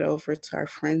turn it over to our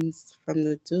friends from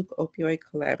the Duke Opioid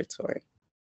Collaboratory.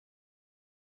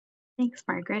 Thanks,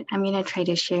 Margaret. I'm going to try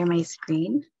to share my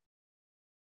screen.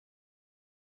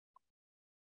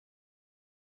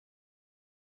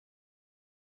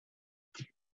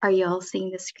 Are you all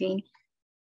seeing the screen?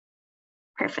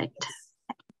 Perfect.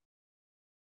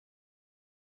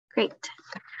 Great.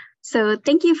 So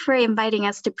thank you for inviting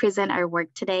us to present our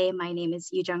work today. My name is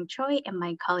Yu-Jung Choi and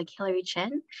my colleague Hillary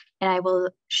Chen, and I will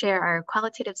share our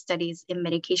qualitative studies in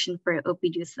medication for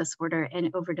opioid use disorder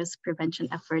and overdose prevention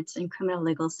efforts in criminal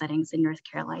legal settings in North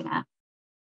Carolina.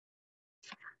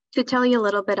 To tell you a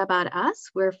little bit about us,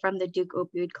 we're from the Duke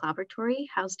Opioid Collaboratory,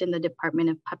 housed in the Department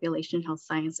of Population Health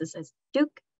Sciences at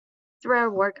Duke. Through our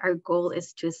work, our goal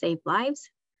is to save lives,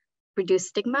 reduce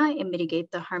stigma, and mitigate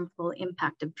the harmful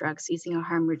impact of drugs using a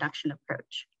harm reduction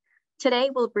approach. Today,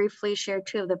 we'll briefly share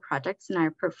two of the projects in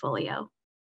our portfolio.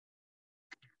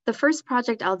 The first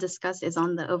project I'll discuss is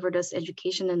on the overdose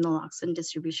education and naloxone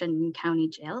distribution in county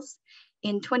jails.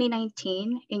 In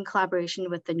 2019, in collaboration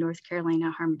with the North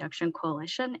Carolina Harm Reduction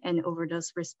Coalition and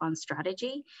Overdose Response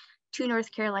Strategy, 2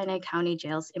 North Carolina county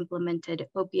jails implemented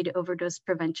opioid overdose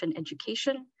prevention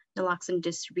education, naloxone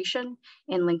distribution,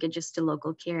 and linkages to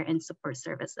local care and support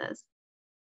services.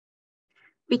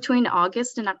 Between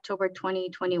August and October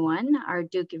 2021, our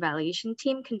Duke evaluation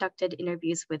team conducted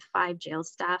interviews with 5 jail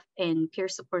staff and peer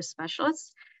support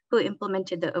specialists who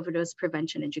implemented the overdose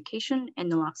prevention education and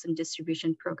naloxone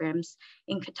distribution programs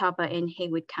in Catawba and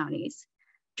Haywood counties.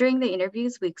 During the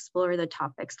interviews, we explore the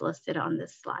topics listed on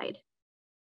this slide.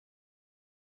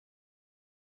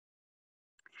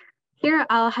 Here,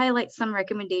 I'll highlight some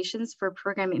recommendations for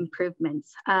program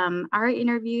improvements. Our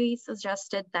interviewee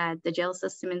suggested that the jail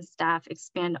system and staff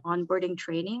expand onboarding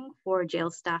training for jail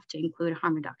staff to include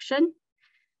harm reduction,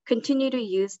 continue to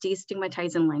use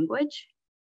destigmatizing language,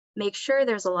 make sure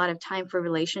there's a lot of time for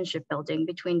relationship building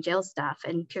between jail staff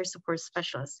and peer support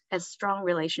specialists, as strong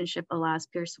relationship allows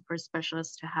peer support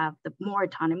specialists to have more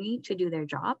autonomy to do their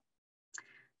job.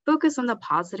 Focus on the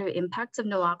positive impacts of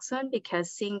naloxone,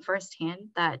 because seeing firsthand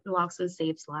that naloxone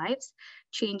saves lives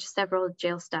changed several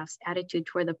jail staff's attitude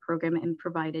toward the program and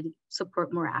provided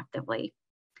support more actively.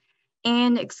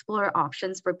 And explore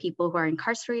options for people who are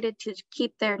incarcerated to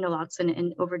keep their naloxone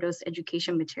and overdose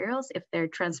education materials if they're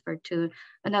transferred to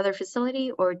another facility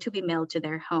or to be mailed to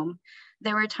their home.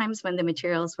 There were times when the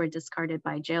materials were discarded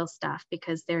by jail staff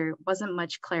because there wasn't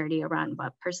much clarity around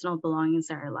what personal belongings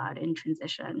are allowed in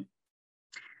transition.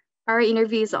 Our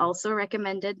interviews also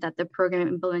recommended that the program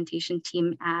implementation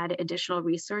team add additional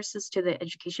resources to the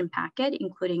education packet,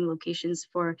 including locations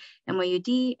for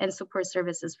MOUD and support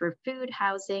services for food,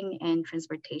 housing, and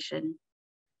transportation.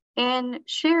 And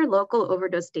share local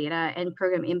overdose data and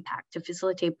program impact to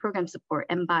facilitate program support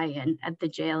and buy-in at the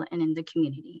jail and in the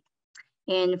community.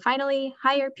 And finally,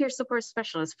 hire peer support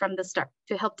specialists from the start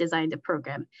to help design the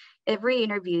program. Every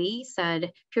interviewee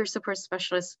said peer support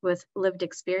specialists with lived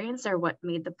experience are what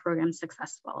made the program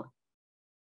successful.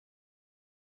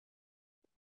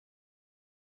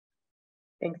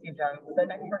 Thanks, Yujung. So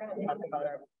next we're going to talk about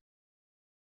our,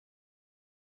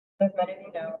 as many of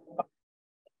you know,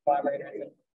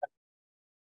 collaborators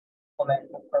implement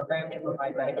a program to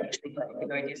provide medication for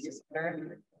opioid use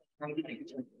disorder.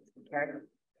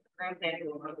 Program planning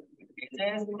will run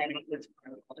phases and includes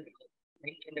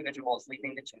individuals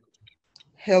leaving the jail.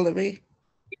 Hillary,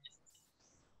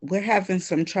 we're having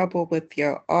some trouble with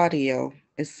your audio.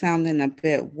 It's sounding a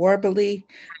bit warbly.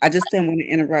 I just didn't want to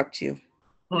interrupt you.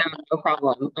 No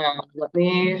problem. Let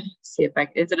me see if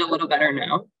is it a little better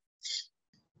now?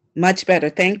 Much better,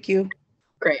 thank you.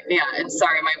 Great, yeah, and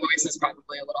sorry, my voice is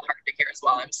probably a little hard to hear as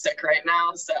well. I'm sick right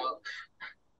now, so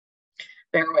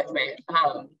bear with me.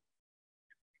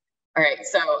 All right,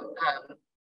 so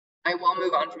I will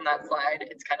move on from that slide.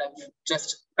 It's kind of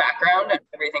just background, and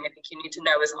everything I think you need to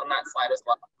know is on that slide as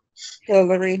well.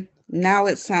 Hillary, now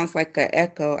it sounds like an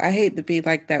echo. I hate to be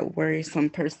like that worrisome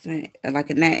person,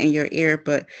 like a gnat in your ear,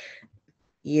 but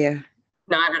yeah.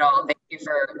 Not at all. Thank you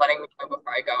for letting me know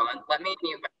before I go on. Let me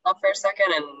mute myself for a second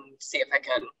and see if I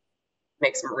can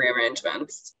make some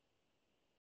rearrangements.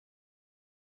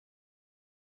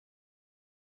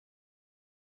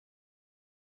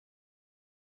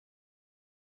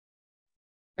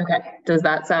 Okay, does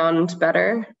that sound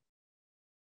better?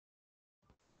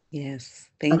 Yes,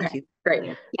 thank you.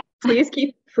 Great. Please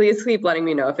keep letting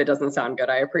me know if it doesn't sound good.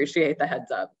 I appreciate the heads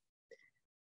up.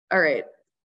 All right.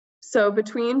 So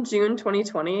between June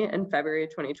 2020 and February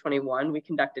 2021, we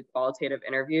conducted qualitative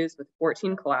interviews with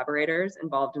 14 collaborators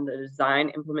involved in the design,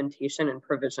 implementation, and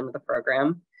provision of the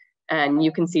program. And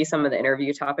you can see some of the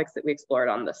interview topics that we explored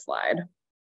on this slide.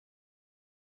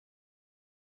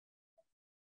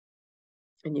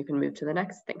 And you can move to the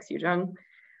next. Thanks, Yujung.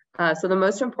 So the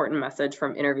most important message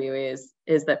from interviewees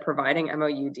is that providing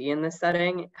MOUD in this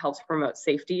setting helps promote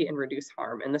safety and reduce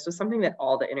harm. And this was something that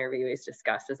all the interviewees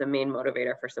discussed as a main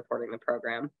motivator for supporting the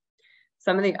program.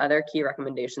 Some of the other key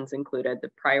recommendations included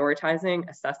the prioritizing,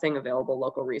 assessing available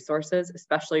local resources,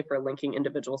 especially for linking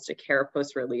individuals to care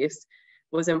post-release,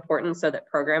 was important so that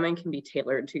programming can be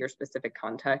tailored to your specific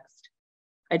context.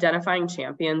 Identifying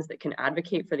champions that can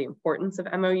advocate for the importance of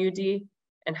MOUD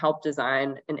and help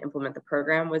design and implement the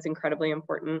program was incredibly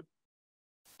important.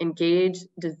 Engage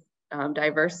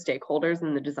diverse stakeholders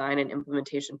in the design and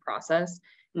implementation process.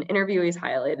 And interviewees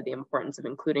highlighted the importance of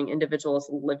including individuals'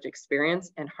 lived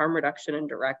experience and harm reduction and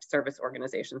direct service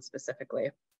organizations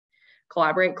specifically.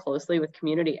 Collaborate closely with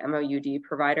community MOUD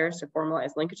providers to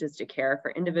formalize linkages to care for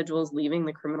individuals leaving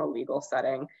the criminal legal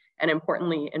setting, and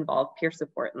importantly, involve peer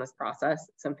support in this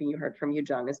process, something you heard from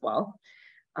Yujung as well.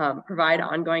 Provide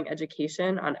ongoing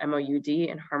education on MOUD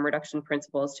and harm reduction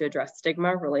principles to address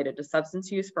stigma related to substance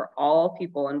use for all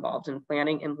people involved in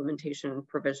planning, implementation, and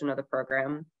provision of the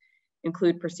program.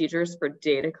 Include procedures for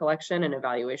data collection and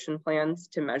evaluation plans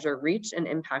to measure reach and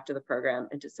impact of the program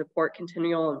and to support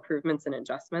continual improvements and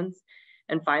adjustments.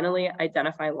 And finally,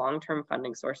 identify long-term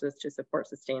funding sources to support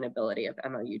sustainability of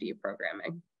MOUD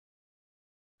programming.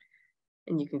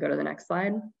 And you can go to the next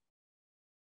slide.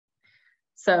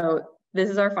 So this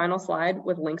is our final slide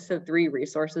with links to 3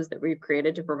 resources that we've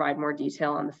created to provide more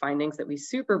detail on the findings that we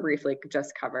super briefly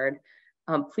just covered.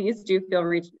 Please do feel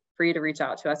free to reach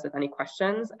out to us with any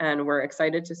questions, and we're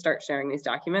excited to start sharing these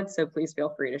documents, so please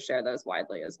feel free to share those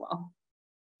widely as well.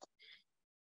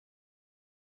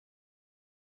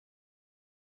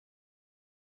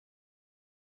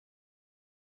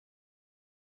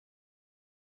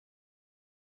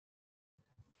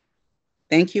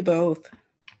 Thank you both.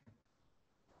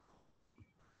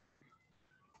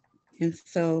 And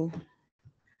so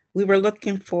we were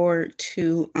looking forward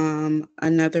to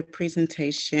another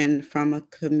presentation from a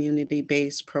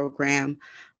community-based program,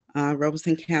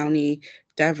 Robeson County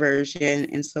Diversion.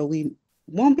 And so we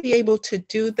won't be able to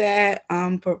do that,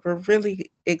 but we're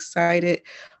really excited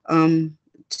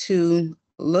to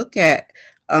look at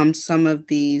some of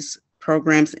these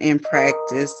programs in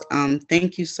practice.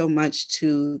 Thank you so much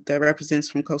to the representatives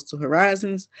from Coastal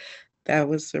Horizons. That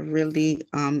was a really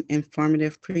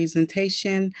informative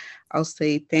presentation. I'll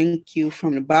say thank you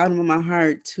from the bottom of my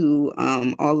heart to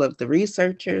all of the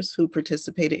researchers who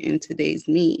participated in today's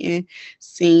meeting,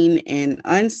 seen and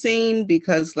unseen,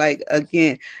 because like,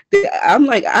 again, I'm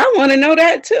like, I want to know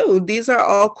that too. These are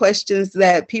all questions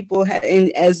that people have,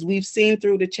 and as we've seen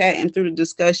through the chat and through the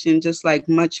discussion, just like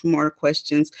much more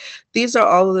questions. These are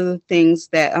all of the things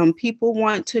that people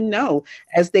want to know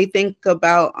as they think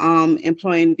about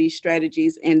employing these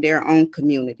strategies in their own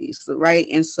communities, right?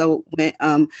 And so when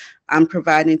I'm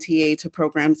providing TA to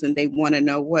programs and they want to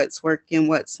know what's working,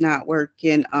 what's not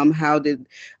working, how did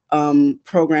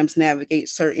programs navigate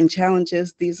certain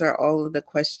challenges. These are all of the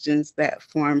questions that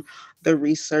form the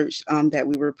research that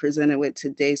we were presented with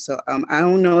today. So I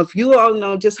don't know if you all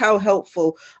know just how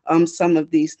helpful some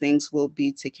of these things will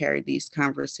be to carry these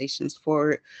conversations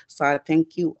forward. So I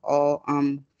thank you all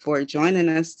for joining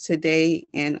us today.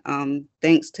 And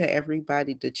thanks to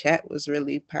everybody. The chat was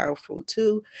really powerful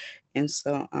too. And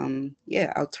so,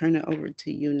 yeah, I'll turn it over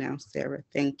to you now, Sarah.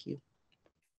 Thank you.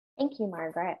 Thank you,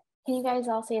 Margaret. Can you guys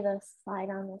all see the slide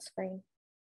on the screen?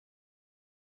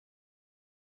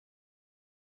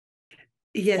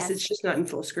 Yes, it's just not in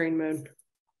full screen mode.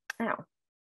 Oh.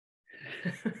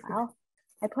 Well,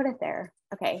 I put it there.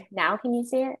 Okay, now can you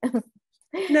see it?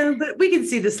 No, but we can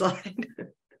see the slide.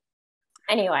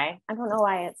 Anyway, I don't know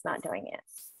why it's not doing it.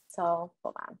 So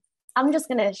hold on. I'm just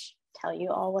gonna tell you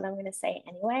all what I'm gonna say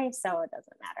anyway, so it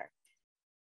doesn't matter.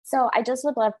 So I just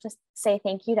would love to say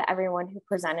thank you to everyone who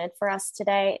presented for us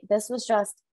today. This was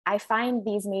just, I find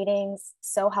these meetings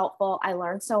so helpful. I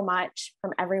learned so much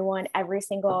from everyone, every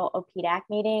single OPDAAC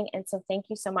meeting. And so thank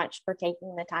you so much for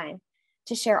taking the time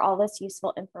to share all this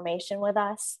useful information with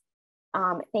us.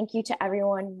 Thank you to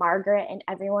everyone, Margaret and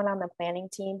everyone on the planning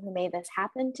team who made this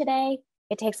happen today.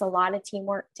 It takes a lot of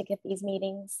teamwork to get these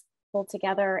meetings pulled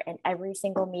together, and every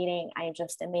single meeting, I am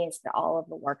just amazed at all of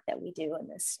the work that we do in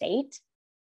this state.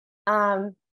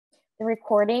 The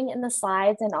recording and the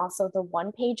slides and also the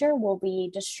one pager will be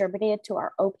distributed to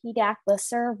our OPDAAC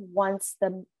listserv once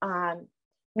the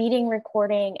meeting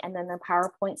recording and then the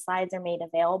PowerPoint slides are made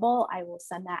available. I will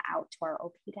send that out to our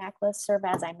OPDAAC listserv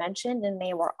as I mentioned, and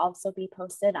they will also be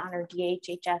posted on our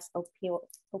DHHS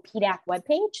OPDAAC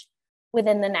webpage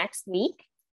within the next week.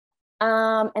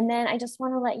 And then I just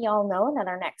want to let you all know that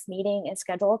our next meeting is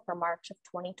scheduled for March of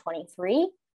 2023.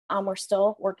 We're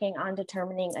still working on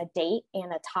determining a date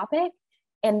and a topic,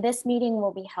 and this meeting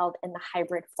will be held in the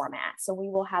hybrid format. So we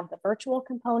will have the virtual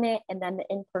component and then the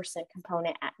in-person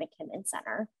component at McKinnon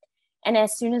Center. And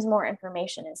as soon as more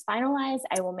information is finalized,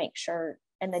 I will make sure,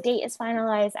 and the date is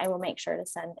finalized, I will make sure to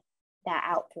send that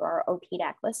out through our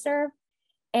OPDAAC listserv.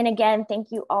 And again,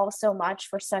 thank you all so much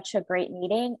for such a great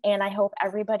meeting. And I hope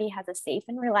everybody has a safe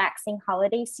and relaxing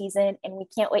holiday season, and we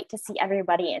can't wait to see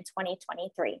everybody in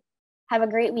 2023. Have a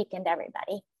great weekend,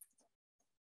 everybody.